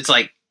better when it's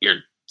like you're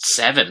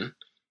 7.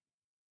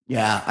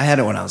 Yeah, I had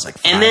it when I was like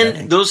 5. And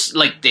then those,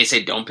 like they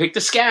say, don't pick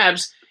the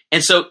scabs.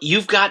 And so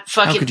you've got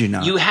fucking, How could you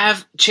not? you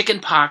have chicken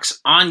pox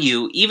on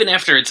you even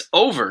after it's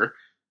over.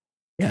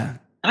 Yeah.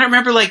 And I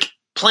remember like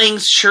playing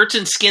shirts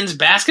and skins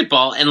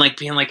basketball and like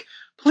being like,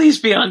 please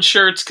be on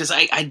shirts because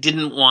I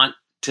didn't want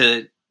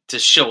to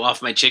show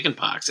off my chicken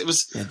pox. It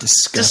was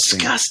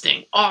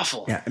disgusting,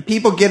 awful. Yeah,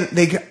 people get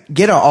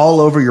it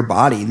all over your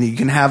body. You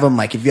can have them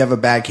like if you have a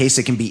bad case,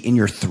 it can be in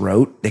your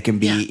throat, they can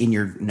be in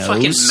your nose.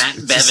 Fucking Matt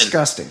It's Bevin,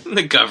 disgusting.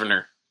 the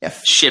governor. Yeah.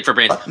 Shit for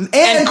brains.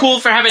 And cool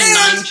for having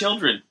 9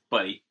 children,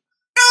 buddy.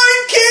 9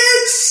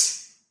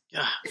 kids.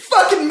 You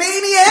fucking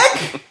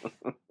maniac.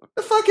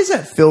 The fuck is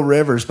that? Phil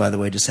Rivers, by the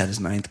way, just had his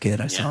 9th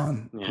kid. I saw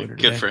on Twitter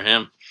today. Good for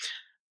him.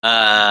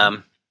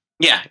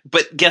 Yeah,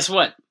 but guess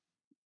what?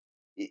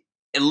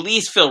 At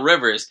least Phil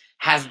Rivers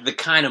has the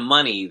kind of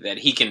money that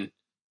he can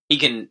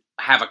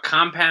have a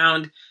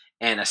compound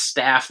and a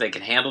staff that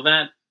can handle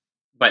that.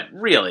 But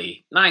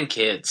really, 9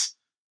 kids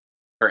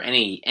for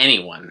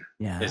anyone.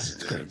 Yeah,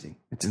 it's crazy.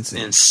 It's insane.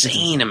 An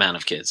insane amount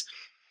of kids.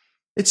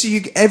 It's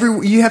you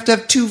have to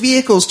have 2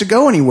 vehicles to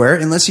go anywhere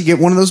unless you get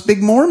one of those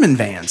big Mormon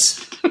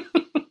vans.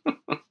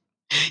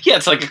 Yeah,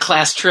 it's like a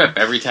class trip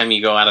every time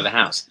you go out of the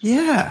house.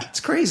 Yeah, it's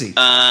crazy.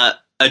 A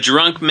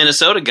drunk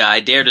Minnesota guy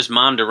dared his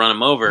mom to run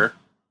him over,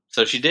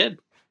 so she did.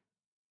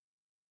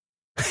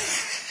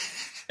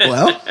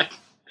 Well,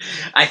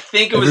 I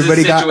think it was a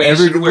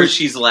situation where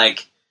she's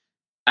like,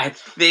 I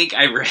think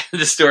I read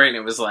the story and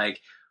it was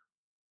like,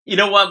 you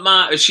know what,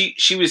 Ma?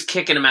 She was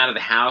kicking him out of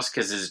the house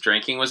because his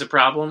drinking was a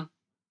problem.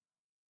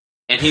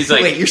 And he's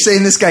like, wait, you're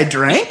saying this guy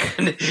drank?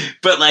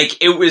 But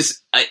like, it was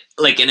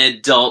like an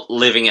adult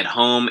living at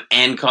home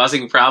and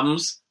causing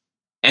problems.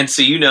 And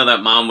so you know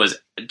that mom was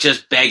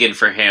just begging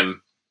for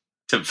him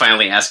to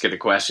finally ask her the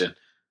question.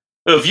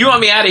 Well, if you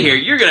want me out of here,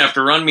 you're going to have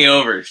to run me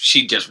over.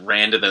 She just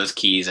ran to those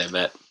keys, I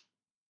bet.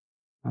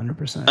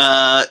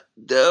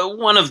 100%.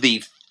 One of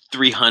the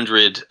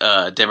 300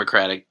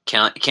 Democratic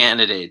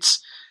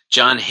candidates,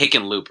 John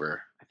Hickenlooper,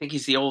 I think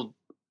he's the old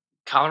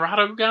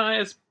Colorado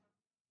guy.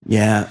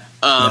 Yeah.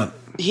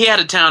 He had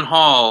a town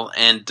hall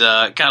and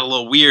got a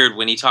little weird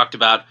when he talked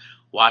about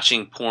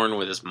watching porn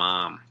with his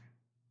mom.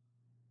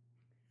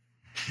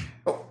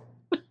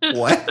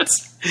 What?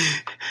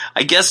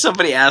 I guess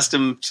somebody asked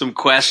him some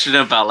question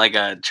about like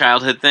a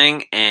childhood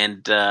thing,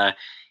 and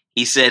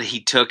he said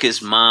he took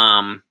his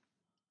mom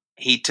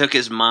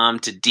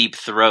to Deep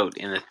Throat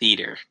in the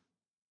theater.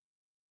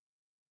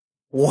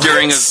 What?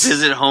 During a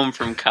visit home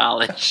from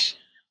college.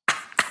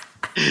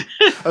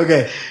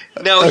 Okay.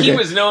 No, okay. he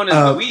was known as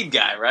the weed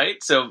guy, right?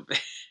 So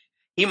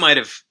he might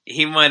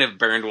have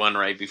burned one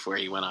right before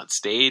he went on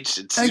stage.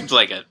 It seems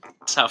like a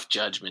tough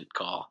judgment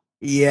call.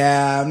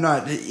 Yeah, I'm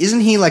not.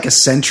 Isn't he like a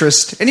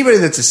centrist? Anybody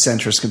that's a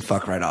centrist can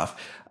fuck right off.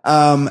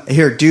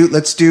 Here,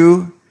 let's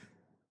do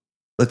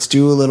a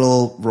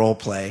little role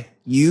play.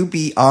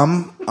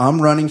 I'm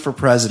running for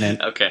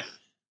president. Okay.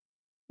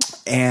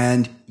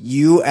 And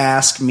you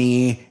ask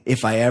me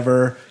if I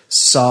ever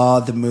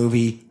saw the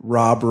movie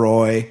Rob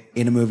Roy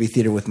in a movie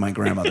theater with my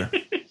grandmother.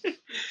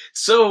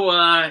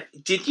 So,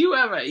 did you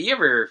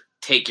ever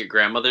take your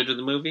grandmother to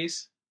the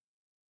movies?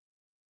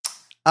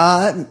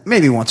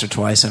 Maybe once or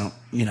twice. I don't,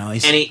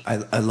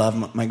 I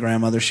love my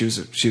grandmother. She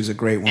was a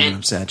great woman.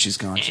 I'm sad she's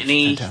gone. She's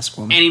a fantastic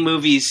woman. Any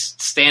movies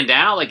stand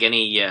out? Like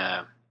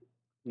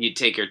you'd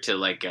take her to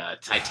like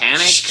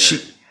Titanic?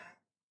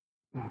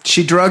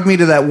 She drugged me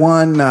to that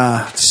one,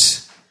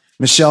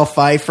 Michelle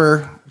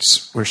Pfeiffer,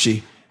 where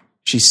she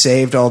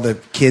saved all the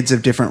kids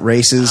of different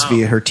races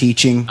via her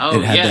teaching.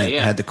 Oh, it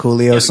had the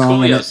Coolio Yeah, the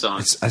song in Coolio it.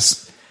 song.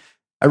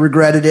 I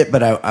regretted it,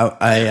 but I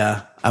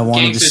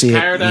wanted Gangster's to see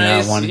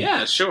Paradise? it.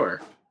 Yeah,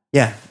 sure.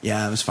 Yeah,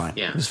 it was fine.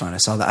 Yeah. It was fine. I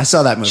saw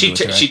that movie.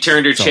 She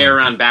turned her chair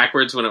around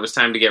backwards when it was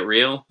time to get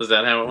real. Was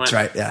that how it went?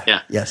 That's right.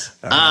 Yeah. Yes.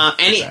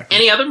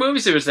 Any other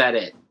movies, or was that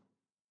it?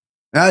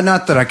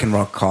 Not that I can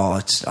recall.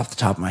 It's off the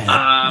top of my head.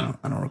 I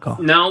don't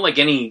recall. No, like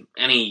any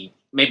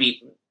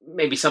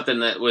maybe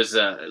something that was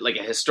like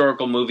a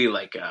historical movie,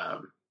 like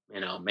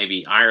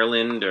maybe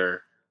Ireland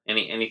or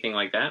anything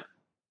like that.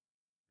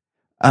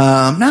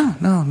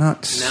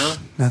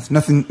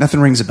 Nothing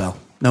rings a bell.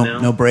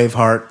 No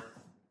Braveheart.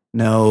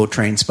 No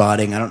Train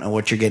Spotting. I don't know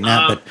what you're getting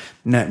at, but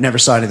never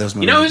saw any of those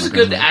movies. You know who's a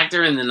good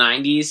actor in the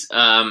 90s?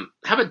 How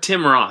about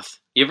Tim Roth?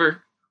 You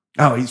ever?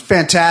 Oh, he's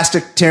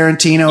fantastic.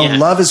 Tarantino. Yeah.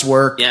 Love his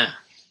work. Yeah.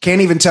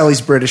 Can't even tell he's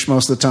British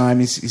most of the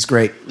time. He's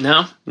great.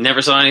 No?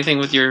 Never saw anything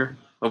with your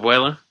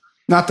abuela?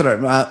 Not that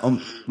I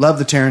love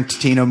the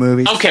Tarantino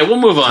movies. Okay,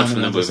 we'll move on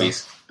from the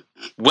movies.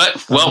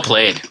 Well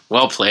played.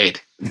 Well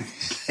played.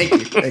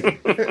 Thank you.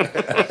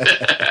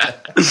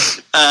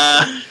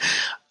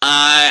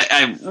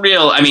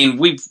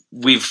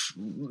 We've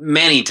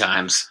many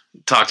times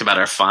talked about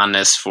our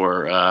fondness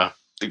for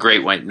the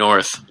Great White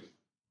North,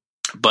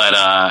 but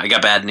I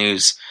got bad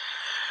news.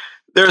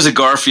 There's a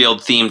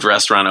Garfield-themed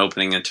restaurant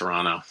opening in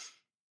Toronto.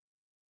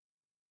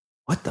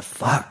 What the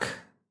fuck?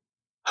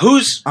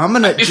 First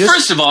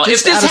of all,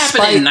 if this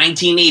happened in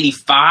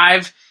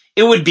 1985,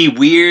 it would be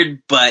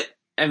weird, but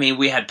I mean,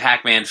 we had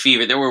Pac-Man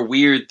fever. There were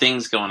weird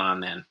things going on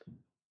then.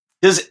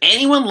 Does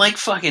anyone like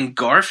fucking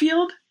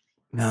Garfield?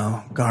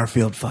 No,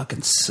 Garfield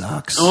fucking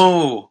sucks.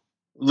 Oh,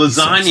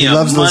 lasagna. He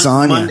loves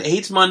lasagna.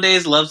 Hates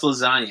Mondays, loves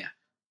lasagna.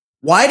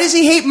 Why does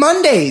he hate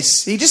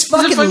Mondays? He just He's a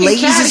fucking cat.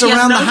 lazes He has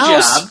around no the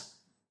house. job.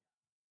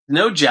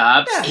 No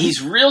job. Yeah,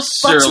 He's real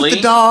Fucks surly. with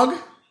the dog.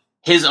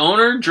 His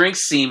owner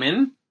drinks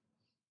semen.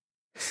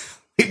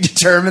 We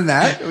determined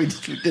that. We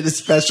did a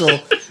special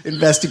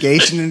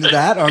investigation into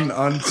that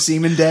on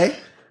Seaman Day.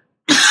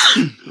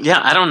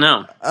 Yeah, I don't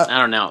know.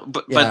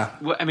 But yeah.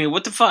 I mean,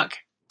 what the fuck?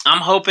 I'm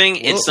hoping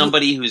it's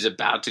somebody who's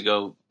about to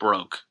go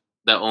broke.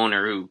 The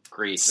owner who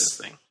creates this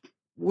thing.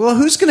 Well,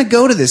 who's going to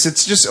go to this?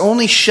 It's just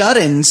only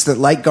shut-ins that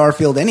like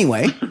Garfield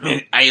anyway.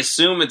 I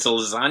assume it's a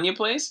lasagna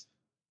place.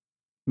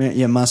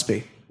 Yeah, must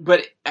be.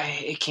 But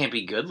it can't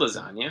be good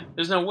lasagna.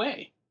 There's no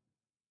way.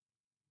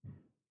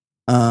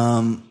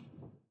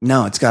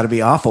 No, it's got to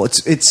be awful.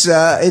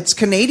 It's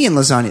Canadian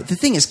lasagna. The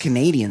thing is,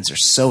 Canadians are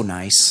so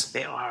nice.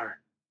 They are.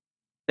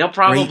 They'll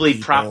probably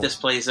Great prop people. this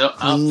place up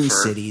for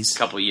cities. a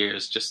couple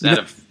years. Just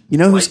You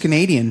know who's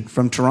Canadian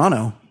from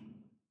Toronto?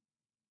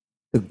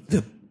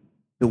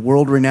 The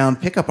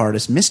world-renowned pickup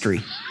artist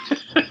Mystery.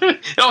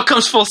 It all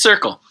comes full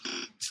circle.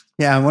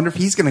 Yeah, I wonder if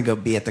he's going to go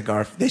be at the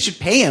Garf. They should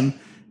pay him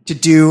to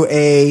do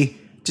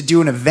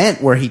an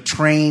event where he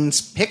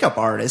trains pickup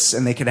artists,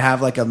 and they could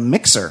have like a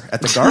mixer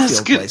at the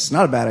Garfield place.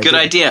 Not a bad idea. Good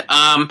idea.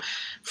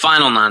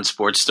 Final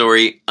non-sports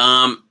story.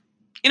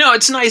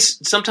 It's nice.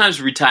 Sometimes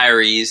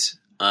retirees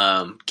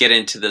get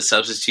into the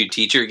substitute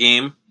teacher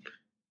game,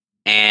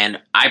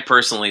 and I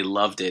personally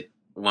loved it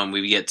when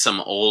we get some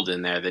old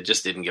in there that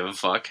just didn't give a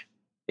fuck.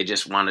 They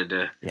just wanted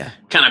to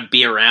kind of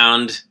be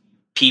around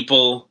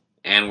people,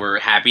 and were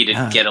happy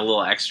to get a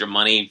little extra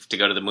money to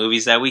go to the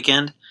movies that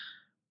weekend.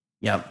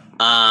 Yep.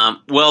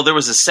 Well, there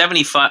was a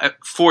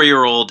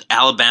 74-year-old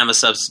Alabama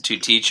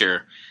substitute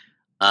teacher,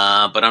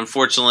 but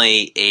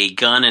unfortunately a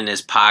gun in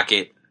his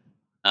pocket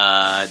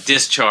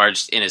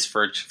discharged in his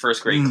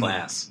first grade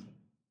class.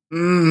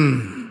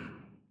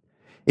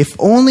 If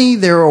only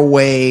there were a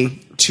way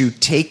to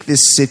take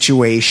this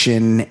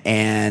situation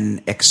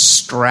and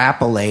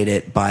extrapolate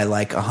it by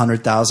like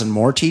 100,000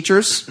 more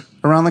teachers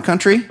around the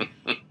country.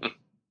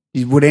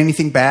 Would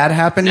anything bad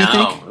happen, you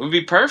think? No, it would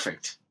be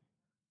perfect.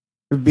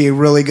 It would be a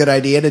really good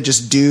idea to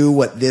just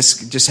do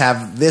just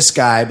have this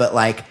guy, but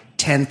like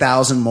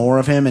 10,000 more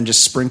of him and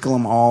just sprinkle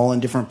them all in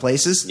different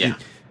places. Yeah.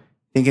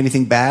 Think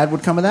anything bad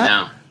would come of that?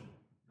 No,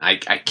 I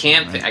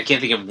can't. I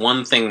can't think of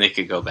one thing that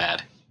could go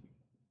bad.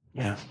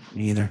 Yeah,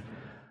 me either.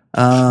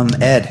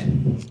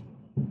 Ed,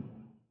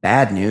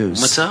 bad news.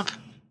 What's up?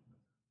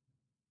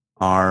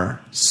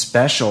 Our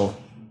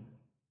special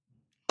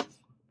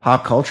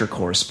pop culture The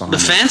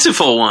correspondent,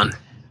 fanciful one.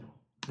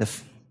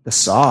 the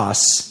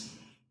sauce,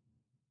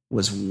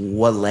 was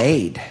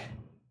waylaid.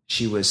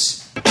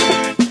 She's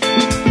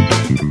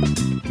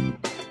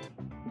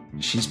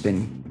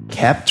been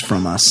kept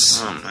from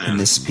us. Oh, man.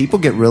 And people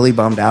get really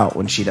bummed out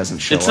when she doesn't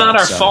show up. It's not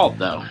our fault,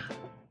 though.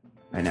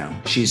 I know.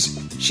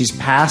 She's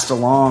passed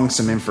along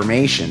some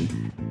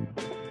information,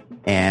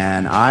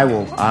 and I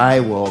will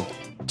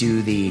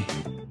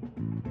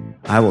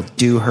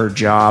do her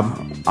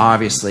job.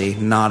 Obviously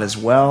not as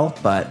well,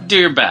 but do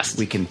your best.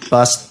 We can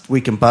bust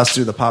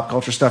through the pop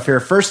culture stuff here.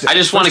 First, I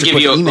just want to give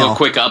you email. a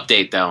quick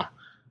update, though.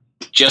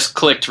 Just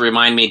click to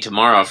remind me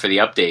tomorrow for the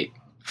update.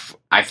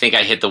 I think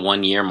I hit the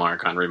 1 year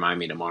mark on Remind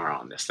Me Tomorrow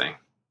on this thing.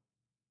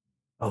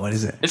 Oh, what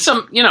is it? It's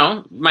my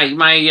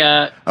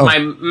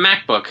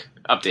MacBook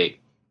update.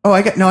 Oh,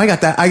 I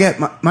got that. I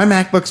got my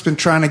MacBook's been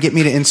trying to get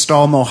me to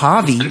install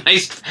Mojave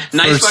nice for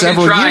fucking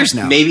several try. years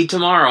now. Maybe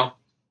tomorrow.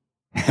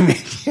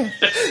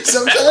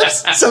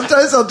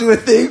 Sometimes I'll do a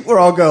thing where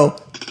I'll go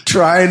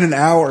try in an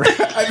hour.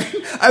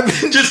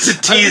 I've been just to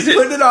tease it.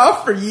 Putting it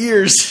off for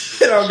years.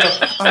 And I'll go,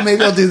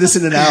 maybe I'll do this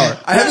in an hour.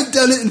 I haven't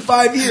done it in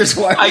 5 years.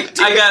 Why? I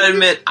gotta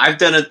admit, I've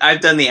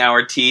done the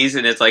hour tease,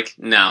 and it's like,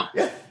 no,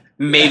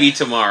 maybe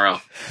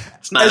tomorrow.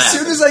 It's not. As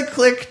soon as I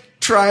click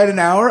try in an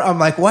hour, I'm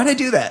like, why'd I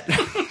do that?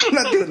 I'm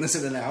not doing this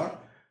in an hour.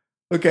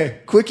 Okay,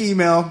 quick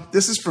email.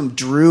 This is from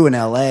Drew in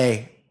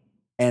LA,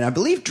 and I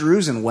believe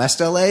Drew's in West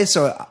LA,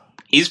 so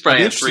he's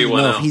probably a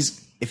 310.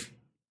 If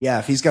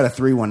he's got a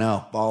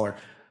 310 baller.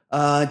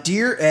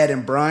 Dear Ed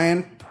and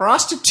Brian,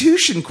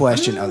 prostitution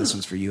question. Oh, this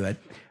one's for you, Ed.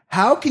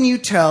 How can you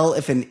tell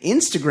if an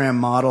Instagram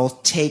model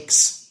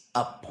takes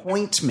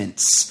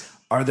appointments?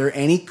 Are there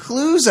any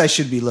clues I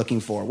should be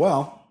looking for?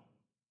 Well,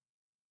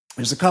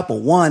 there's a couple.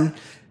 One,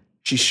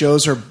 she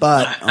shows her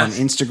butt on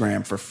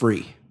Instagram for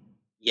free.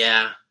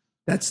 Yeah.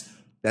 That's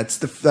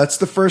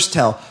the first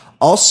tell.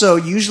 Also,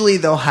 usually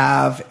they'll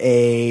have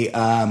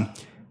a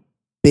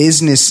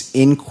business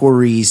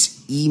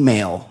inquiries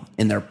email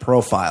in their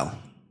profile.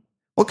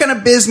 What kind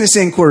of business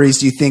inquiries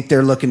do you think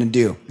they're looking to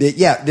do?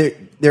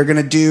 They're going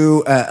to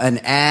do an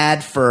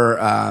ad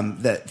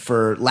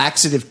for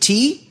laxative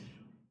tea,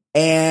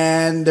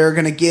 and they're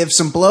going to give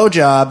some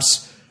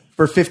blowjobs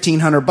for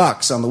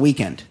 $1,500 on the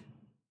weekend.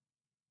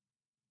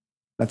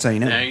 That's how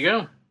you know. There you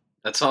go.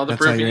 That's all the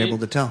That's proof how you're you able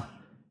need. to tell.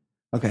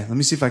 Okay, let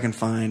me see if I can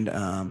find.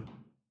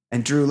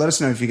 And Drew, let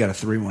us know if you got a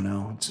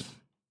 310.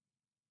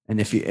 And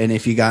if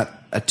you got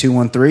a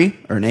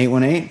 213 or an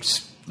 818,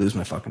 just lose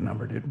my fucking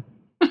number, dude.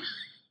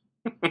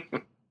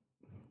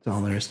 That's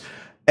all there is.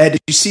 Ed,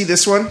 did you see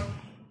this one?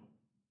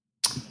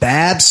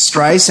 Babs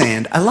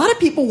Streisand. A lot of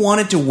people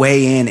wanted to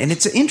weigh in, and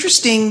it's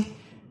interesting.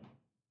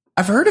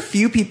 I've heard a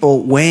few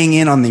people weighing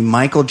in on the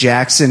Michael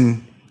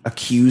Jackson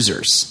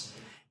accusers,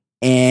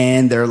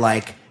 and they're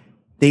like,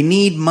 they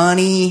need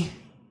money.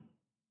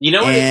 You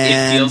know what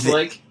it feels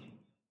like?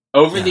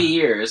 Over the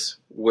years,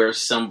 where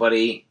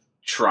somebody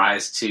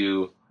tries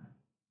to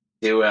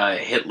do a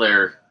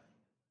Hitler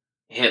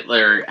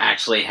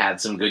actually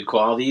had some good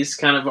qualities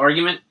kind of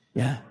argument.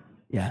 Yeah.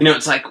 You know,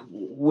 it's like,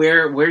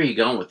 where are you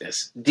going with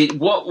this?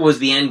 What was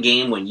the end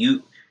game when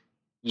you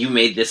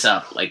made this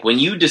up? Like, when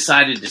you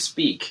decided to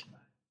speak,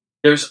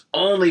 there's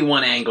only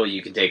one angle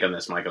you can take on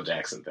this Michael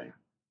Jackson thing.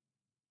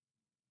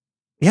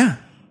 Yeah.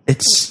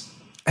 It's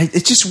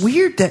just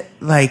weird that,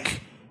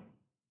 like,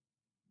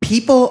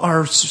 people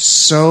are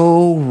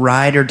so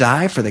ride or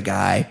die for the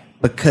guy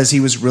because he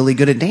was really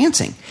good at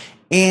dancing.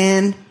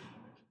 And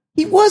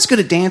he was good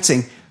at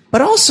dancing,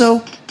 but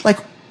also, like,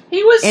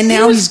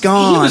 he's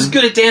gone. He was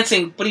good at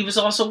dancing, but he was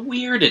also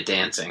weird at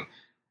dancing.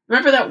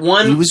 Remember that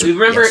one?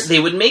 They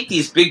would make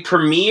these big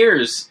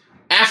premieres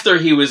after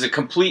he was a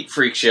complete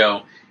freak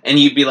show, and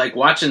you'd be like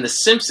watching The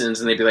Simpsons,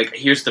 and they'd be like,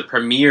 here's the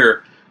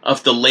premiere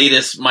of the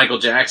latest Michael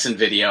Jackson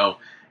video,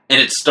 and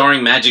it's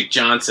starring Magic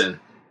Johnson.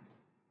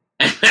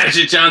 And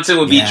Magic Johnson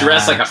would be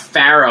dressed like a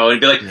pharaoh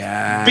and be like,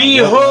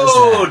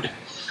 behold!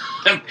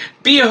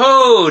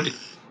 Behold!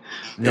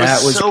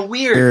 That was so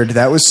weird.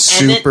 That was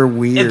super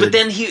weird. But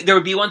then there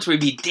would be ones where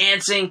he'd be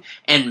dancing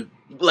and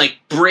like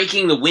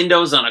breaking the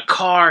windows on a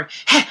car,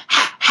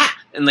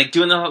 and like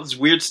doing all this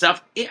weird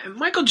stuff.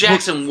 Michael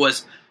Jackson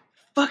was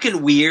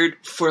fucking weird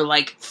for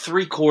like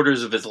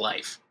 3/4 of his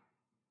life.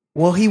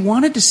 Well, he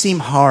wanted to seem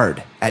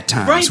hard at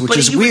times, right, which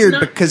is weird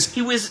because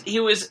he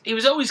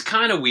was always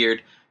kind of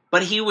weird,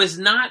 but he was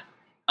not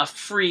a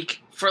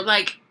freak for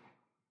like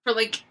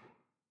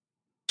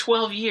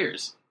 12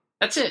 years.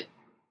 That's it.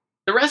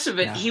 The rest of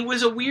it, he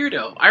was a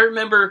weirdo. I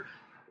remember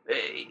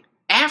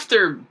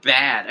after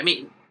Bad, I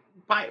mean,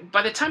 by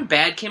the time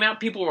Bad came out,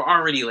 people were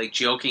already like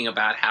joking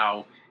about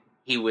how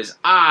he was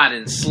odd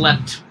and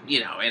slept,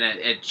 in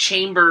a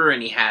chamber,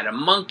 and he had a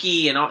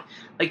monkey and all.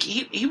 Like,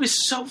 he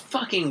was so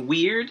fucking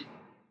weird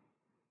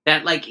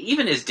that, like,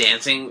 even his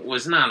dancing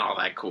was not all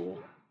that cool.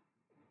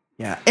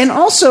 Yeah. And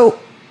also,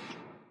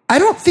 I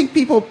don't think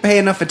people pay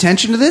enough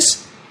attention to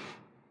this.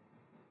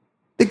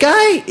 The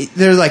guy,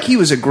 they're like, he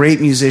was a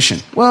great musician.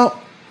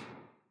 Well,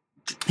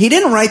 he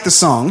didn't write the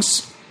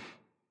songs.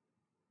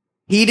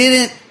 He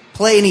didn't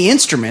play any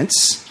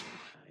instruments.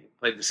 He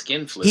played the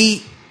skin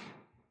flute.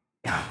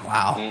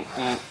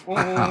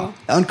 Wow.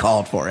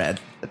 Uncalled for, Ed.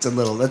 That's a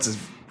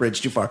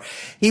bridge too far.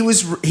 He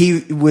was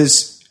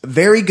a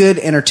very good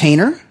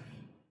entertainer.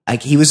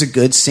 Like, he was a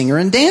good singer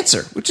and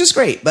dancer, which is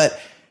great, but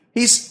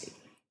he's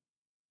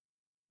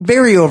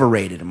very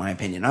overrated in my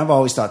opinion. I've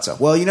always thought so.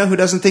 Well, you know who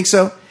doesn't think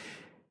so?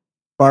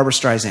 Barbra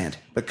Streisand,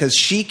 because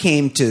she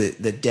came to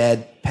the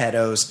Dead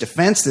Pedo's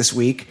defense this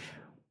week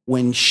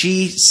when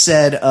she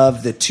said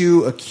of the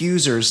two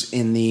accusers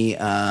in the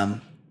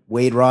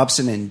Wade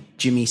Robson and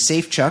Jimmy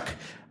Safechuck,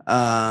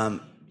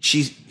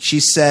 she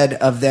said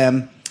of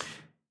them,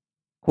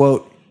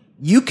 quote,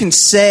 "You can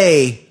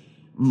say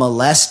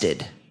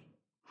molested."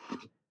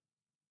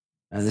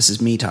 And this is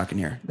me talking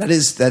here.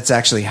 That's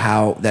actually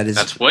how that is.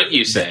 That's what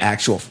you say. The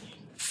actual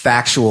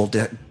factual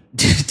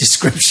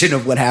description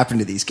of what happened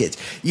to these kids.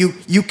 You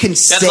can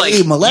say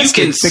like, molested.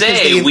 You can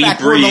say we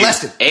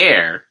breathe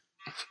air.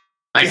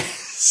 Like,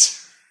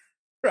 yes.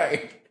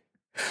 Right.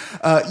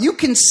 You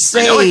can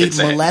say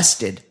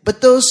molested,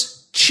 but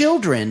those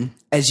children,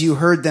 as you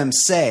heard them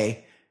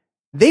say,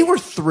 they were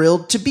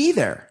thrilled to be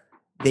there.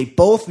 They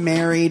both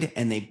married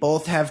and they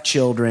both have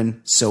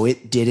children, so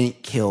it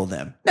didn't kill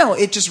them. No,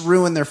 it just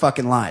ruined their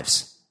fucking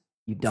lives.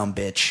 You dumb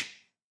bitch.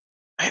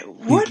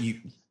 What?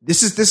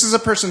 This is a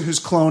person who's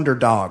cloned her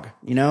dog.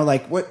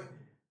 Like what?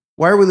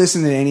 Why are we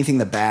listening to anything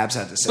the Babs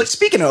had to say? But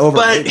speaking of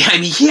overrated, but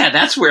I mean,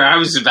 that's where I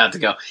was about to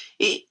go.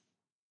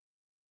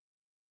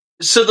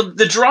 So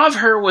the draw of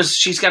her was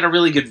she's got a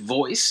really good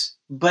voice,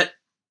 but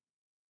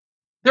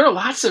there are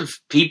lots of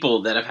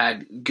people that have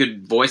had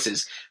good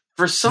voices.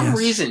 For some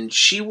reason,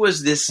 she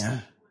was this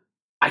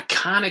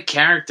iconic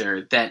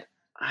character that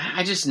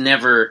I just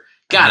never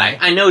got.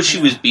 I know she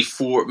was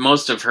before,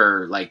 most of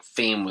her like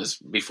fame was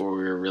before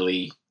we were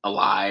really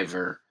alive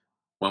or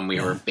when we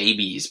were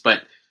babies,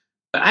 but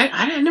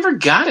I never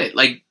got it.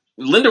 Like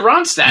Linda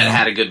Ronstadt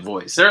had a good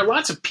voice. There are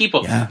lots of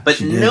people,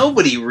 but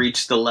nobody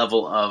reached the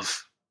level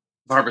of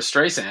Barbra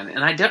Streisand,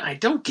 and I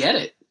don't get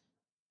it.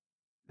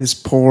 This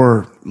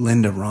poor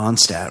Linda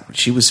Ronstadt,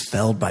 she was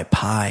felled by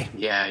pie.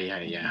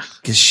 Yeah.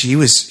 Because she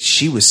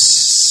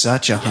was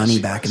such a honey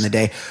back in the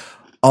day.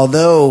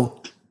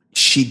 Although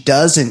she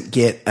doesn't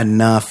get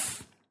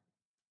enough,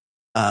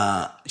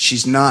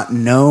 she's not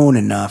known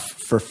enough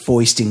for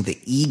foisting the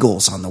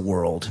Eagles on the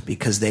world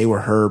because they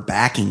were her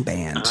backing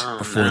band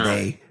before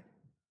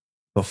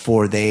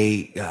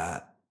they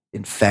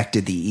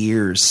infected the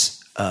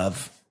ears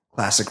of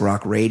classic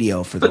rock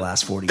radio for the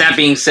last 40 years. That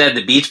being said,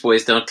 the Beach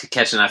Boys don't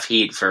catch enough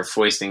heat for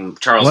foisting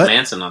Charles What?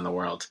 Manson on the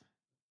world.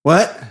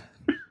 What?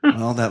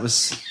 Well, that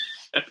was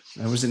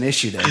an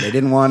issue there. They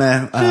didn't want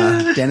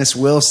to. Dennis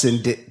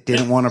Wilson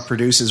didn't want to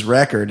produce his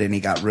record, and he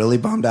got really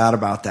bummed out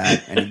about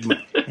that. And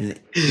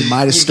he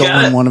might have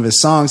stolen one of his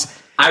songs.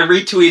 I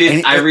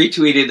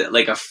retweeted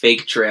like a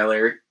fake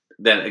trailer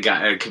that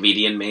a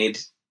comedian made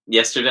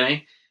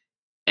yesterday,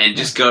 and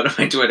just go to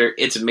my Twitter.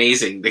 It's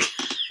amazing.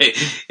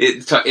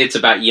 It's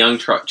about young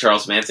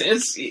Charles Manson.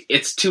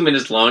 It's 2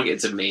 minutes long.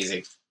 It's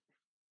amazing.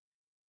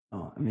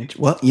 Oh,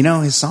 well,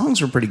 his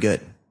songs were pretty good.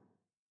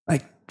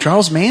 Like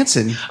Charles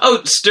Manson.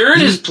 Oh, Stern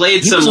has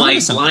played some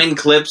like blind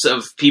clips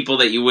of people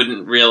that you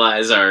wouldn't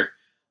realize are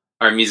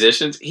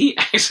musicians. He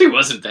actually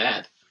wasn't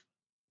bad.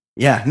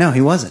 Yeah, no,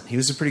 he wasn't. He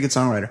was a pretty good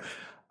songwriter.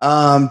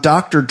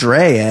 Dr.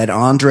 Dre,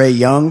 Andre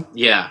Young.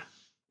 Yeah.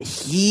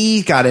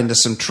 He got into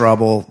some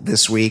trouble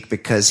this week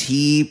because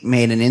he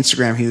made an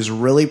Instagram. He was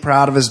really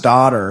proud of his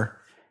daughter.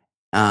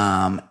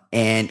 And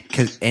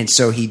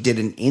so he did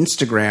an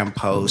Instagram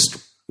post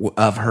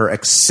of her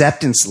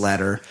acceptance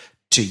letter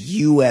to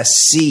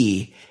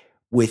USC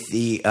with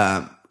the,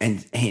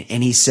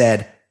 and he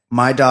said,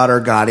 "My daughter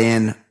got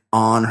in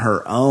on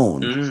her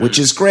own," which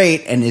is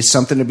great and is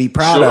something to be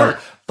proud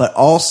of. But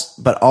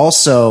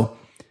also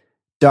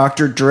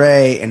Dr.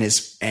 Dre and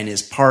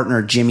his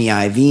partner Jimmy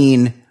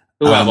Iovine,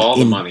 who have all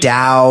the money,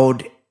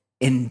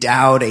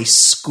 endowed a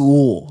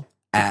school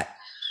at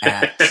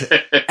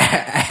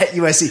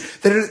USC.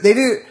 They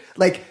did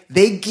like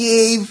they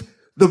gave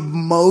the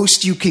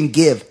most you can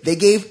give. They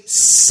gave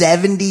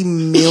 $70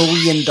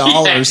 million,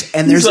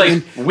 and there's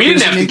like we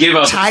didn't have to give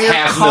up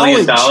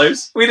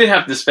 $500,000. We didn't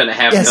have to spend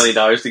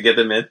 $500,000 to get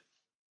them in.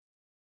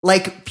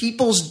 Like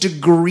people's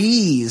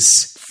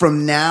degrees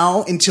from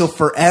now until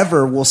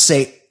forever will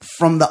say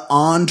from the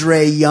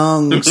Andre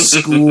Young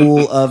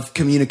School of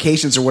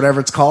Communications or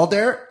whatever it's called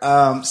there.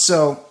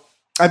 So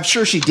I'm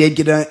sure she did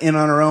get in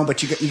on her own,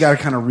 but you got to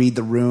kind of read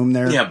the room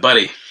there. Yeah,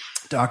 buddy.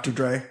 Dr.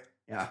 Dre.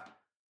 Yeah.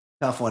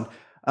 Tough one.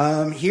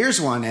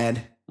 Here's one,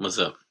 Ed. What's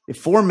up? The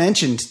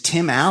aforementioned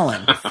Tim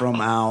Allen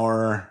from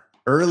our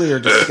earlier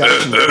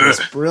discussion of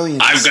this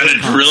brilliant. I've got a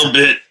drill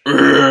bit.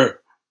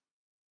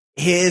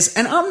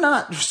 And I'm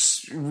not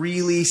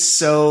really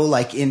so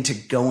like into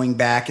going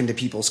back into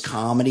people's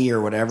comedy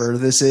or whatever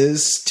this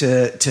is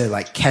to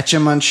like catch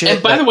him on shit.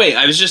 And by the way,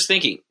 I was just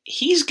thinking,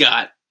 he's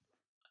got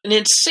an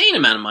insane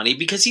amount of money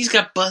because he's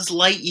got Buzz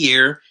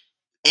Lightyear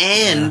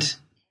and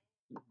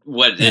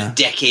a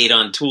decade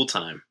on Tool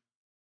Time.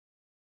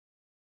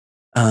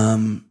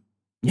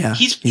 Yeah,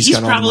 he's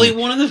probably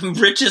one of the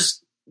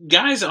richest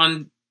guys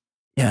on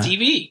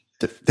TV.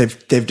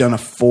 They've done a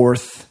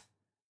fourth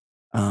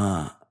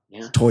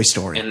Toy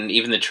Story, and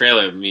even the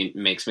trailer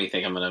makes me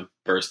think I'm going to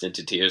burst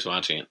into tears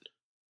watching it.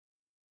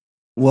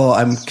 Well,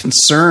 I'm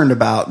concerned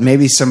about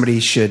maybe somebody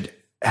should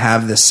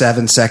have the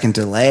 7-second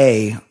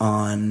delay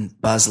on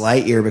Buzz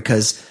Lightyear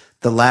because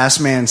The Last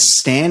Man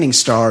Standing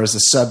star is the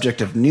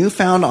subject of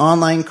newfound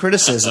online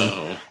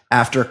criticism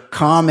after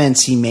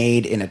comments he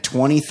made in a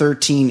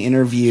 2013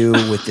 interview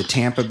with the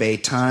Tampa Bay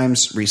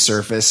Times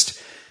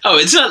resurfaced. Oh,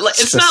 it's not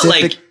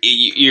like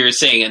you're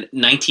saying a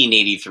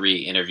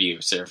 1983 interview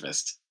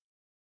surfaced.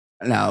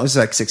 No, it was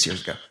like 6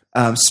 years ago.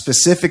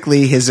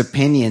 Specifically, his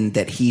opinion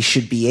that he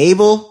should be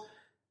able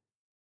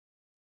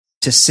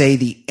to say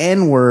the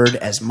N-word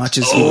as much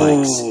as he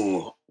likes.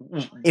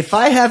 If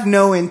I have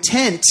no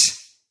intent,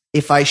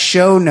 if I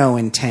show no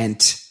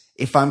intent,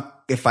 if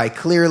I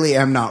clearly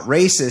am not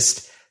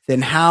racist,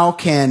 then how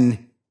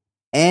can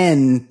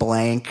N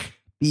blank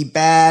be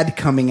bad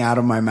coming out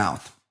of my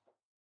mouth?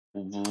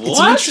 What? It's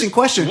an interesting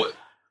question. What?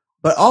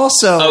 But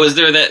also, is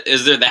there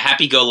the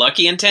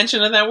happy-go-lucky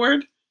intention of that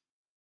word?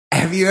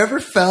 Have you ever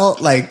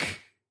felt like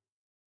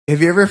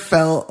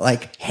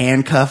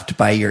handcuffed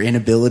by your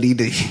inability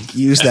to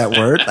use that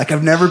word? Like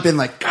I've never been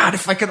like, God,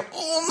 if I could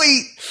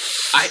only,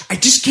 I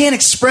just can't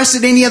express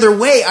it any other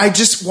way.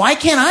 Why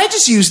can't I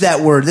just use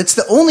that word? That's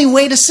the only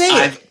way to say it.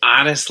 I've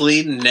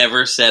honestly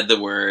never said the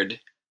word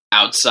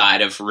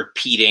outside of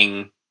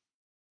repeating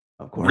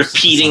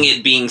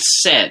it being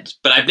said,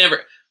 but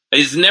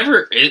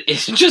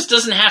it just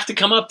doesn't have to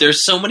come up.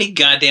 There's so many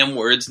goddamn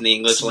words in the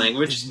English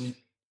language.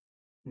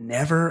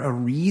 Never a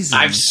reason.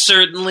 I've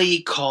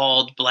certainly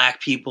called black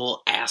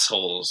people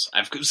assholes.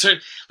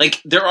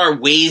 There are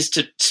ways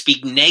to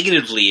speak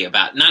negatively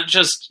about not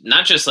just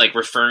like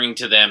referring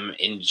to them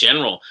in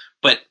general,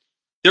 but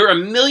there are a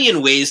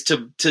million ways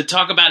to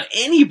talk about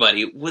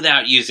anybody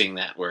without using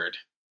that word.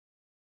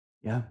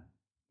 Yeah,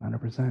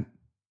 100%.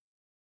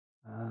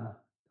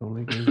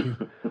 Totally agree with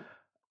you.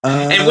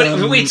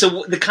 And wait,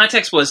 so the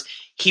context was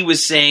he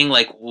was saying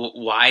like,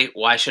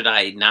 why should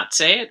I not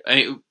say it? I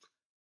mean,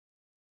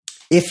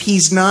 if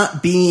he's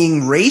not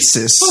being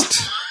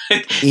racist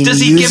in does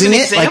he using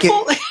give an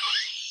example?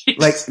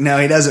 No,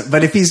 he doesn't.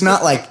 But if he's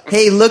not like,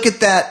 hey, look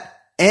at that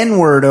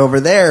N-word over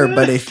there.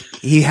 But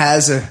if he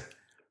has a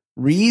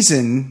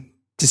reason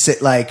to say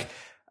like,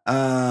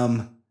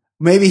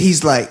 maybe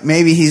he's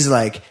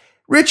like,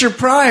 Richard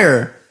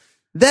Pryor,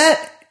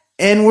 that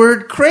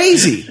N-word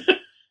crazy.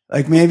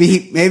 Like maybe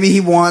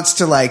he wants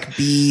to like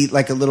be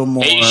like a little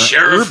more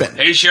urban.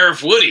 Hey,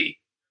 Sheriff Woody,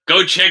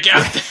 go check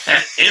out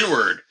that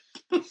N-word.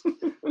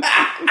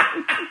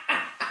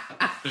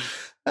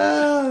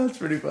 Oh, that's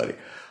pretty funny.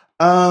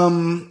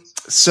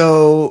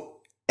 So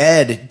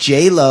Ed,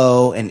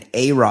 J-Lo, and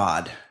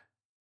A-Rod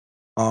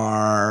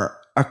are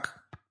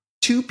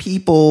two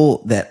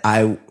people that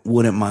I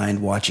wouldn't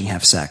mind watching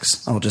have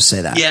sex. I'll just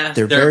say that. Yeah,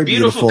 they're a very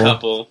beautiful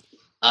couple.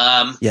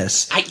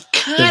 Yes,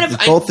 they're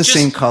both the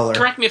same color.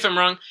 Correct me if I'm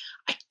wrong.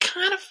 I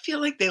kind of feel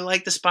like they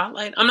like the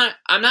spotlight. I'm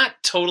not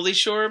totally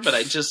sure, but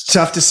I just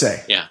tough to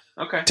say. Yeah.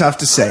 Okay. Tough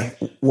to say.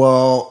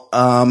 Well,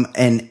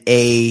 and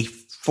a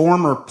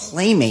former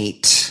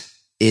playmate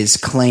is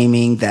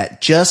claiming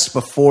that just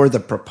before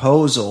the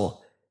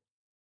proposal,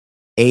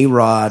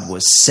 A-Rod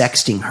was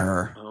sexting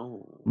her.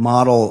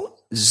 Model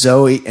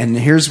Zoe, and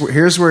here's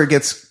where it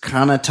gets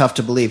kind of tough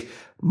to believe.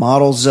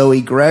 Model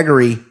Zoe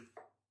Gregory,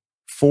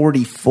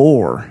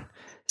 44,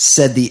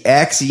 said the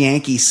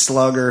ex-Yankee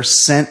slugger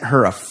sent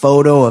her a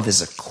photo of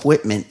his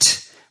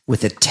equipment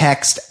with a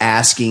text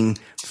asking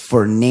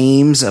for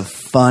names of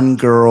fun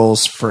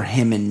girls for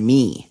him and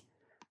me.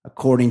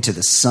 According to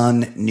the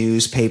Sun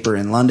newspaper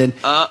in London,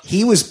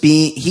 he was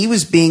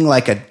being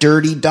like a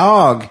dirty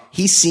dog.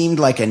 He seemed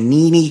like a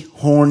needy,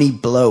 horny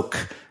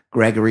bloke.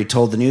 Gregory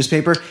told the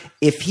newspaper,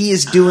 if he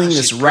is doing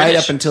this right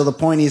up until the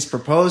point he's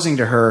proposing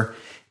to her,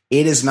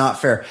 it is not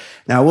fair.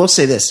 Now, I will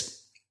say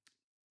this.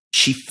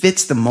 She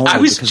fits the mold. I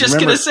was just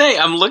going to say,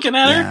 I'm looking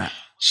at her.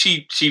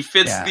 She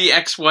fits the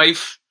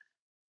ex-wife.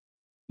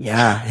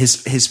 Yeah.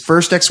 His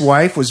first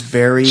ex-wife was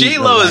very...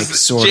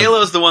 J-Lo's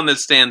the one that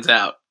stands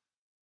out.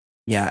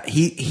 Yeah.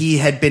 He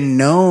had been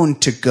known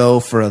to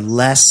go for a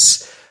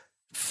less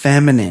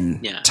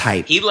feminine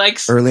type. He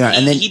likes... early on.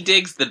 And then he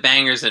digs the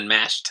bangers and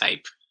mash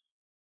type.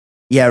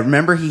 Yeah,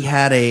 remember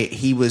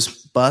he was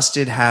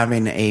busted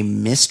having a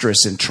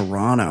mistress in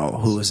Toronto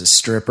who was a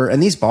stripper.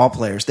 And these ball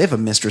players, they have a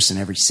mistress in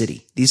every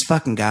city. These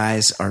fucking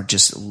guys are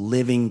just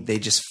living, they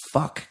just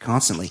fuck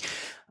constantly.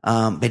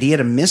 But he had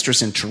a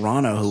mistress in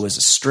Toronto who was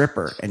a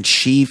stripper, and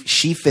she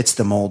fits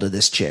the mold of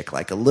this chick,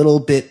 like a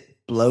little bit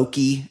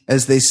blokey,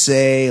 as they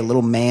say, a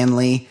little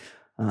manly.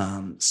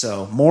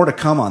 So more to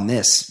come on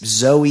this.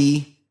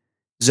 Zoe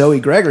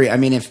Gregory, I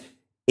mean,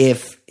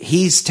 if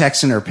he's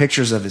texting her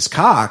pictures of his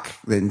cock,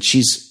 then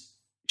she's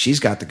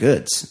got the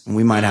goods. And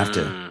we might have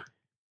to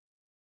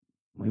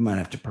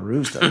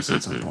peruse those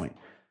at some point.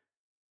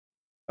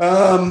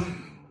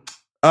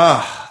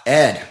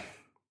 Ed.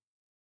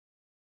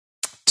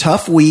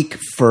 Tough week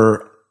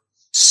for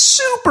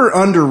super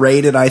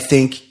underrated, I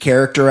think,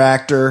 character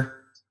actor,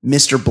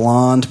 Mr.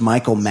 Blonde,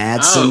 Michael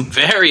Madsen. Oh,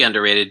 very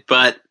underrated,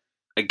 but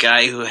a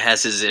guy who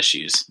has his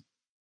issues.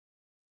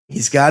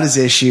 He's got his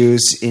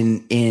issues.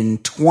 In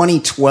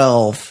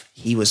 2012,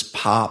 he was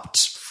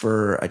popped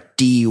for a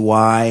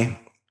DUI.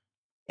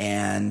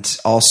 And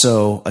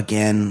also,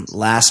 again,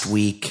 last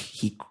week,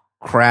 he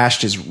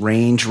crashed his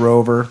Range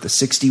Rover. The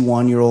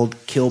 61-year-old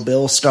Kill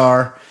Bill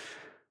star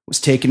was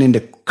taken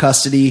into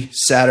custody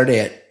Saturday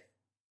at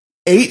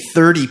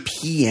 8:30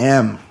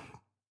 p.m.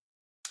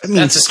 I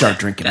mean, start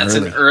drinking early. That's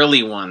an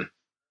early one.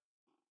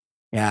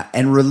 Yeah,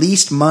 and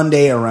released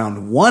Monday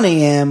around 1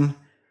 a.m.,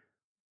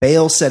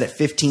 bail set at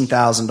 $15,000.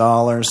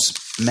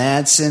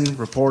 Madsen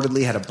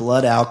reportedly had a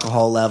blood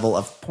alcohol level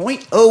of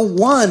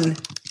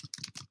 0.01.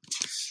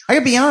 I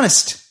gotta be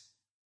honest.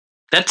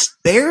 That's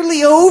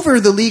barely over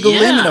the legal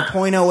limit of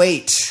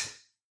 0.08.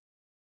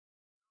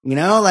 You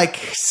know, like,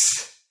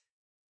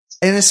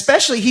 and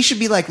especially he should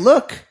be like,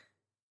 look,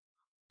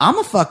 I'm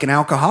a fucking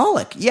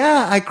alcoholic.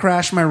 Yeah, I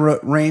crashed my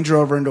Range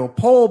Rover into a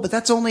pole, but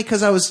that's only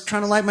because I was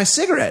trying to light my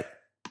cigarette.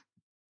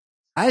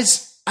 I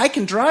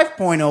can drive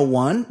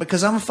 0.01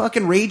 because I'm a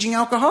fucking raging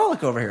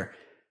alcoholic over here.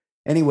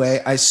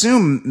 Anyway, I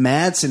assume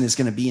Madsen is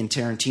going to be in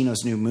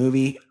Tarantino's new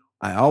movie.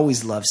 I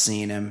always love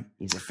seeing him.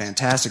 He's a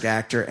fantastic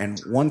actor. And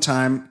one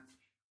time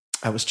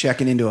I was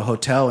checking into a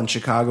hotel in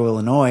Chicago,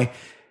 Illinois,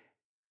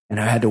 and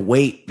I had to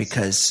wait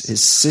because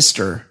his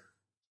sister,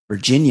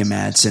 Virginia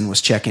Madsen,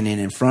 was checking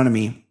in front of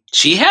me.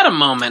 She had a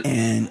moment.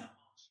 And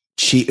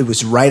it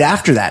was right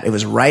after that. It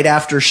was right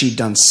after she'd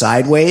done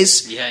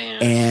Sideways. Yeah.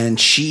 And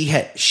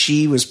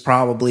she was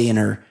probably in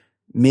her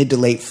mid to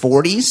late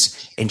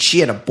 40s, and she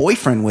had a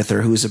boyfriend with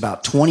her who was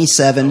about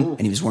 27,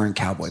 and he was wearing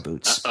cowboy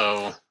boots.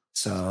 Uh-oh.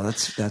 So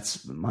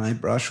that's my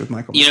brush with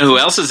Michael. You know who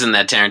else is in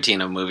that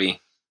Tarantino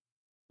movie?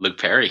 Luke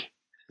Perry.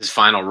 His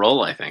final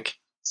role, I think.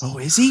 Oh,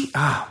 is he?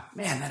 Oh,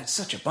 man, that is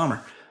such a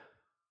bummer.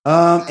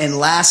 And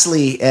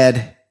lastly,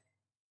 Ed,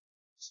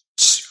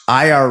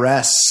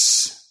 IRS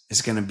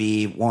is going to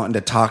be wanting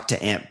to talk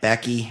to Aunt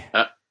Becky.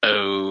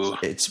 Uh-oh.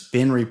 It's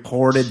been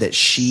reported that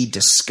she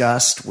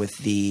discussed with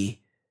the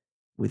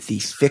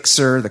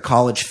fixer, the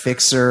college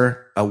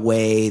fixer, a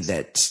way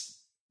that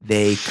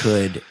they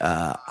could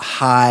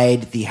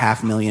hide the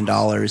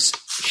 $500,000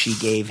 she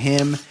gave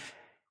him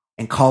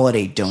and call it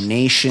a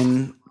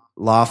donation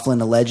Laughlin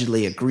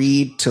allegedly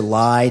agreed to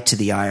lie to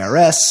the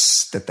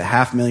IRS that the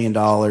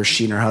 $500,000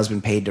 she and her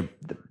husband paid to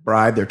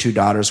bribe their 2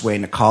 daughters way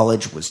into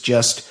college was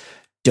just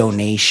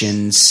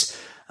donations.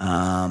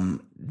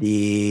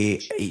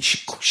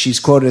 She's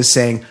quoted as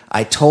saying,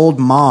 "I told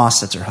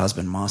Moss," that's her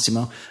husband,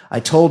 Massimo, "I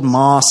told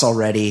Moss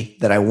already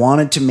that I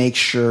wanted to make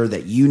sure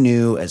that you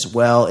knew as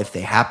well, if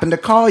they happen to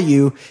call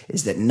you,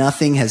 is that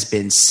nothing has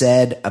been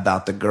said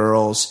about the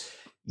girls."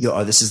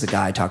 This is the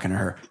guy talking to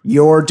her.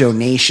 "Your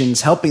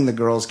donations helping the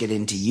girls get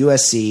into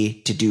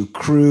USC to do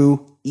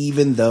crew,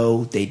 even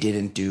though they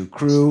didn't do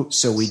crew.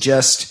 So we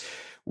just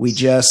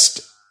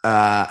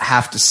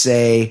have to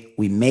say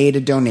we made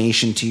a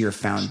donation to your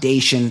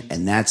foundation,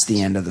 and that's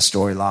the end of the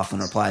story,"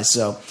 Laughlin replies.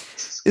 So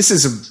this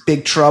is a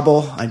big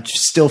trouble. I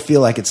still feel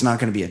like it's not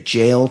going to be a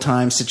jail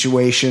time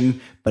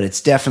situation, but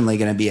it's definitely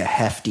going to be a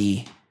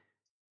hefty.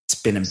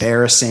 It's been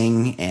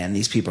embarrassing, and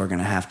these people are going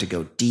to have to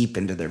go deep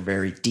into their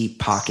very deep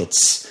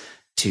pockets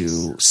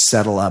to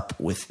settle up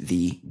with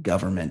the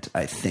government,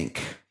 I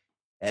think.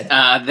 Ed?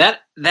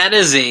 That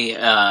is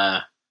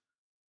a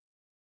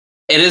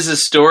it is a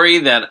story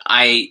that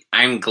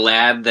I'm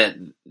glad that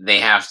they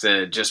have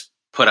to just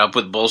put up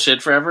with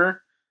bullshit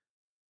forever.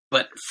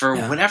 But for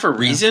whatever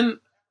reason,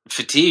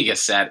 fatigue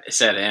has set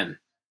in.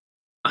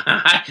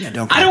 I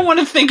don't want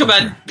to think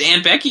about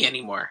Aunt Becky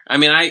anymore. I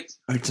mean,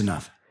 it's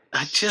enough.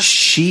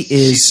 She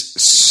is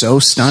so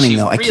stunning,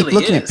 though. I keep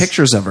looking at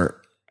pictures of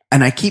her,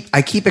 and I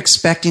keep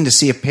expecting to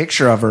see a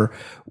picture of her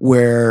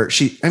where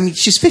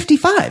she's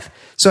 55.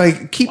 So I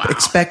keep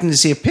expecting to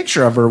see a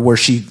picture of her where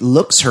she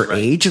looks her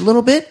age a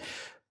little bit,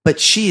 but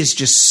she is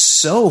just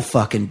so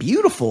fucking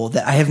beautiful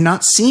that I have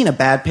not seen a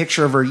bad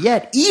picture of her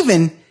yet,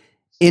 even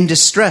in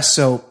distress.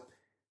 So,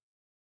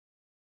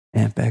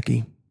 Aunt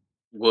Becky.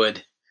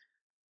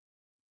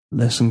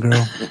 Listen,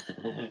 girl.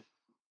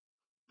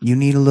 You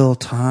need a little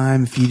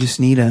time. If you just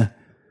need a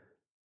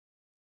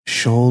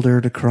shoulder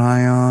to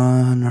cry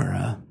on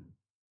or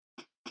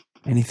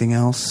anything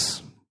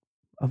else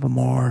of a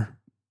more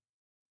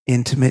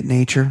intimate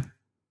nature,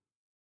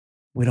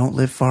 we don't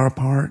live far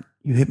apart.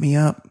 You hit me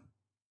up.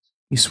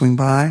 You swing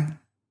by.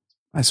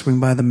 I swing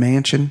by the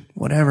mansion.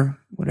 Whatever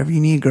you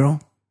need, girl.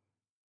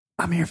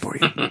 I'm here for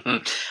you.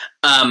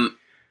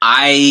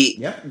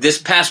 This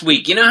past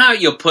week, you know how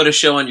you'll put a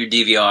show on your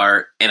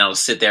DVR and it'll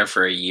sit there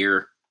for a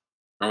year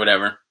or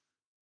whatever?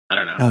 I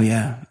don't know. Oh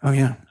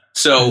yeah.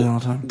 So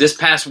this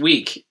past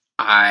week,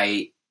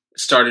 I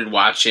started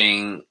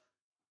watching.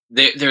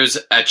 There's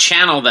a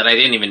channel that I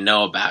didn't even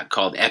know about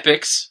called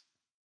Epix.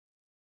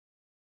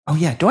 Oh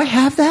yeah, do I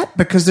have that?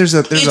 Because there's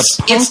a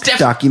punk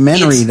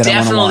documentary that I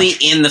want to watch. It's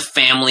definitely in the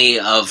family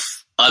of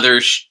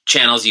other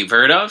channels you've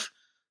heard of.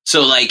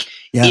 So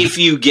if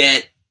you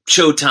get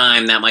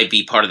Showtime, that might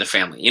be part of the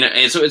family. You know,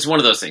 it's one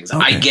of those things.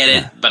 Okay, I get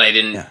it, but I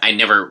didn't. I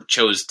never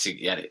chose to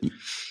get it.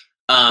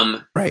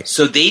 Right.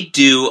 So they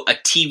do a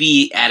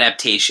TV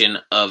adaptation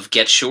of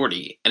Get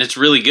Shorty, and it's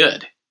really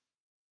good.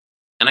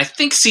 And I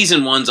think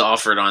season 1's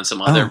offered on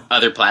some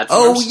other platforms.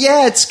 Oh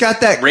yeah, it's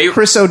got that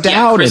Chris O'Dowd.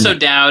 Yeah, Chris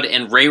O'Dowd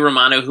and Ray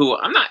Romano, who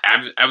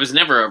I was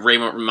never a Ray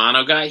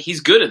Romano guy. He's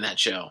good in that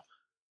show.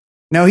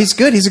 No, he's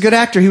good. He's a good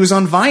actor. He was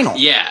on Vinyl.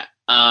 Yeah.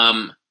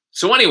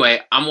 So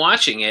anyway, I'm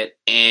watching it,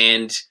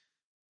 and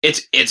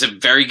it's a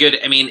very good.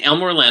 I mean,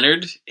 Elmore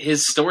Leonard,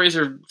 his stories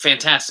are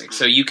fantastic.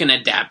 So you can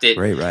adapt it.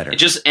 Great writer.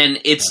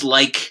 It's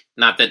like,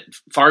 not that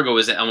Fargo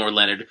is Elmore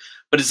Leonard,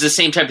 but it's the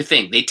same type of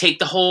thing. They take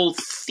the whole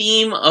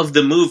theme of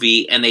the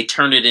movie and they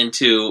turn it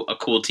into a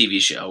cool TV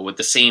show with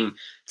the same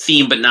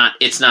theme, but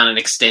it's not an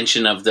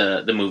extension of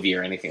the movie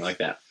or anything like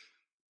that.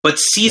 But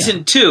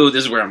season 2,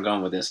 this is where I'm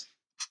going with this.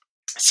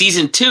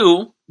 Season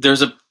 2,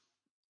 there's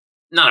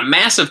not a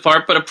massive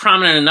part, but a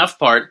prominent enough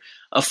part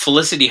of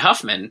Felicity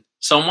Huffman.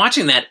 So I'm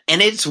watching that, and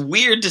it's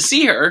weird to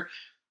see her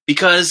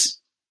because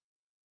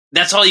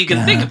that's all you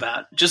can think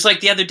about. Just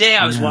like the other day,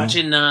 I was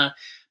watching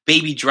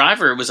Baby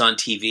Driver was on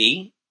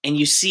TV, and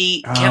you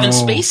see Kevin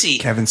Spacey.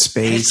 Kevin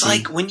Spacey. And it's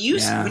like when you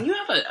have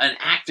an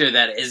actor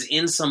that is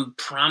in some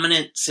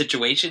prominent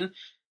situation,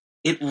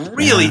 it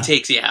really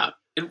takes you out.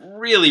 It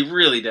really,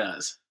 really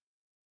does.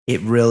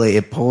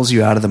 It pulls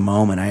you out of the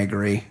moment. I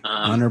agree,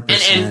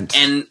 100%.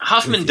 And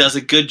Huffman does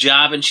a good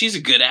job, and she's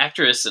a good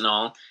actress and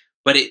all.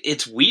 But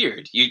it's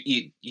weird.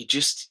 You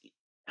just,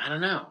 I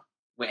don't know.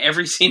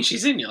 Every scene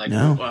she's in, you're like,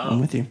 no, wow,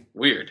 I'm with you.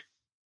 Weird.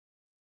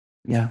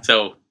 Yeah.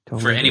 So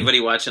totally for anybody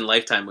watching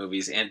Lifetime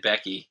movies, Aunt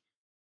Becky,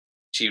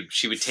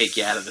 she would take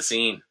you out of the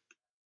scene.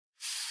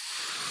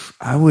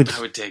 I would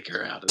take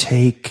her out.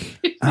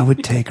 I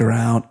would take her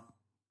out.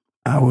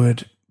 I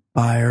would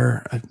buy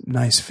her a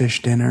nice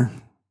fish dinner.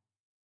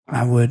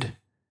 I would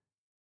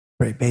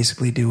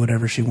basically do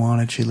whatever she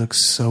wanted. She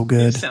looks so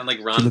good. You sound like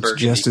Ron She looks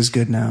Burgundy. just as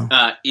good now.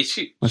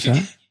 What's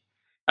that?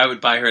 I would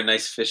buy her a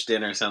nice fish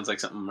dinner. Sounds like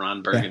something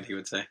Ron Burgundy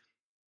would say.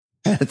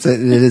 I'm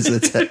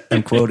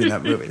quoting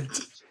that movie.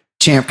 It's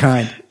Champ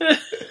Kind.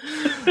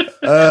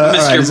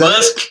 Mr.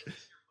 Musk.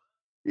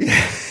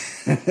 Yeah.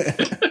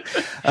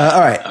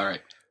 All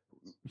right.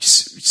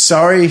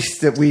 Sorry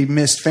that we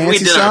missed Fancy We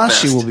did our Sauce.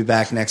 She best. will be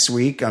back next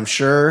week, I'm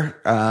sure.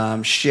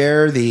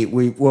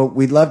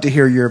 We'd love to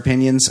hear your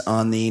opinions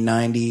on the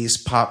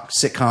 90s pop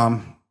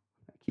sitcom.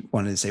 I keep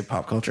wanting to say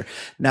pop culture.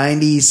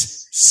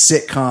 90s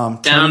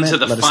sitcom Down tournament. to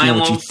the Let us know final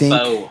what you think.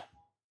 foe.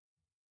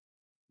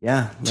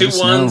 Yeah. Let 2 us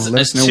know. ones, Let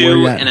a us know 2, where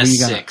you're at, and a who you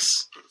got.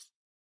 6.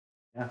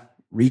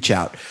 Reach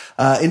out.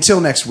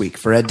 Until next week,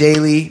 for Ed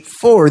Daly,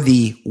 for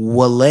the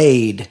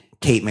Waleed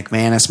Kate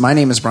McManus, my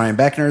name is Brian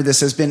Beckner. This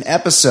has been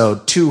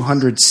episode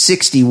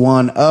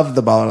 261 of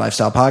the Baller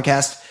Lifestyle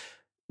Podcast.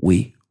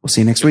 We will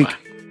see you next week.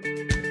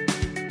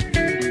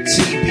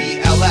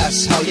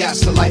 TBLS, hell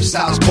yes, the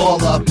lifestyle's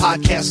baller.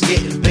 Podcast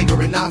getting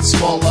bigger and not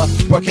smaller.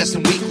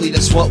 Broadcasting weekly,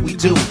 that's what we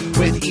do.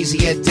 With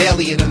Easy Ed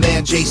Daily and the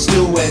man Jay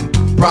Stu and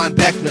Brian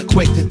Beckner,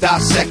 quick to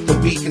dissect the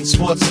week in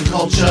sports and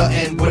culture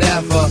and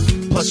whatever.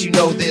 Plus, you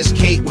know there's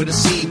Kate with a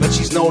C, but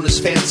she's known as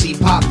Fancy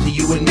Pop to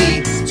you and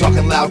me.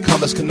 Talking loud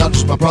comers,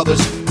 conundrums, my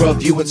brothers.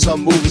 Reviewing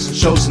some movies and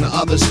shows and the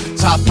others.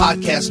 Top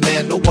podcast,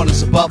 man, no one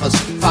is above us.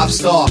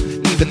 5-star,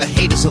 even the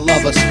haters will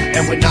love us.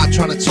 And we're not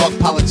trying to talk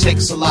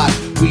politics a lot.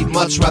 We'd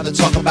much rather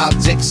talk about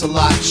dicks a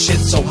lot.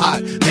 Shit's so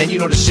hot, man, you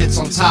know the shit's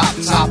on top.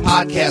 Top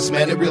podcast,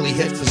 man, it really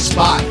hits the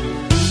spot.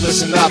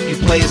 Listen up, you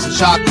players and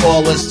shot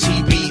callers.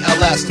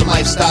 TBLS, the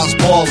lifestyle's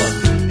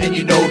baller. And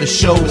you know the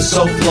show is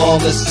so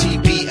flawless.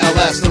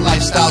 TBLS, the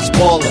lifestyle's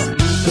baller.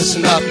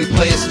 Listen up, you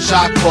players and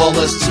shot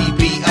callers.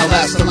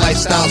 TBLS, the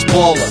lifestyle's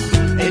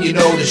baller. And you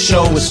know the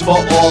show is for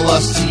all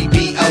us.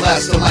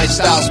 TBLS, the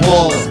lifestyle's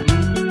baller.